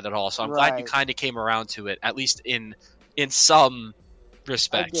fan of it at all. So I'm glad you kind of came around to it, at least in some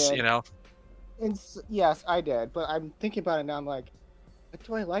respects, you know? Yes, I did. But I'm thinking about it now. I'm like, what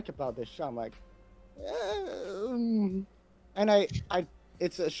do I like about this show? I'm like, and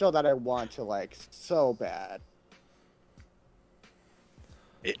it's a show that I want to like so bad.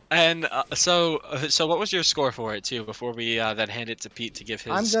 And so what was your score for it too? Before we then hand it to Pete to give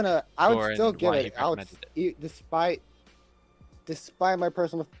his. I would still give it. Despite my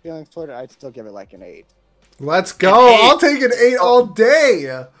personal feelings toward it, I'd still give it like an 8. Let's go! I'll take an 8 all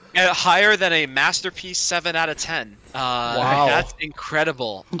day. Higher than a Masterpiece 7 out of 10. Wow, that's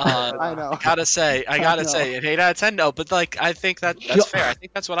incredible. I know. I gotta say, an 8 out of 10. No, but like I think that's fair. I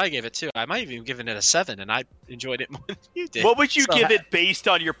think that's what I gave it too. I might have even given it a 7, and I enjoyed it more than you did. What would you give it based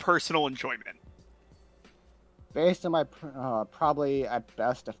on your personal enjoyment? Based on my probably at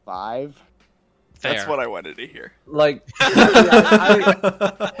best a 5. Fair. That's what I wanted to hear. Like,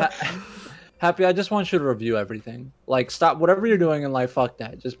 Happy, I just want you to review everything. Like, stop whatever you're doing in life. Fuck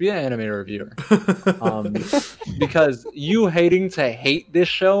that. Just be an anime reviewer. Because you hating to hate this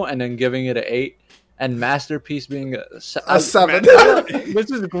show and then giving it an 8, and Masterpiece being a 7. This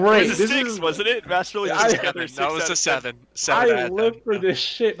is great. It was a 6, wasn't it? Masterpiece was together. No, it was a 7. I live for this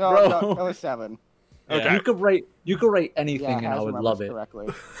shit, bro. No, it was 7. Okay. Yeah. You could rate anything, and I would love it. Correctly.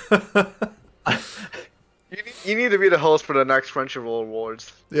 You need to be the host for the next Crunchyroll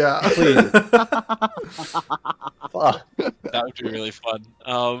Awards. Yeah. Please. Fuck. That would be really fun.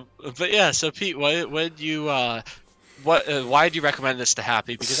 But yeah, so Pete, why did you recommend this to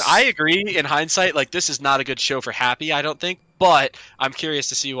Happy? Because I agree, in hindsight, like this is not a good show for Happy, I don't think. But I'm curious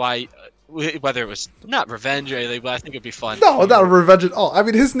to see why, whether it was not revenge or anything, but I think it'd be fun. No, not revenge at all. I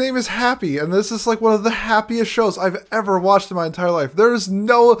mean, his name is Happy, and this is like one of the happiest shows I've ever watched in my entire life.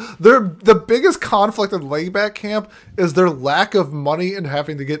 The biggest conflict in Layback Camp is their lack of money and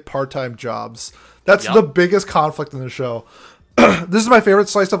having to get part-time jobs. That's the biggest conflict in the show. This is my favorite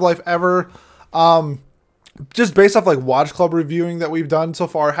slice of life ever. Just based off like Watch Club reviewing that we've done so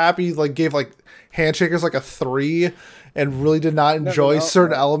far, Happy like gave like Handshakers like a 3 and really did not enjoy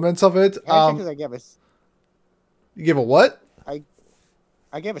certain elements of it. I gave a. You gave a what?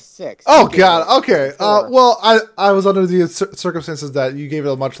 I gave a 6. Oh god, okay. Well, I was under the circumstances that you gave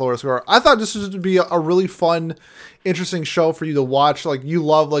it a much lower score. I thought this would be a really fun, interesting show for you to watch. Like you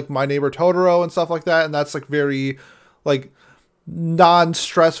love like My Neighbor Totoro and stuff like that, and that's like very like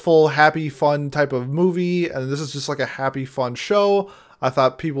non-stressful, happy, fun type of movie. And this is just like a happy, fun show. I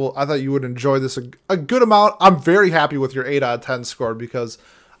thought you would enjoy this a good amount. I'm very happy with your 8 out of 10 score because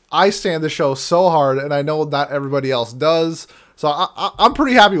I stand the show so hard, and I know not everybody else does. So I'm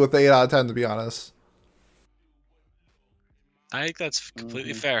pretty happy with the 8 out of 10, to be honest. I think that's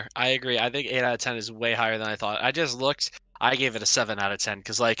completely fair. I agree. I think 8 out of 10 is way higher than I thought. I just looked. I gave it a 7 out of 10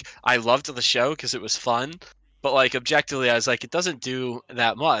 because, like, I loved the show because it was fun. But, like, objectively, I was like, it doesn't do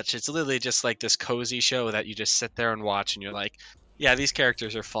that much. It's literally just, like, this cozy show that you just sit there and watch, and you're like, yeah, these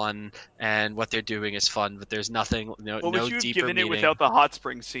characters are fun, and what they're doing is fun, but there's nothing, What no would you have deeper given meaning. it without the hot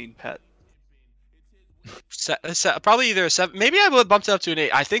spring scene, Pet? Probably either a 7. Maybe I would have bumped it up to an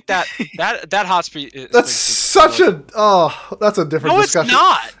 8. I think that hot spring. That's such a that's a different No, discussion. it's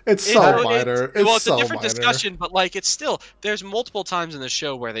not. It's so Well, minor. it's so a different minor. discussion, but like it's still there's multiple times in the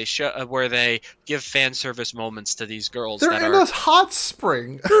show where they give fan service moments to these girls. They're that in are, a hot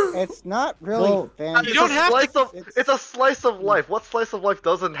spring. It's not really Well, fan. You don't have to- It's a slice of life. What slice of life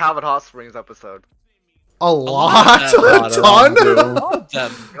doesn't have a Hot Springs episode? A lot, of them. a lot of ton, them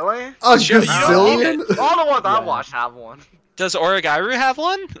them. Really? a Sure, gazillion. All the ones I Yeah. watched have one. Does Origairu have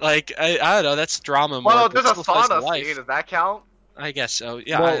one? Like I don't know. That's drama. More, Well, but there's a still slice of sauna life. scene. Does that count? I guess so.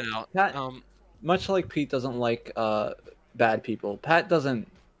 Yeah, Well, I don't know. Pat- Much like Pete doesn't like bad people, Pat doesn't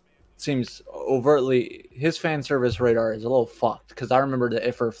seems overtly his fan service radar is a little fucked because I remember the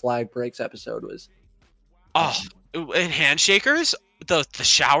If Her Flag Breaks episode was Oh, and handshakers, the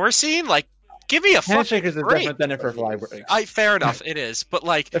shower scene, like, give me a fucking Handshakers is break. different than If Her Flag Breaks. Fair enough, it is, but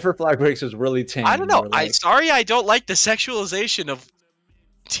like, If Her Flag Breaks was really tame. I don't know. You were like, I don't like the sexualization of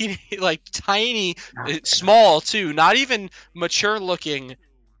like tiny, small too, not even mature looking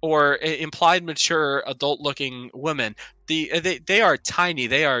or implied mature adult looking women. They are tiny.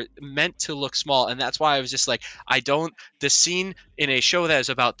 They are meant to look small, and that's why I was just like, the scene in a show that is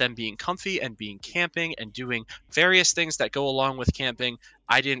about them being comfy and being camping and doing various things that go along with camping,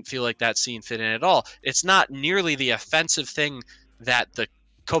 I didn't feel like that scene fit in at all. It's not nearly the offensive thing that the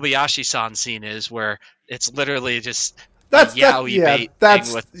Kobayashi-san scene is, where it's literally just That's yaoi yeah. bait That's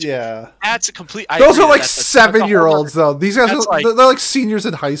thing with, yeah. that's a complete. I Those agree are like that's a whole 7-year-olds though. These guys that's are like- they're like seniors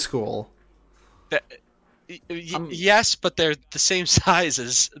in high school. yes, but they're the same size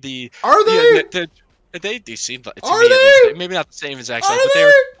as the. Are they? They seem like to Are me at they? least, maybe not the same exact size,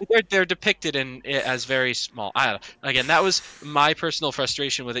 Are but they're depicted as very small. I don't know. Again, that was my personal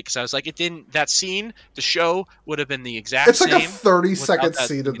frustration with it because I was like, it didn't. That scene, the show would have been the exact It's same. like a 30-second without that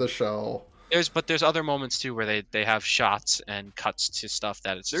scene of the show. There's other moments too where they have shots and cuts to stuff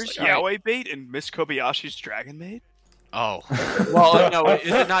that it's There's just like, all right. yaoi bait in Miss Kobayashi's Dragon Maid. Oh, well, no,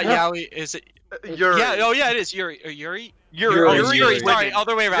 is it not yaoi? Is it? Yuri. Yeah, oh yeah, it is Yuri. Yuri. Yuri. Sorry,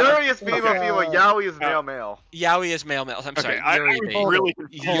 other way around. Yuri is female, Okay. female. Yaoi is male, male. Yaoi is male. I'm sorry. Okay, I Yuri was bait. really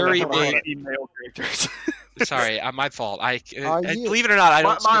confused Yuri about bait. any male characters. Sorry, my fault. Are you- Believe it or not, I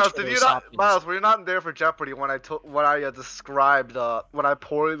don't. Miles, speak did you to not? Sapiens. Miles, were you not there for Jeopardy when I described when I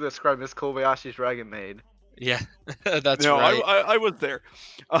poorly described Miss Kobayashi's Dragon Maid? Yeah, that's no, right. I was there.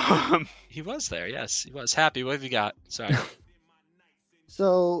 He was there. Yes, he was happy. What have you got? Sorry.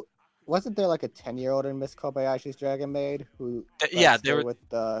 So, wasn't there like a 10-year-old in Miss Kobayashi's Dragon Maid who? Yeah, likes there her were.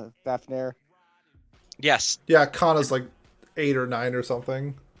 with Fafnir. Yes, Yeah, Kana's like 8 or 9 or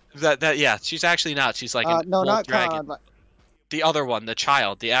something. that yeah. She's actually not. She's like an No, old not dragon. Khan. Like, The other one, the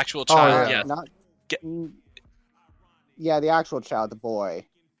child, the actual Oh, child. yeah. Yeah. Not. Get- Yeah, the actual child, the boy.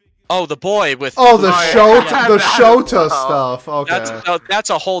 Oh, the boy with. Oh, the Oh, yeah. Shota, Yeah, the that Shota as well. stuff. Okay. That's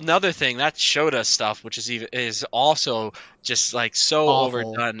a whole nother thing. That Shota stuff, which is also just like so Awful.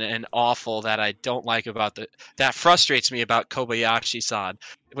 overdone and awful that I don't like about that frustrates me about Kobayashi-san.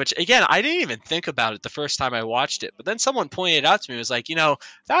 Which again, I didn't even think about it the first time I watched it, but then someone pointed it out to me. It was like,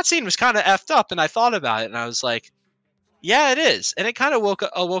 that scene was kind of effed up, and I thought about it, and I was like, yeah, it is, and it kind of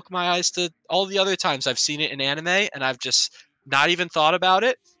woke my eyes to all the other times I've seen it in anime, and I've just not even thought about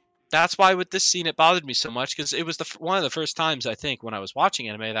it. That's why with this scene it bothered me so much, because it was one of the first times I think when I was watching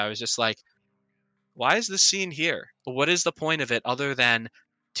anime that I was just like, why is this scene here? What is the point of it other than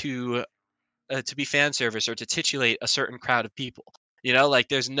to be fan service or to titulate a certain crowd of people? Like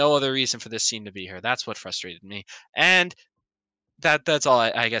there's no other reason for this scene to be here. That's what frustrated me, and that's all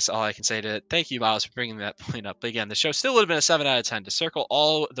I guess all I can say to it. Thank you, Miles, for bringing that point up. But again, the show still would have been a 7 out of 10 to circle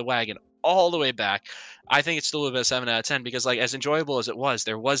all the wagon all the way back. I think it still would have been a 7 out of 10 because, like, as enjoyable as it was,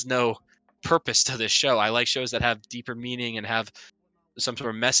 there was no purpose to this show. I like shows that have deeper meaning and have some sort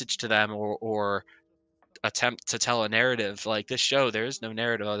of message to them or attempt to tell a narrative. Like this show, there is no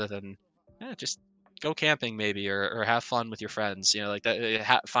narrative other than just go camping maybe or have fun with your friends. Like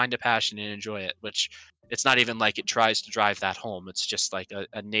that. Find a passion and enjoy it. Which it's not even like it tries to drive that home. It's just like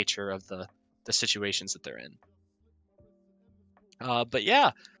a nature of the situations that they're in. But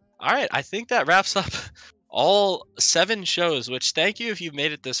yeah. All right, I think that wraps up all 7 shows, which thank you if you've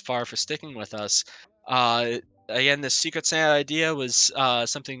made it this far for sticking with us. Again, this Secret Santa idea was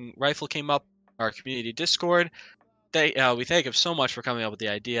something Rifle came up, our community Discord. We thank him so much for coming up with the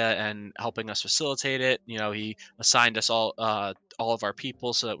idea and helping us facilitate it. He assigned us all of our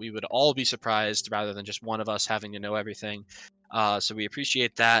people so that we would all be surprised rather than just one of us having to know everything. So we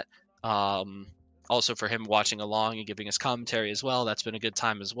appreciate that. Also for him watching along and giving us commentary as well. That's been a good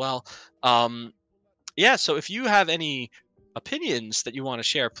time as well. Yeah, so if you have any opinions that you want to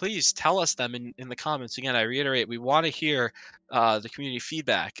share, please tell us them in the comments. Again, I reiterate, we want to hear the community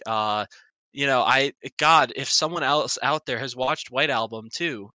feedback. God, if someone else out there has watched White Album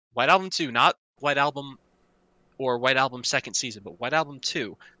 2, not White Album or White Album second season, but White Album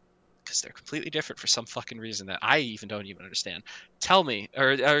 2, because they're completely different for some fucking reason that I don't even understand. Tell me,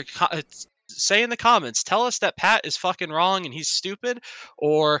 or say in the comments, tell us that Pat is fucking wrong and he's stupid,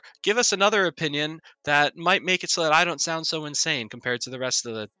 or give us another opinion that might make it so that I don't sound so insane compared to the rest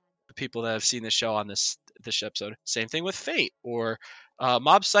of the people that have seen this show on this episode. Same thing with Fate or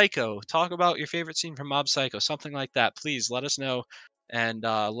Mob Psycho. Talk about your favorite scene from Mob Psycho, something like that. Please let us know and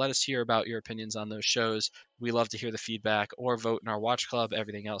let us hear about your opinions on those shows. We love to hear the feedback, or vote in our watch club,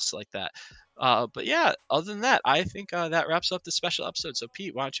 everything else like that. But yeah, other than that, I think that wraps up the special episode. So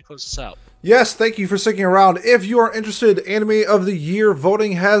Pete, why don't you close this out? Yes, thank you for sticking around. If you are interested, Anime of the Year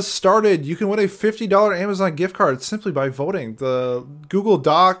voting has started. You can win a $50 Amazon gift card simply by voting. The Google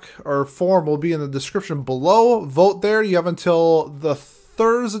Doc or form will be in the description below. Vote there. You have until the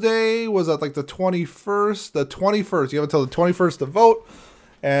Thursday, was that like the 21st? The 21st. You have until the 21st to vote.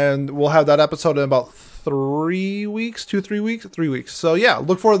 And we'll have that episode in about 3 weeks. So yeah,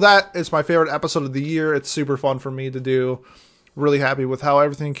 look for that. It's my favorite episode of the year. It's super fun for me to do. Really happy with how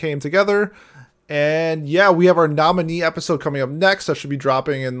everything came together. And yeah, we have our nominee episode coming up next. That should be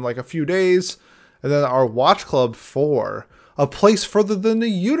dropping in like a few days. And then our Watch Club for A Place Further Than the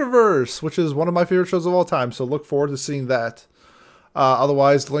Universe, which is one of my favorite shows of all time. So look forward to seeing that.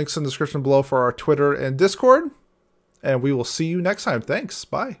 Otherwise, links in the description below for our Twitter and Discord. And we will see you next time. Thanks.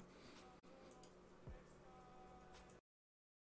 Bye.